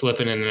like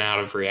slipping in and out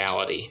of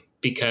reality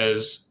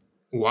because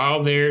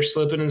while they're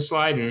slipping and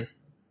sliding,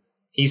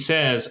 he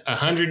says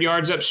 100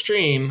 yards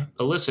upstream,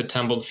 Alyssa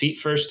tumbled feet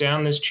first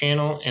down this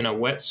channel in a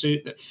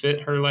wetsuit that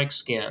fit her like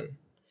skin.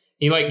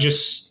 He like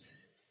just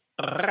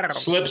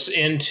slips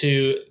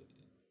into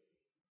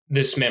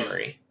this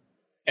memory,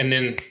 and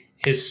then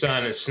his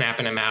son is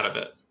snapping him out of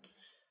it.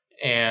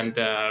 And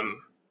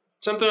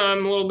something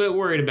I'm a little bit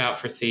worried about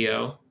for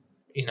Theo.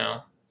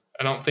 I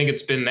don't think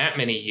it's been that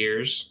many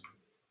years.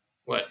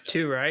 What?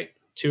 2, right?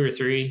 2 or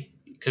 3,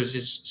 because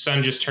his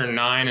son just turned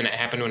 9, and it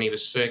happened when he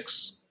was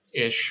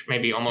 6-ish,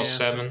 maybe almost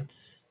 7.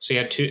 So he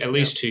had at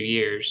least 2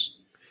 years.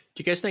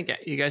 Do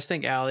you guys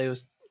think Allie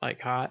was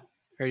like hot,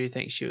 or do you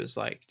think she was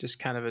like just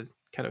kind of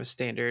a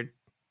standard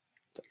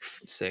like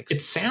 6?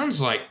 It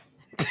sounds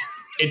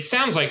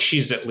like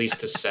she's at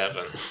least a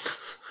 7.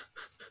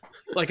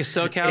 Like a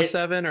SoCal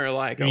 7 or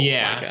like a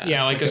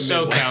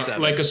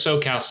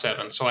SoCal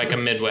 7, so like a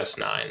Midwest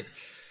 9.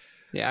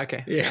 Yeah,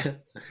 okay.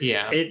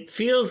 Yeah. It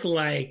feels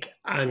like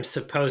I'm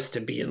supposed to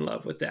be in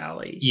love with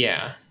Allie.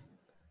 Yeah.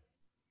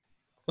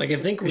 Like I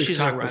think we've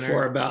talked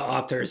before about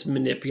authors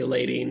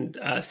manipulating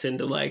us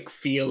into like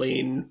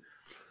feeling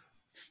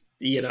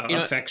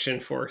affection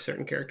for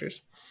certain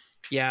characters.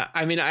 Yeah,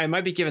 I mean, I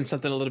might be giving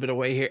something a little bit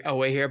away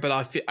here,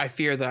 but I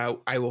fear that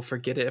I will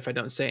forget it if I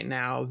don't say it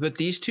now. But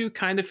these two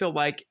kind of feel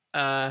like,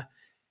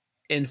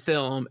 in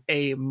film,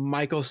 a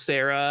Michael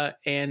Cera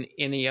and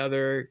any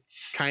other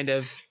kind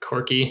of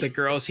quirky the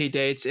girls he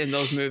dates in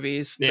those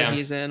movies that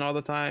he's in all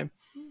the time.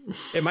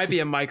 It might be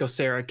a Michael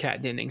Cera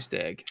Kat Dennings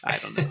dig. I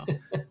don't know.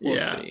 We'll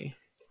see.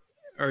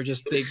 Or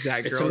just the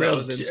exact girl that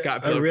was in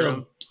Scott Pilgrim. A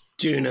real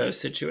Juno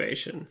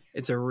situation.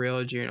 It's a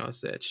real Juno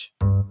sitch.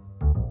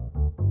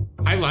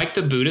 I like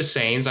the Buddha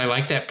sayings. I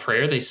like that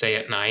prayer they say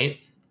at night.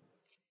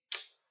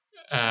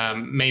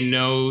 May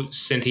no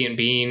sentient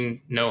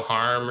being no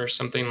harm or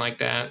something like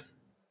that.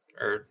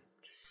 Or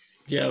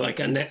like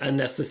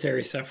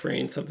unnecessary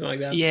suffering, something like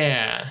that.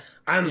 Yeah.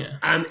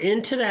 I'm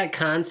into that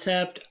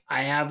concept.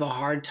 I have a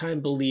hard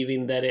time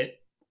believing that it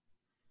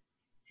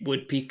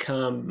would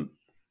become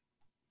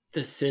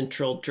the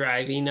central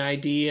driving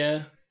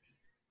idea.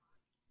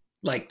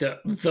 Like the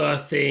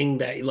thing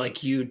that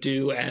like you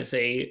do as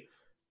a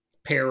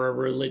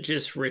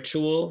para-religious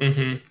ritual.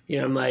 Mm-hmm.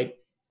 I'm like,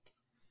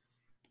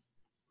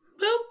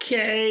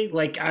 okay,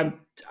 like I'm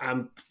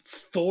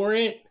for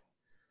it,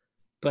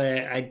 but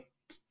I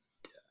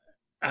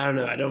don't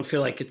know. I don't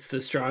feel like it's the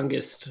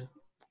strongest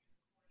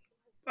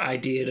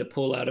idea to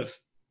pull out of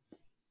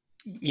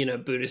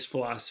Buddhist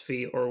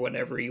philosophy or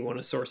whatever you want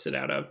to source it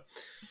out of.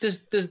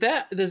 Does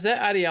that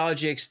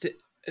ideology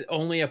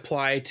only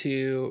apply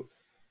to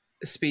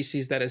a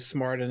species that is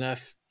smart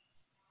enough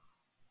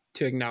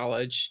to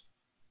acknowledge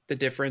the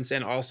difference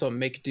and also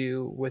make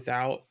do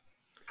without?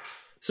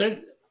 So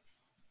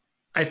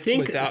I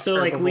think so.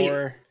 Like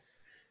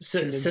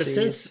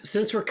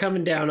since we're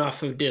coming down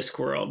off of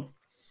Discworld,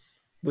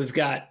 we've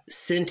got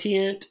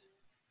sentient,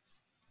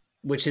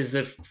 which is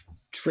the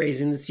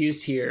phrasing that's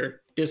used here.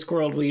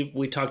 Discworld,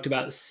 we talked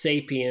about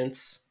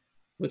sapience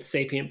with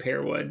sapient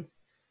Pearwood,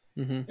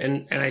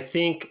 and I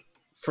think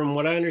from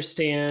what I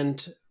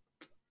understand,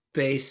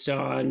 based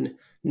on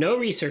no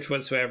research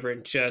whatsoever,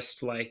 and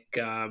just like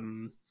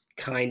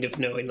kind of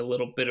knowing a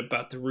little bit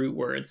about the root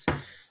words.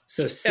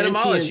 So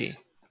etymology,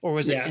 or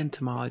was it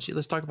entomology?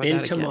 Let's talk about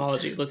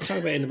entomology. That again. Let's talk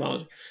about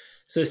entomology.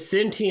 So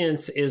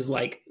sentience is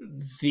like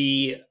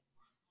the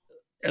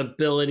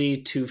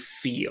ability to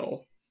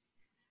feel,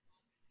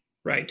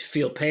 right? To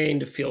feel pain,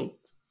 to feel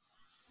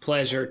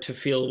pleasure, to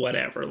feel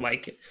whatever.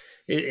 Like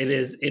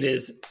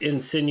it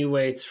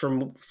insinuates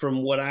from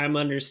what I'm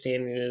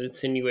understanding, it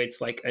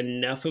insinuates like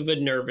enough of a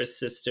nervous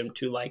system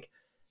to like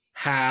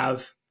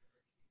have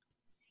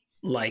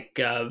like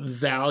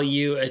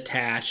value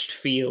attached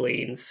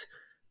feelings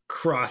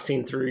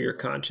crossing through your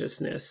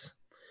consciousness.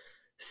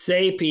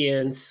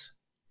 Sapience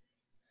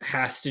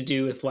has to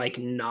do with like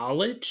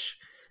knowledge.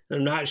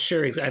 I'm not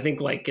sure. I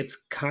think like it's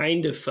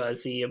kind of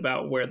fuzzy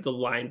about where the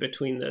line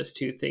between those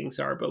two things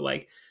are, but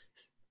like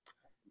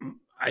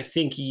I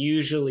think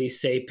usually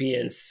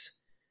sapience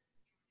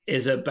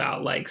is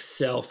about like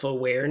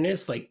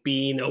self-awareness, like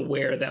being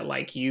aware that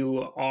like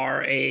you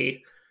are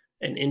an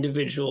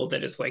individual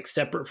that is like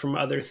separate from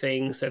other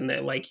things, and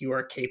that like you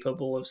are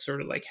capable of sort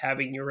of like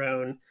having your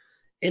own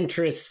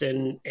interests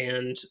and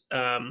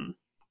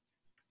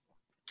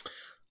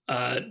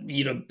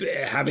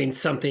having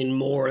something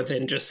more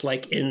than just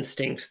like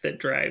instinct that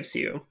drives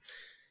you.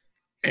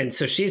 And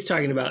so she's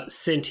talking about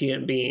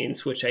sentient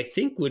beings, which I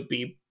think would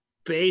be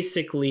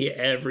basically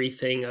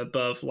everything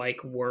above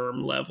like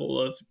worm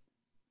level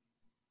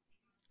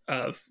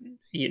of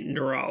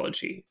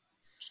neurology.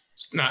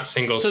 It's not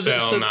single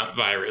cell, not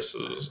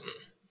viruses.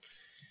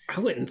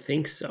 I wouldn't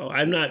think so.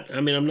 I'm not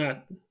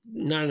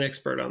an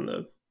expert on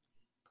the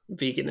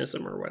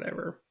veganism or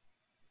whatever.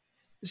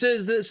 So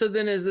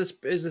then is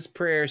this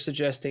prayer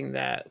suggesting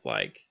that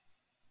like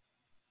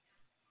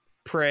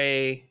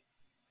prey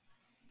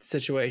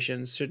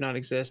situations should not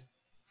exist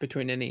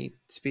between any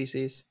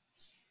species?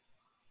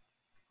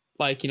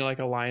 Like, like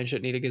a lion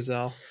shouldn't eat a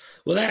gazelle.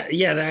 Well,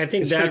 I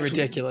think that's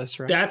ridiculous,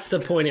 right? That's the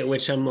point at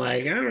which I'm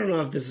like, I don't know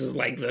if this is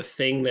like the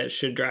thing that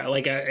should drive.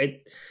 Like, I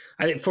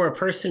think for a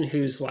person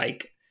who's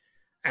like,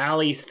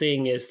 Allie's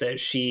thing is that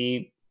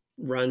she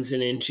runs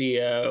an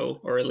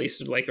NGO, or at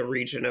least like a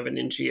region of an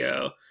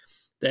NGO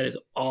that is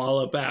all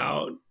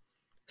about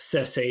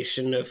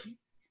cessation of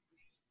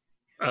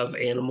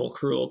animal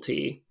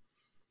cruelty,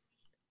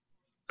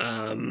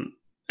 and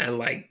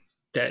like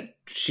that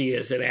she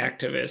is an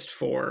activist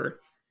for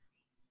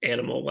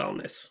animal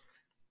wellness.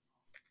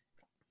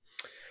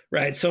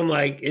 Right. So I'm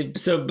like,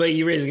 but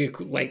you raise a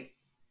like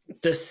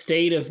the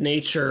state of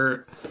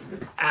nature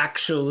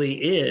actually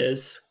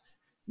is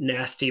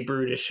nasty,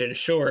 brutish, and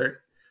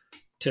short,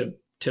 to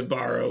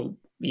borrow,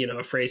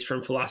 a phrase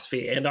from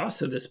philosophy and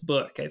also this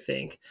book, I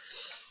think.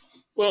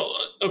 Well,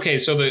 okay.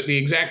 So the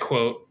exact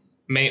quote,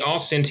 may all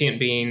sentient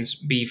beings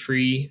be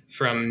free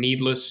from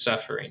needless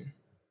suffering.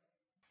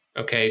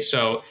 Okay,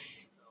 so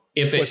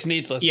if what's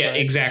needless? Yeah, right?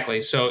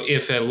 exactly. So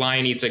if a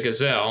lion eats a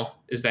gazelle,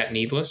 is that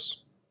needless?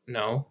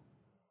 No.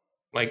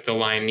 Like the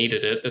lion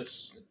needed it.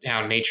 That's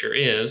how nature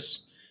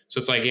is. So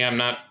it's like, yeah, I'm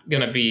not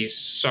going to be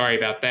sorry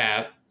about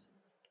that.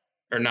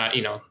 Or not,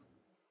 I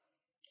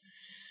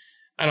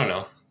don't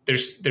know.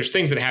 There's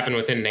things that happen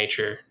within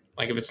nature.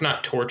 Like if it's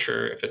not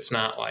torture, if it's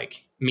not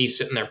like me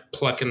sitting there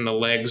plucking the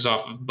legs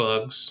off of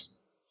bugs,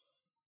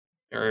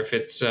 or if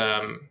it's,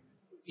 a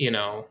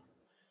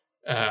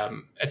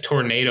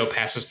tornado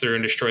passes through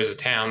and destroys a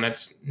town,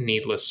 that's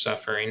needless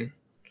suffering.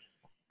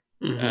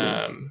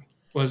 Mm-hmm.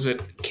 Was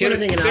it? But I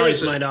think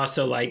ours might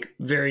also like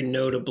very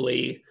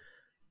notably,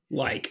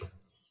 like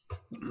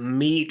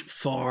meat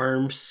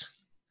farms,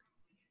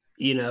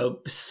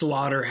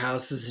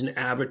 slaughterhouses and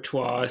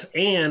abattoirs,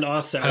 and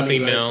also puppy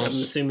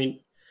mills. I'm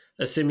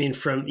assuming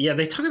from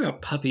they talk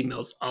about puppy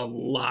mills a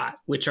lot,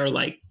 which are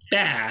like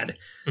bad,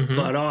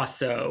 but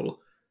also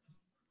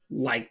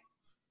like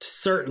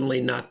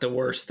certainly not the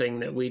worst thing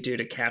that we do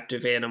to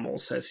captive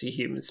animals as a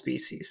human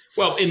species.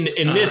 Well, in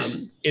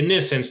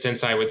this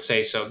instance, I would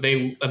say so.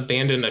 They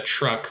abandoned a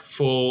truck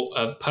full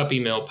of puppy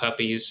mill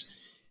puppies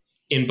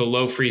in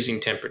below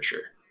freezing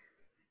temperature,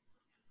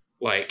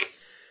 like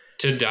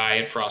to die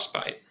of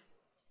frostbite.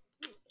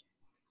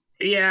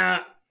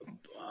 Yeah.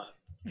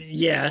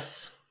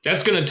 Yes.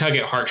 That's going to tug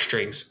at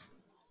heartstrings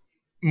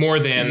more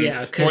than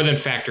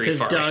factory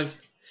farming.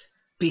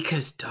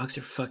 Because dogs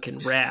are fucking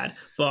rad.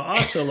 But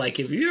also, like,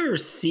 have you ever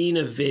seen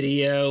a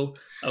video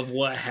of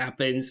what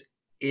happens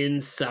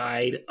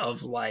inside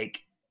of,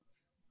 like,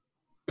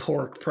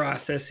 pork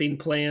processing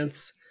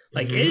plants?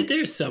 Like,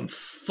 there's some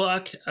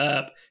fucked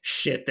up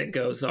shit that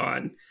goes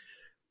on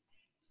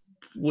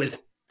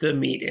with the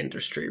meat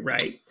industry,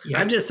 right? Yeah.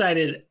 I've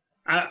decided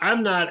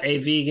I'm not a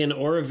vegan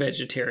or a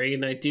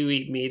vegetarian. I do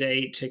eat meat. I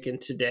ate chicken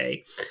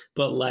today.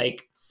 But,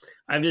 like,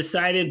 I've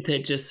decided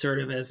that just sort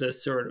of as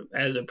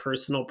a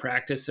personal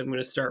practice, I'm going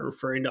to start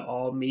referring to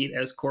all meat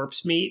as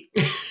corpse meat.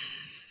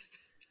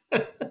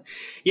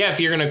 Yeah, if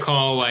you're going to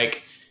call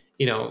like,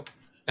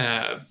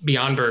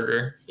 Beyond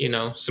Burger,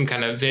 some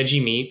kind of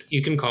veggie meat,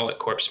 you can call it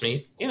corpse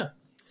meat. Yeah.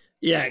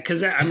 Yeah,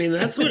 because I mean,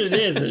 that's what it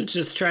is. And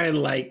just trying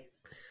like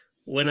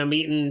when I'm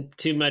eating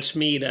too much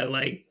meat, I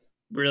like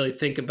really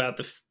think about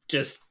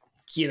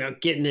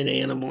getting an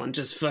animal and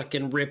just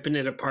fucking ripping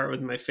it apart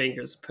with my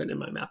fingers and putting it in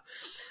my mouth.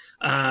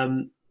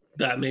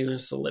 But maybe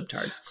it's a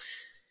libtard.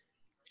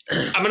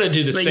 I'm going to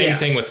do the same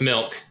thing with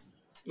milk.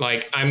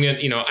 Like I'm going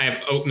to, I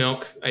have oat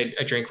milk. I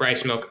drink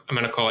rice milk. I'm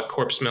going to call it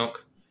corpse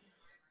milk.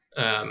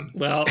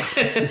 Well,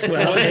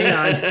 hang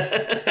on.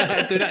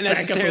 They're not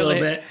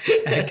necessarily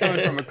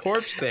coming from a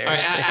corpse there. All right,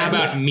 how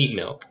about meat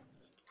milk?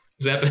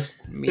 Is that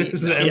meat?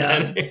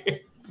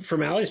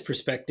 From Allie's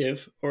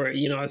perspective, or,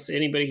 as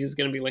anybody who's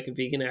going to be like a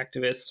vegan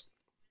activist,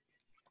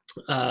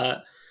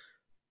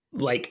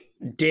 like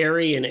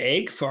dairy and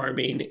egg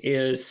farming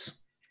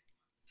is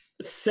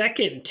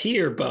second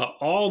tier, but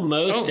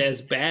almost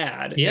as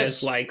bad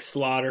as like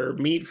slaughter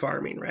meat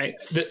farming, right?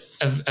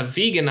 A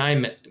vegan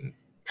I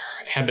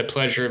had the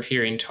pleasure of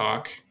hearing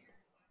talk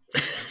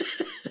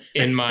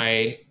in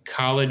my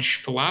college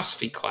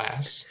philosophy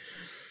class,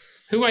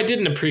 who I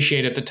didn't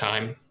appreciate at the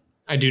time.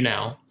 I do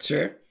now.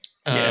 Sure.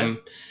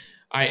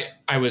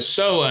 I was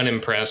so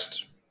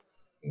unimpressed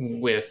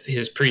with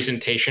his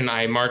presentation.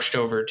 I marched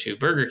over to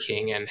Burger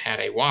King and had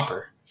a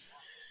Whopper.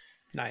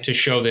 Nice. To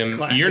show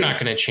them, You're not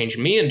going to change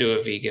me into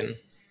a vegan.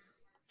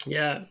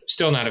 Yeah.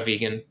 Still not a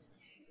vegan.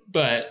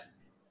 But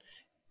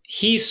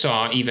he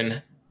saw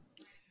even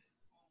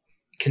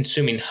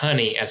consuming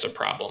honey as a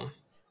problem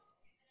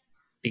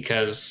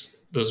because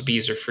those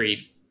bees are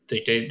free.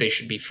 They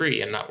should be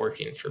free and not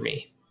working for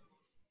me.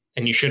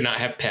 And you should not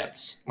have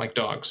pets like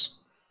dogs.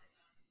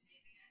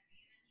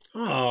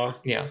 Oh.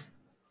 Yeah.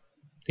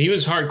 He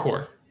was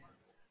hardcore.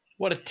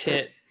 What a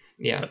tit.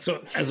 Yeah. That's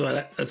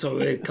what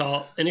we would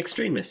call an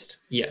extremist.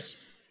 Yes.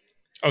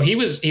 Oh,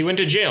 he went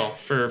to jail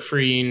for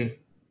freeing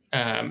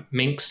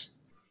minks,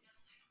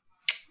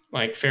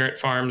 like ferret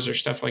farms or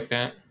stuff like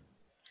that.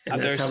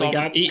 And that's how we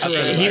got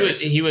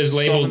he was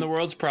labeled solving the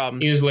world's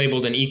problems. He was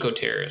labeled an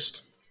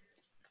eco-terrorist.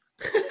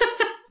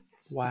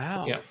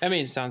 Wow. Yeah. I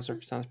mean, sounds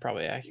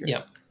probably accurate.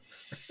 Yeah.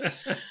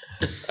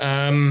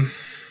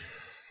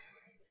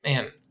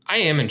 Man, I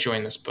am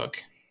enjoying this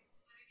book.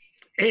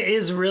 It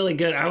is really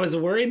good. I was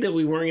worried that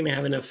we weren't going to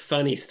have enough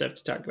funny stuff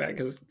to talk about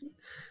because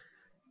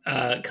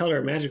Color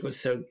of Magic was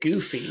so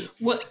goofy.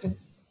 What?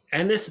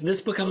 And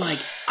this book, I'm like,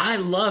 I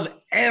love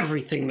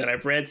everything that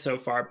I've read so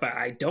far, but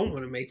I don't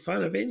want to make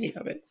fun of any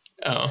of it.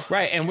 Oh,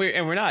 right, and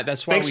we're not.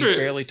 That's why we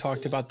barely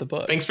talked about the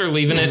book. Thanks for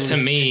leaving it to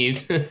me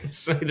to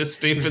say the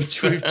stupid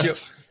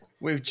stuff.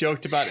 We've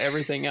joked about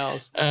everything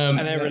else, and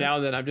every now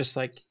and then I'm just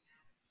like,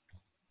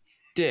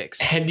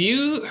 dicks. Had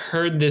you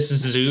heard this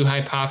zoo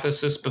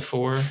hypothesis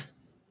before?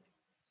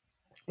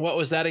 What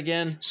was that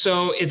again?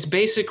 So it's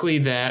basically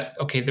that,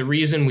 the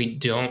reason we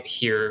don't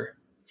hear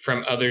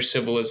from other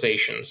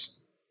civilizations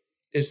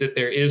is that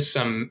there is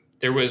some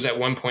there was at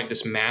one point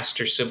this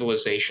master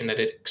civilization that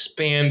had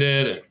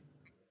expanded and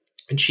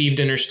achieved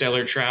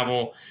interstellar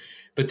travel,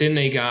 but then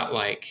they got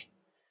like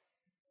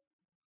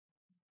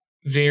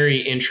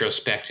very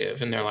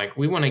introspective, and they're like,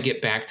 we want to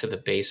get back to the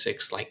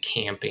basics, like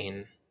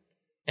camping,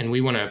 and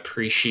we want to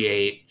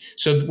appreciate.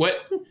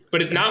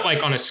 But it's not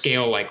like on a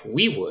scale like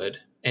we would,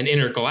 an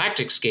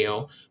intergalactic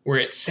scale, where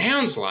it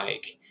sounds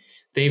like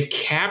they've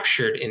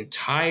captured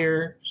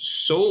entire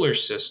solar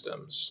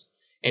systems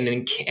and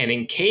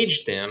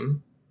encaged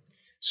them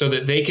so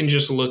that they can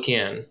just look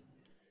in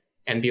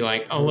and be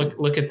like, oh,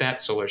 look at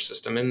that solar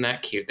system. Isn't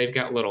that cute? They've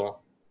got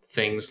little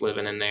things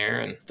living in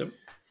there. And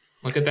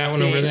look at that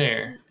one over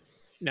there.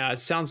 No, it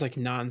sounds like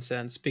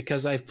nonsense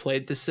because I've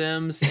played The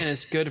Sims and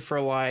it's good for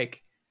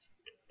like,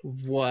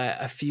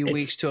 a few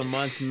weeks to a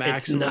month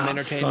maximum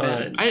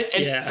entertainment.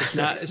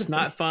 It's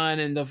not fun.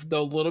 And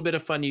the little bit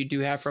of fun you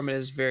do have from it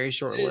is very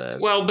short lived.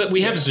 Well, but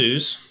we have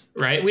zoos,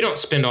 right? We don't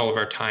spend all of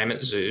our time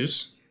at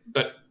zoos,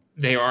 but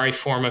they are a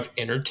form of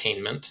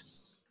entertainment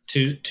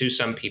to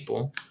some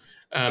people.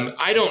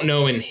 I don't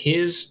know, in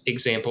his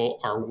example,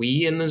 are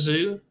we in the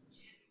zoo?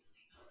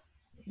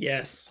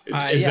 Yes.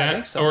 I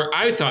think so. Or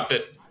I thought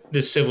that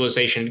this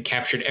civilization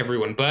captured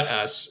everyone but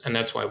us, and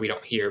that's why we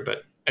don't hear,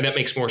 but that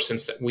makes more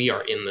sense that we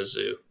are in the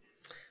zoo.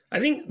 I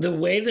think the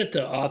way that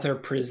the author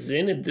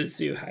presented the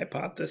zoo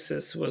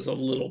hypothesis was a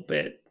little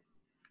bit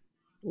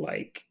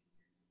like,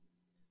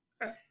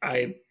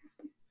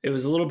 it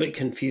was a little bit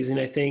confusing,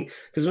 I think,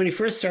 because when he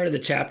first started the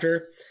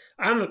chapter,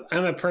 I'm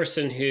a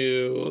person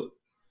who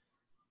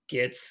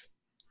gets,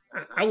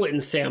 I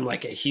wouldn't say I'm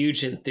like a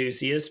huge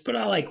enthusiast, but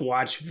I like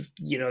watch,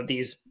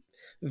 these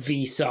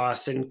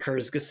Vsauce and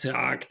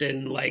Kurzgesagt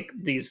and like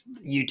these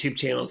YouTube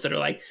channels that are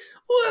like,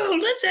 whoa,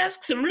 let's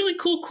ask some really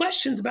cool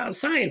questions about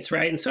science,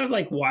 right? And so I've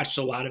like watched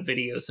a lot of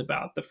videos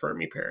about the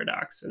Fermi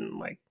paradox and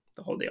like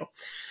the whole deal.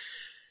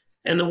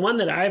 And the one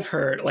that I've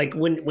heard, like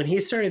when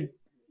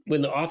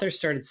the author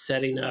started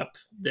setting up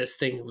this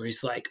thing where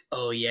he's like,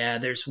 oh yeah,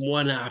 there's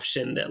one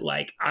option that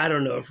like, I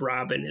don't know if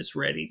Robin is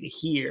ready to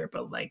hear,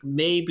 but like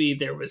maybe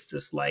there was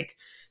this like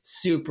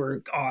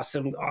super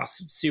awesome,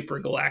 super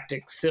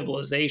galactic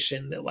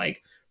civilization that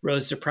like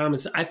rose to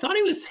prominence. I thought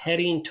he was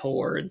heading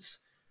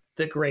towards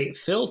the Great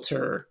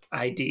Filter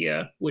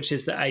idea, which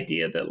is the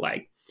idea that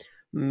like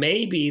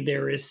maybe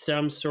there is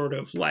some sort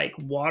of like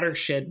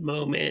watershed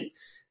moment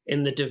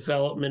in the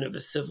development of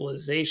a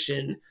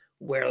civilization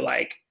where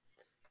like,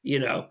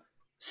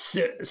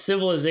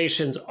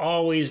 civilizations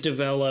always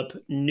develop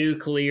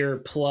nuclear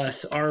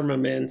plus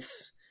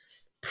armaments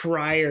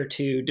prior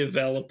to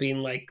developing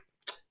like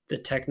the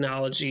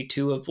technology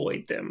to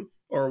avoid them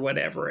or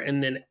whatever.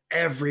 And then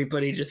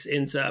everybody just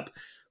ends up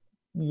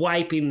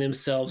wiping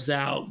themselves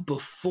out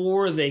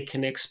before they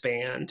can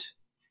expand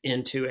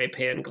into a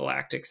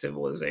pan-galactic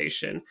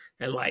civilization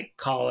and like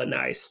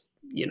colonize,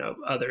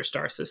 other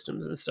star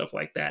systems and stuff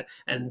like that.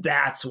 And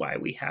that's why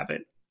we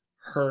haven't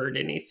heard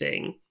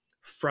anything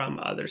from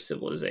other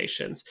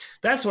civilizations.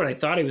 That's what I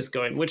thought he was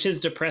going, which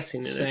is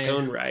depressing in its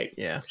own right.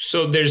 Yeah.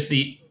 So there's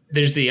the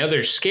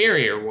other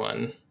scarier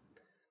one,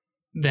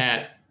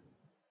 that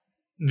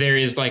there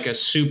is like a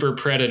super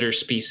predator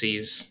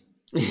species.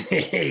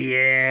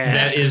 Yeah.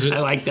 That is, I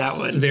like that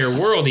one. They're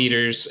world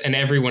eaters and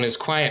everyone is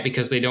quiet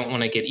because they don't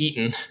want to get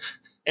eaten.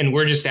 And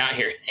we're just out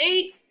here.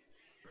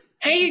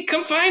 Hey,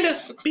 come find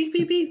us. Beep,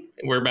 beep, beep.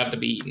 We're about to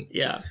be eaten.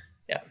 Yeah.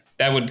 Yeah.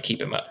 That would keep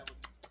him up.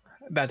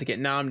 About to get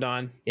nommed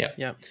on. Yeah.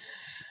 Yeah.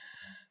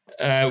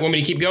 Want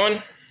me to keep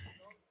going?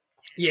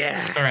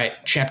 Yeah. All right.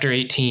 Chapter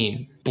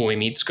 18, Boy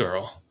Meets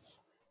Girl.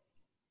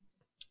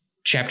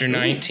 Chapter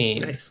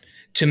 19, nice.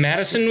 To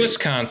Madison,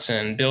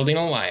 Wisconsin, Building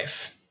a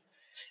Life.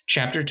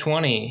 Chapter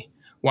 20,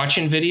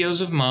 Watching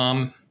Videos of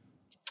Mom.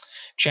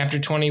 Chapter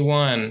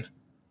 21,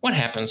 What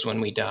Happens When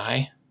We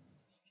Die.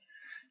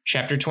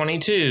 Chapter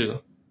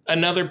 22,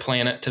 Another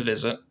Planet to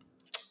Visit.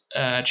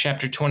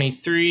 Chapter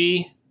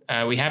 23,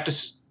 we have to,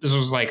 this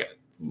was like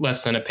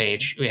less than a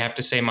page. We have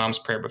to say Mom's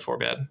prayer before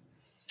bed.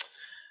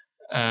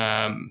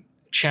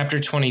 Chapter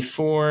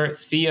 24,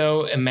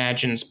 Theo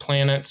imagines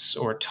planets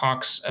or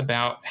talks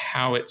about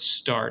how it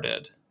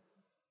started.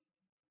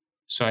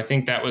 So I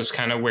think that was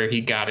kind of where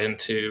he got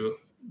into,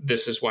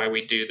 this is why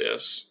we do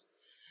this.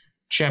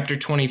 Chapter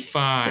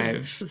 25.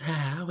 This is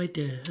how we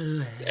do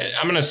it.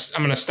 I'm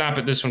gonna stop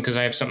at this one because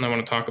I have something I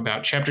want to talk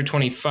about. Chapter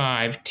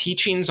 25,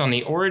 Teachings on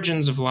the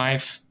Origins of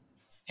Life,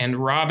 and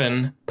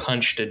Robin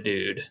punched a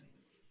dude.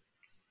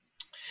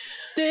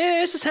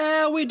 This is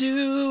how we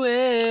do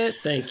it.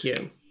 Thank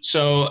you.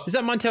 So is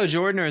that Montel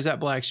Jordan or is that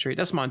Blackstreet?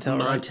 That's Montel.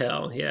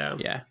 Montel, right? Yeah.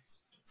 Yeah.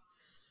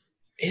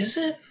 Is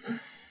it?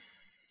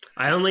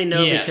 I only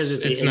know because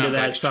at the end of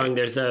that song,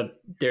 there's a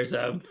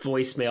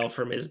voicemail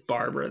from his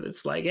barber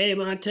that's like, "Hey,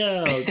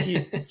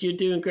 Montel, you're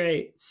doing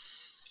great."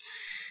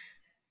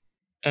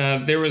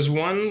 There was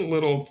one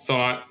little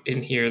thought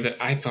in here that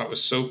I thought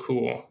was so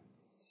cool.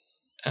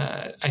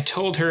 I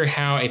told her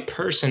how a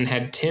person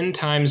had 10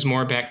 times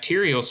more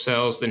bacterial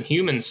cells than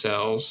human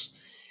cells,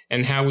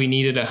 and how we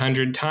needed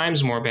 100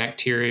 times more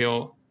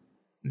bacterial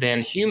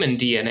than human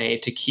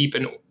DNA to keep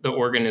the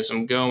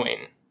organism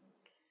going.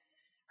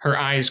 Her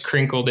eyes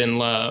crinkled in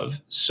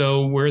love.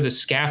 So we're the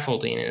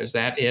scaffolding. Is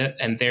that it?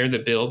 And they're the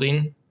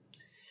building?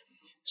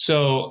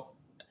 So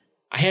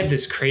I had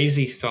this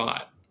crazy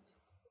thought.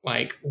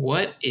 Like,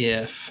 what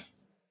if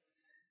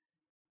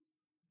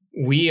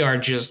we are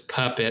just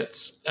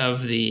puppets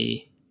of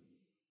the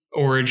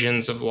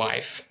origins of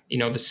life? You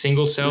know, the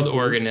single-celled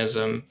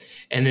organism,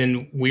 and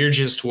then we're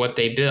just what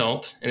they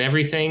built, and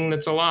everything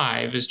that's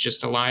alive is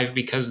just alive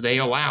because they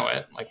allow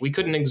it. Like, we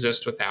couldn't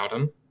exist without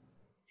them.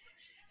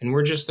 And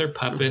we're just their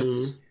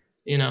puppets,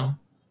 you know.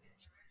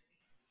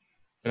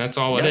 And that's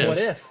all it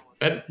is.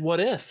 What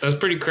if? That's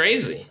pretty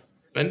crazy.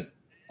 I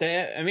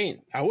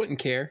wouldn't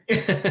care.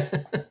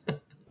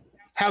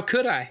 How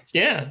could I?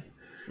 Yeah.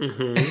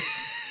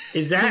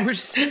 Is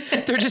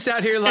that they're just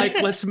out here like,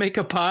 let's make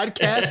a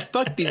podcast?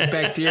 Fuck these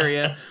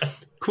bacteria.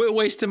 Quit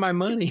wasting my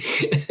money.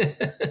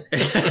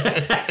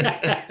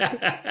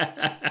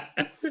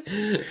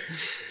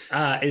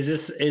 Is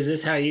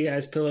this how you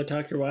guys pillow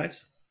talk your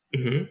wives?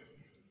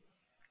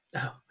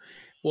 Oh,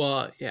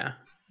 well, yeah.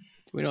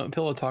 We don't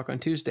pillow talk on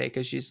Tuesday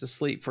because she's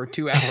asleep for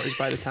 2 hours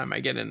by the time I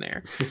get in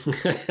there.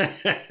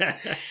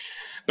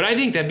 But I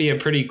think that'd be a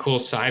pretty cool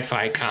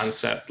sci-fi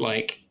concept,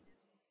 like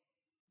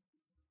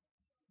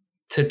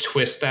to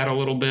twist that a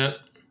little bit.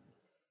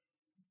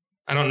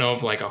 I don't know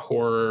of like a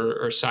horror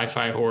or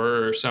sci-fi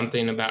horror or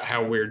something about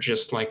how we're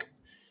just like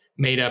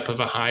made up of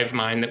a hive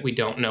mind that we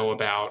don't know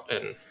about.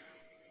 And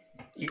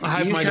a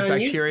hive mind of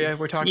bacteria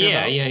we're talking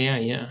about?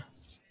 Yeah.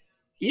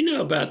 You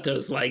know about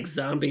those like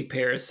zombie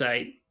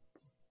parasite?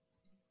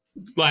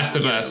 Last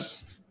of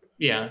Us.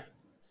 Yeah.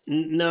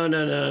 No.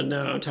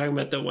 I'm talking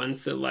about the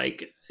ones that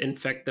like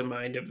infect the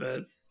mind of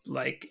a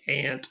like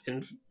ant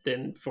and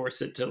then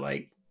force it to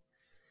like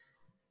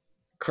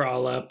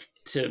crawl up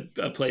to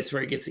a place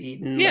where it gets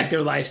eaten. Yeah. Like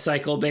their life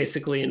cycle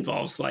basically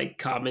involves like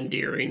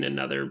commandeering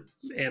another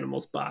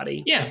animal's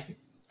body. Yeah.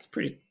 It's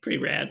pretty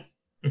rad.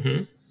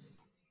 Mm-hmm.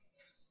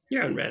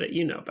 You're on Reddit.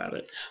 You know about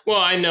it.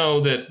 Well, I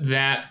know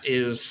that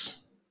is...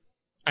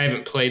 I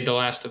haven't played The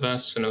Last of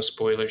Us, so no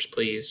spoilers,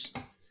 please.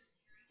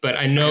 But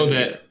I know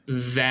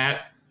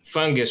that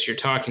fungus you're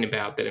talking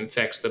about that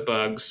infects the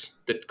bugs,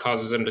 that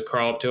causes them to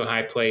crawl up to a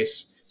high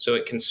place so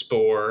it can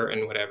spore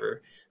and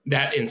whatever,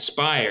 that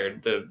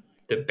inspired the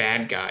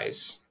bad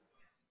guys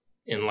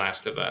in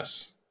Last of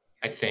Us,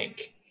 I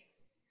think.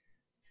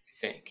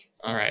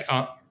 All right,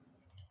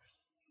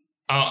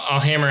 I'll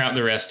hammer out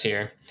the rest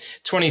here.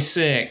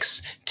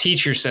 26,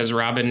 teacher says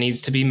Robin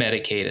needs to be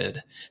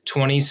medicated.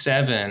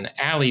 27,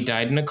 Allie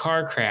died in a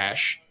car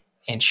crash,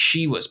 and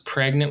she was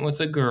pregnant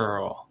with a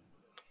girl.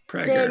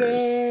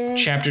 Preggers.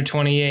 Chapter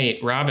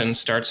 28, Robin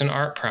starts an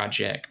art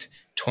project.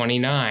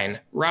 29,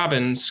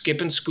 Robin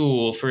skipping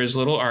school for his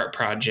little art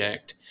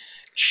project.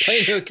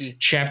 Playing hooky.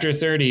 Chapter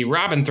 30,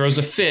 Robin throws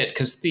a fit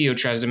because Theo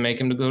tries to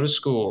make him to go to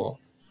school.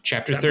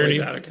 Chapter 30.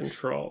 That boy's out of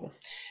control.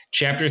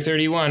 Chapter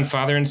 31,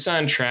 father and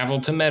son travel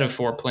to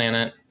Metaphor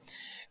Planet.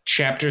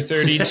 Chapter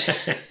 32,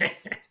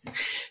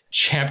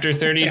 Chapter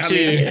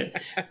 32,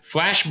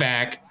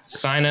 flashback,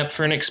 sign up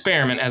for an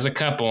experiment as a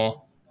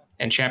couple.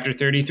 And Chapter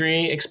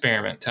 33,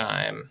 experiment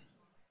time.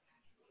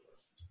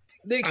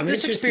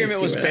 This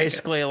experiment was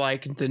basically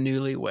like the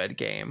Newlywed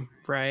Game,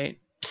 right?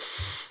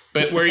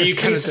 But where you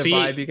can see the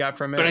vibe you got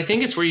from it. But I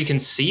think it's where you can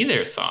see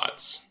their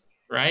thoughts.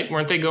 Right?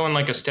 Weren't they going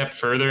like a step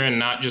further and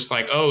not just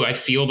like, oh, I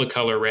feel the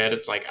color red.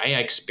 It's like, I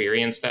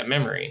experienced that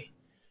memory.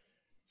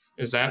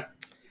 Is that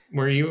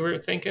where you were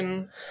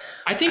thinking?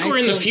 I think we're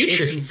in the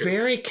future. It's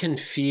very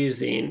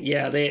confusing.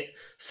 Yeah.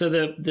 So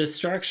the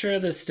structure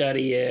of the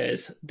study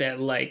is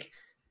that like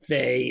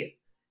they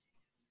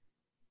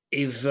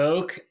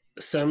evoke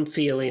some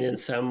feeling in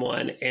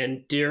someone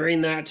and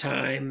during that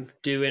time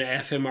do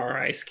an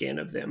fMRI scan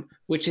of them,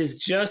 which is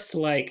just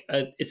like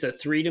it's a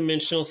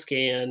 3-dimensional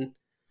scan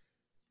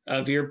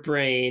of your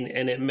brain,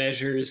 and it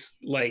measures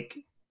like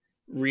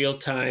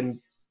real-time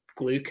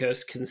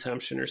glucose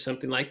consumption or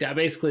something like that.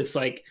 Basically, it's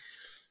like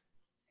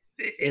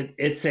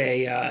it's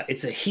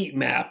a heat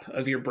map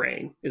of your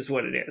brain is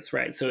what it is,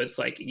 right? So it's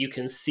like you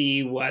can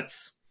see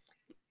what's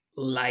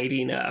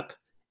lighting up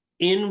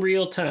in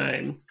real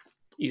time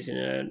using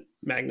a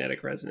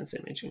magnetic resonance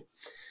imaging.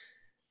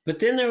 But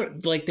then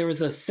there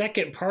was a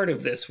second part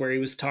of this where he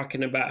was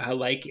talking about how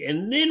like,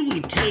 and then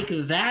we take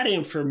that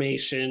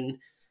information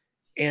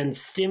and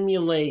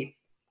stimulate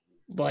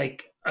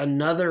like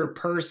another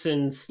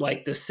person's,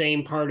 like the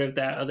same part of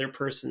that other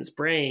person's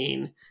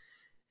brain.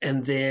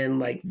 And then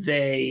like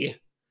they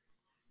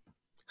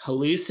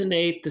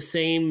hallucinate the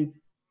same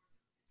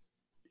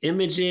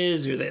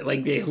images, or they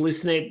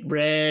hallucinate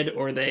red,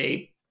 or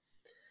they,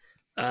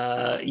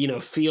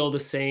 feel the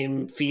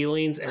same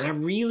feelings. And I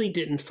really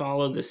didn't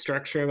follow the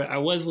structure of it. I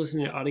was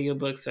listening to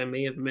audiobooks, so I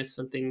may have missed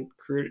something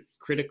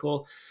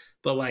critical,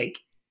 but like,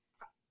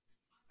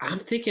 I'm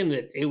thinking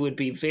that it would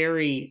be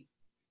very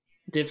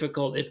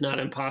difficult, if not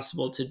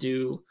impossible, to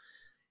do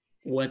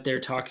what they're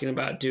talking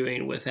about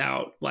doing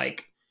without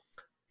like,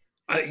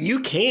 you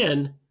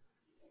can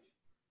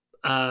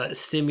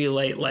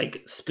stimulate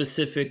like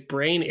specific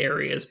brain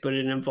areas, but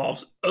it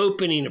involves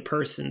opening a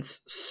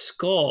person's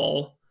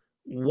skull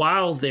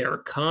while they're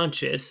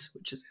conscious,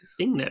 which is a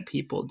thing that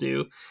people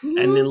do,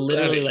 and then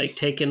literally like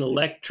taking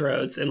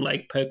electrodes and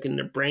like poking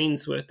their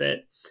brains with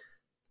it.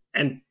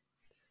 And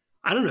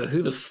I don't know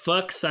who the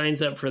fuck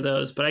signs up for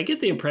those, but I get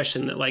the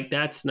impression that like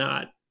that's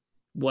not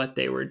what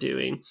they were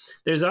doing.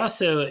 There's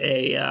also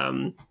a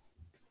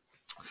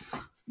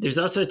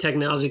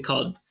technology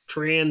called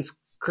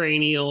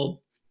transcranial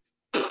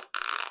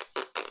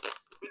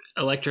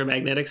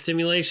electromagnetic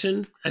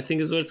stimulation, I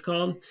think is what it's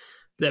called.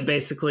 That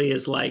basically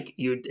is like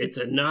it's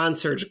a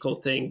non-surgical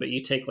thing, but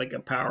you take like a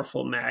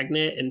powerful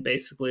magnet and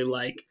basically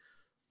like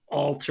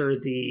alter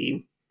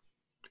the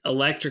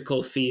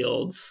electrical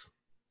fields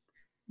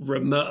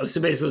remote.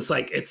 So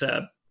basically it's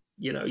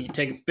you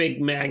take a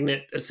big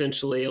magnet,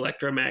 essentially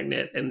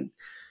electromagnet, and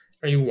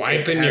are you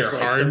wiping your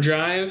hard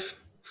drive?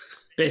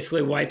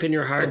 Basically wiping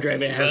your hard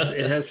drive. It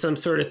has some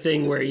sort of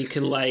thing where you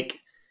can like,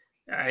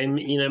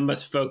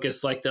 must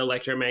focus like the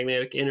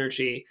electromagnetic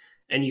energy,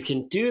 and you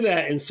can do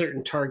that in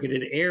certain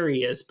targeted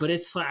areas. But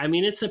it's like,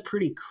 it's a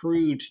pretty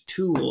crude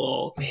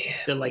tool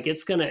that like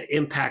it's going to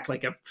impact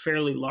like a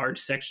fairly large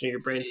section of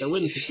your brain. So I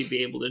wouldn't think you'd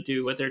be able to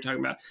do what they're talking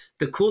about.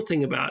 The cool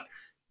thing about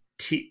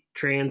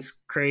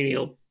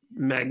transcranial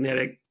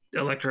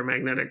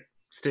electromagnetic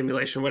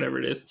stimulation, whatever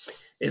it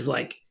is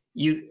like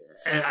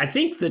I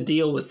think the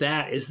deal with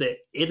that is that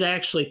it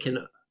actually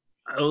can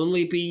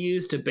only be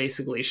used to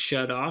basically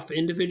shut off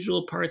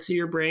individual parts of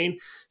your brain.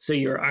 So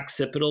your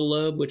occipital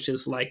lobe, which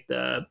is like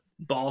the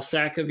ball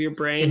sack of your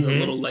brain, the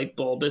little like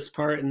bulbous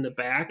part in the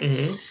back,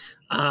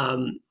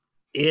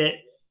 it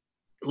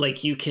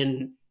like you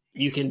can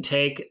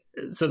take,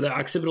 so the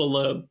occipital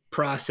lobe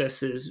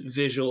processes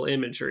visual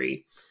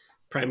imagery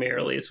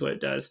primarily is what it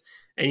does.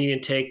 And you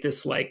can take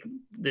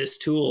this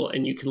tool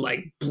and you can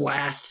like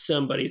blast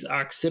somebody's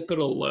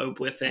occipital lobe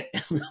with it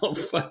and they'll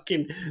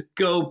fucking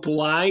go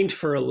blind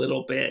for a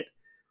little bit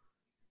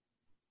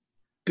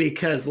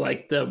because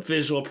like the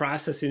visual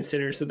processing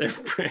centers of their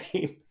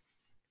brain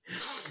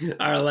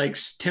are like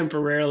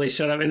temporarily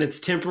shut up, and it's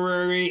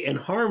temporary and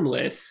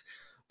harmless.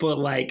 But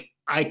like,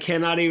 I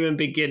cannot even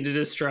begin to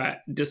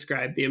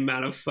describe the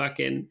amount of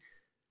fucking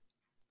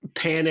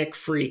panic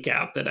freak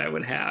out that I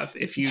would have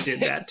if you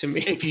did that to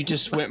me. If you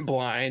just went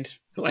blind,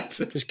 like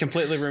just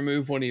completely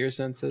remove one of your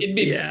senses. It'd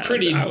be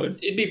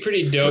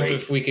pretty dope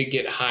if we could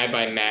get high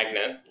by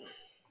magnet.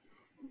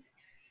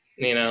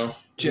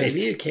 Maybe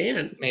you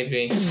can.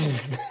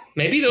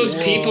 Maybe those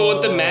people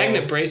with the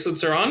magnet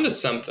bracelets are onto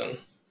something.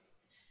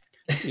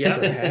 Yeah,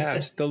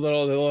 perhaps the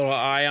little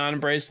ion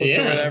bracelets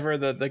or whatever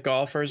that the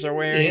golfers are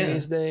wearing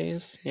these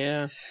days.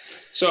 Yeah.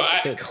 So I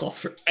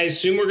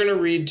assume we're going to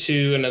read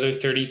to another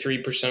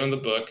 33% of the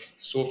book.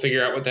 So we'll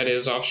figure out what that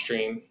is off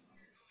stream.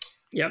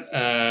 Yep.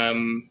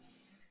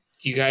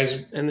 You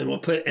guys, and then we'll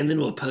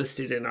post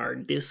it in our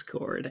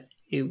Discord.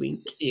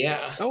 Wink.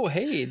 Yeah. Oh,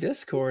 hey,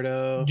 Discord.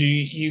 Do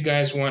you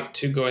guys want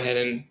to go ahead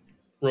and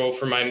roll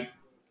for my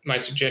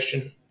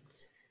suggestion?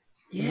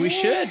 Yeah. We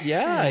should.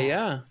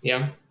 Yeah.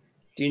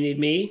 Do you need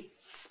me?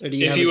 Or do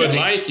you if you would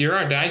like, you're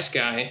our dice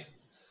guy.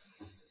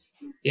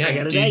 Yeah. I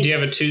got a do dice. you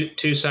have a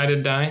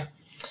two-sided die?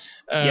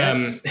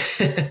 Yes.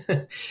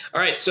 All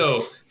right.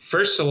 So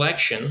first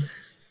selection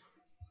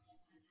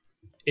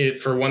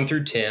for 1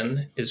 through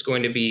 10 is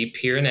going to be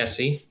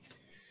Piranesi.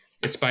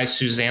 It's by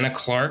Susanna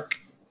Clark.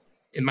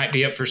 It might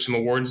be up for some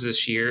awards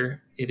this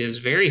year. It is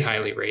very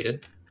highly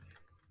rated.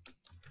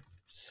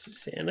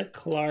 Susanna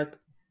Clark,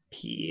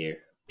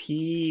 P-I-R-A,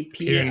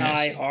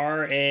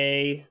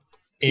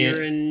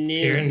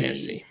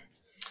 Piranesi.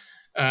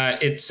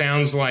 It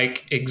sounds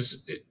like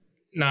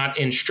not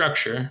in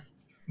structure,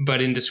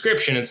 but in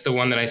description, it's the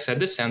one that I said.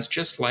 This sounds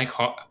just like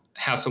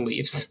House of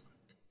Leaves.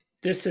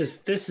 This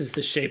is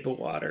The Shape of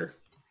Water.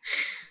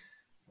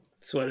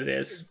 That's what it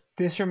is.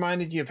 This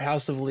reminded you of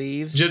House of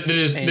Leaves.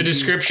 The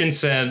description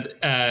said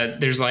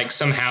there's like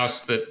some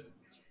house that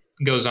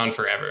goes on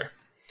forever,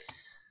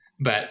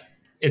 but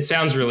it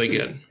sounds really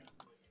good.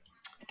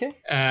 Okay.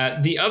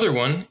 The other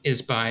one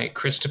is by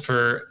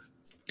Christopher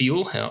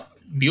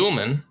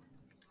Buehlman,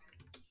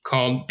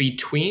 called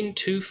Between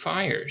Two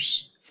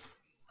Fires.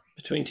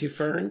 Between Two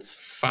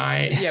Ferns?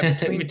 Yeah,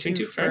 Between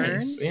Two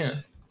Ferns. Yeah.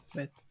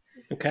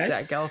 Okay.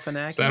 Zach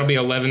Galifianakis. So that'll be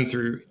 11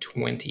 through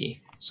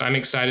 20. So I'm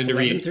excited to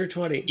read 11 through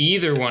 20.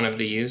 Either one of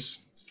these.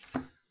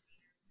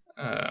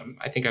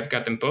 I think I've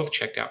got them both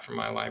checked out from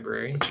my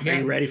library. Are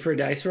you ready for a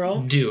dice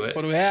roll? Do it.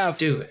 What do we have?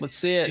 Do it. Let's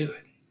see it. Do it.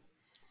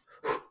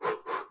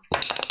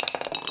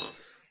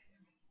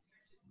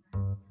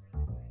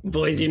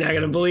 Boys, you're not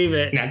going to believe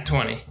it. Nat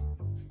 20.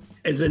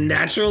 It's a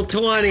natural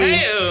 20.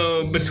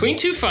 Hey-oh, Between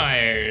Two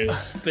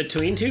Fires.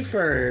 Between Two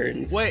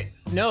Ferns. Wait,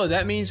 no,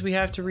 that means we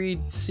have to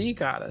read Sea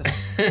Goddess.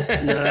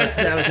 No,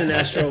 that was a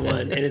natural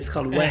one, and it's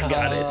called Wet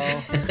Goddess.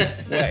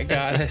 Wet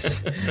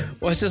Goddess.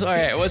 What's this? All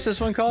right, what's this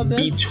one called then?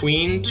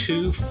 Between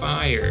Two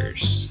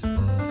Fires.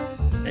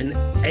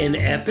 An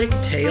epic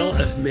tale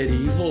of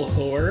medieval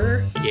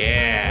horror?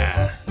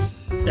 Yeah.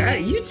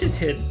 That you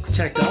just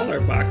checked all our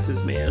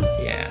boxes, man.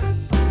 Yeah.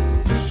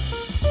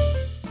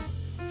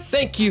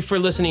 Thank you for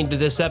listening to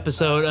this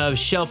episode of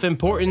Shelf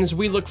Importance.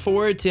 We look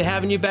forward to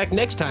having you back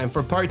next time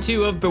for part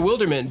 2 of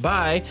Bewilderment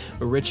by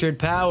Richard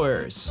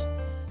Powers.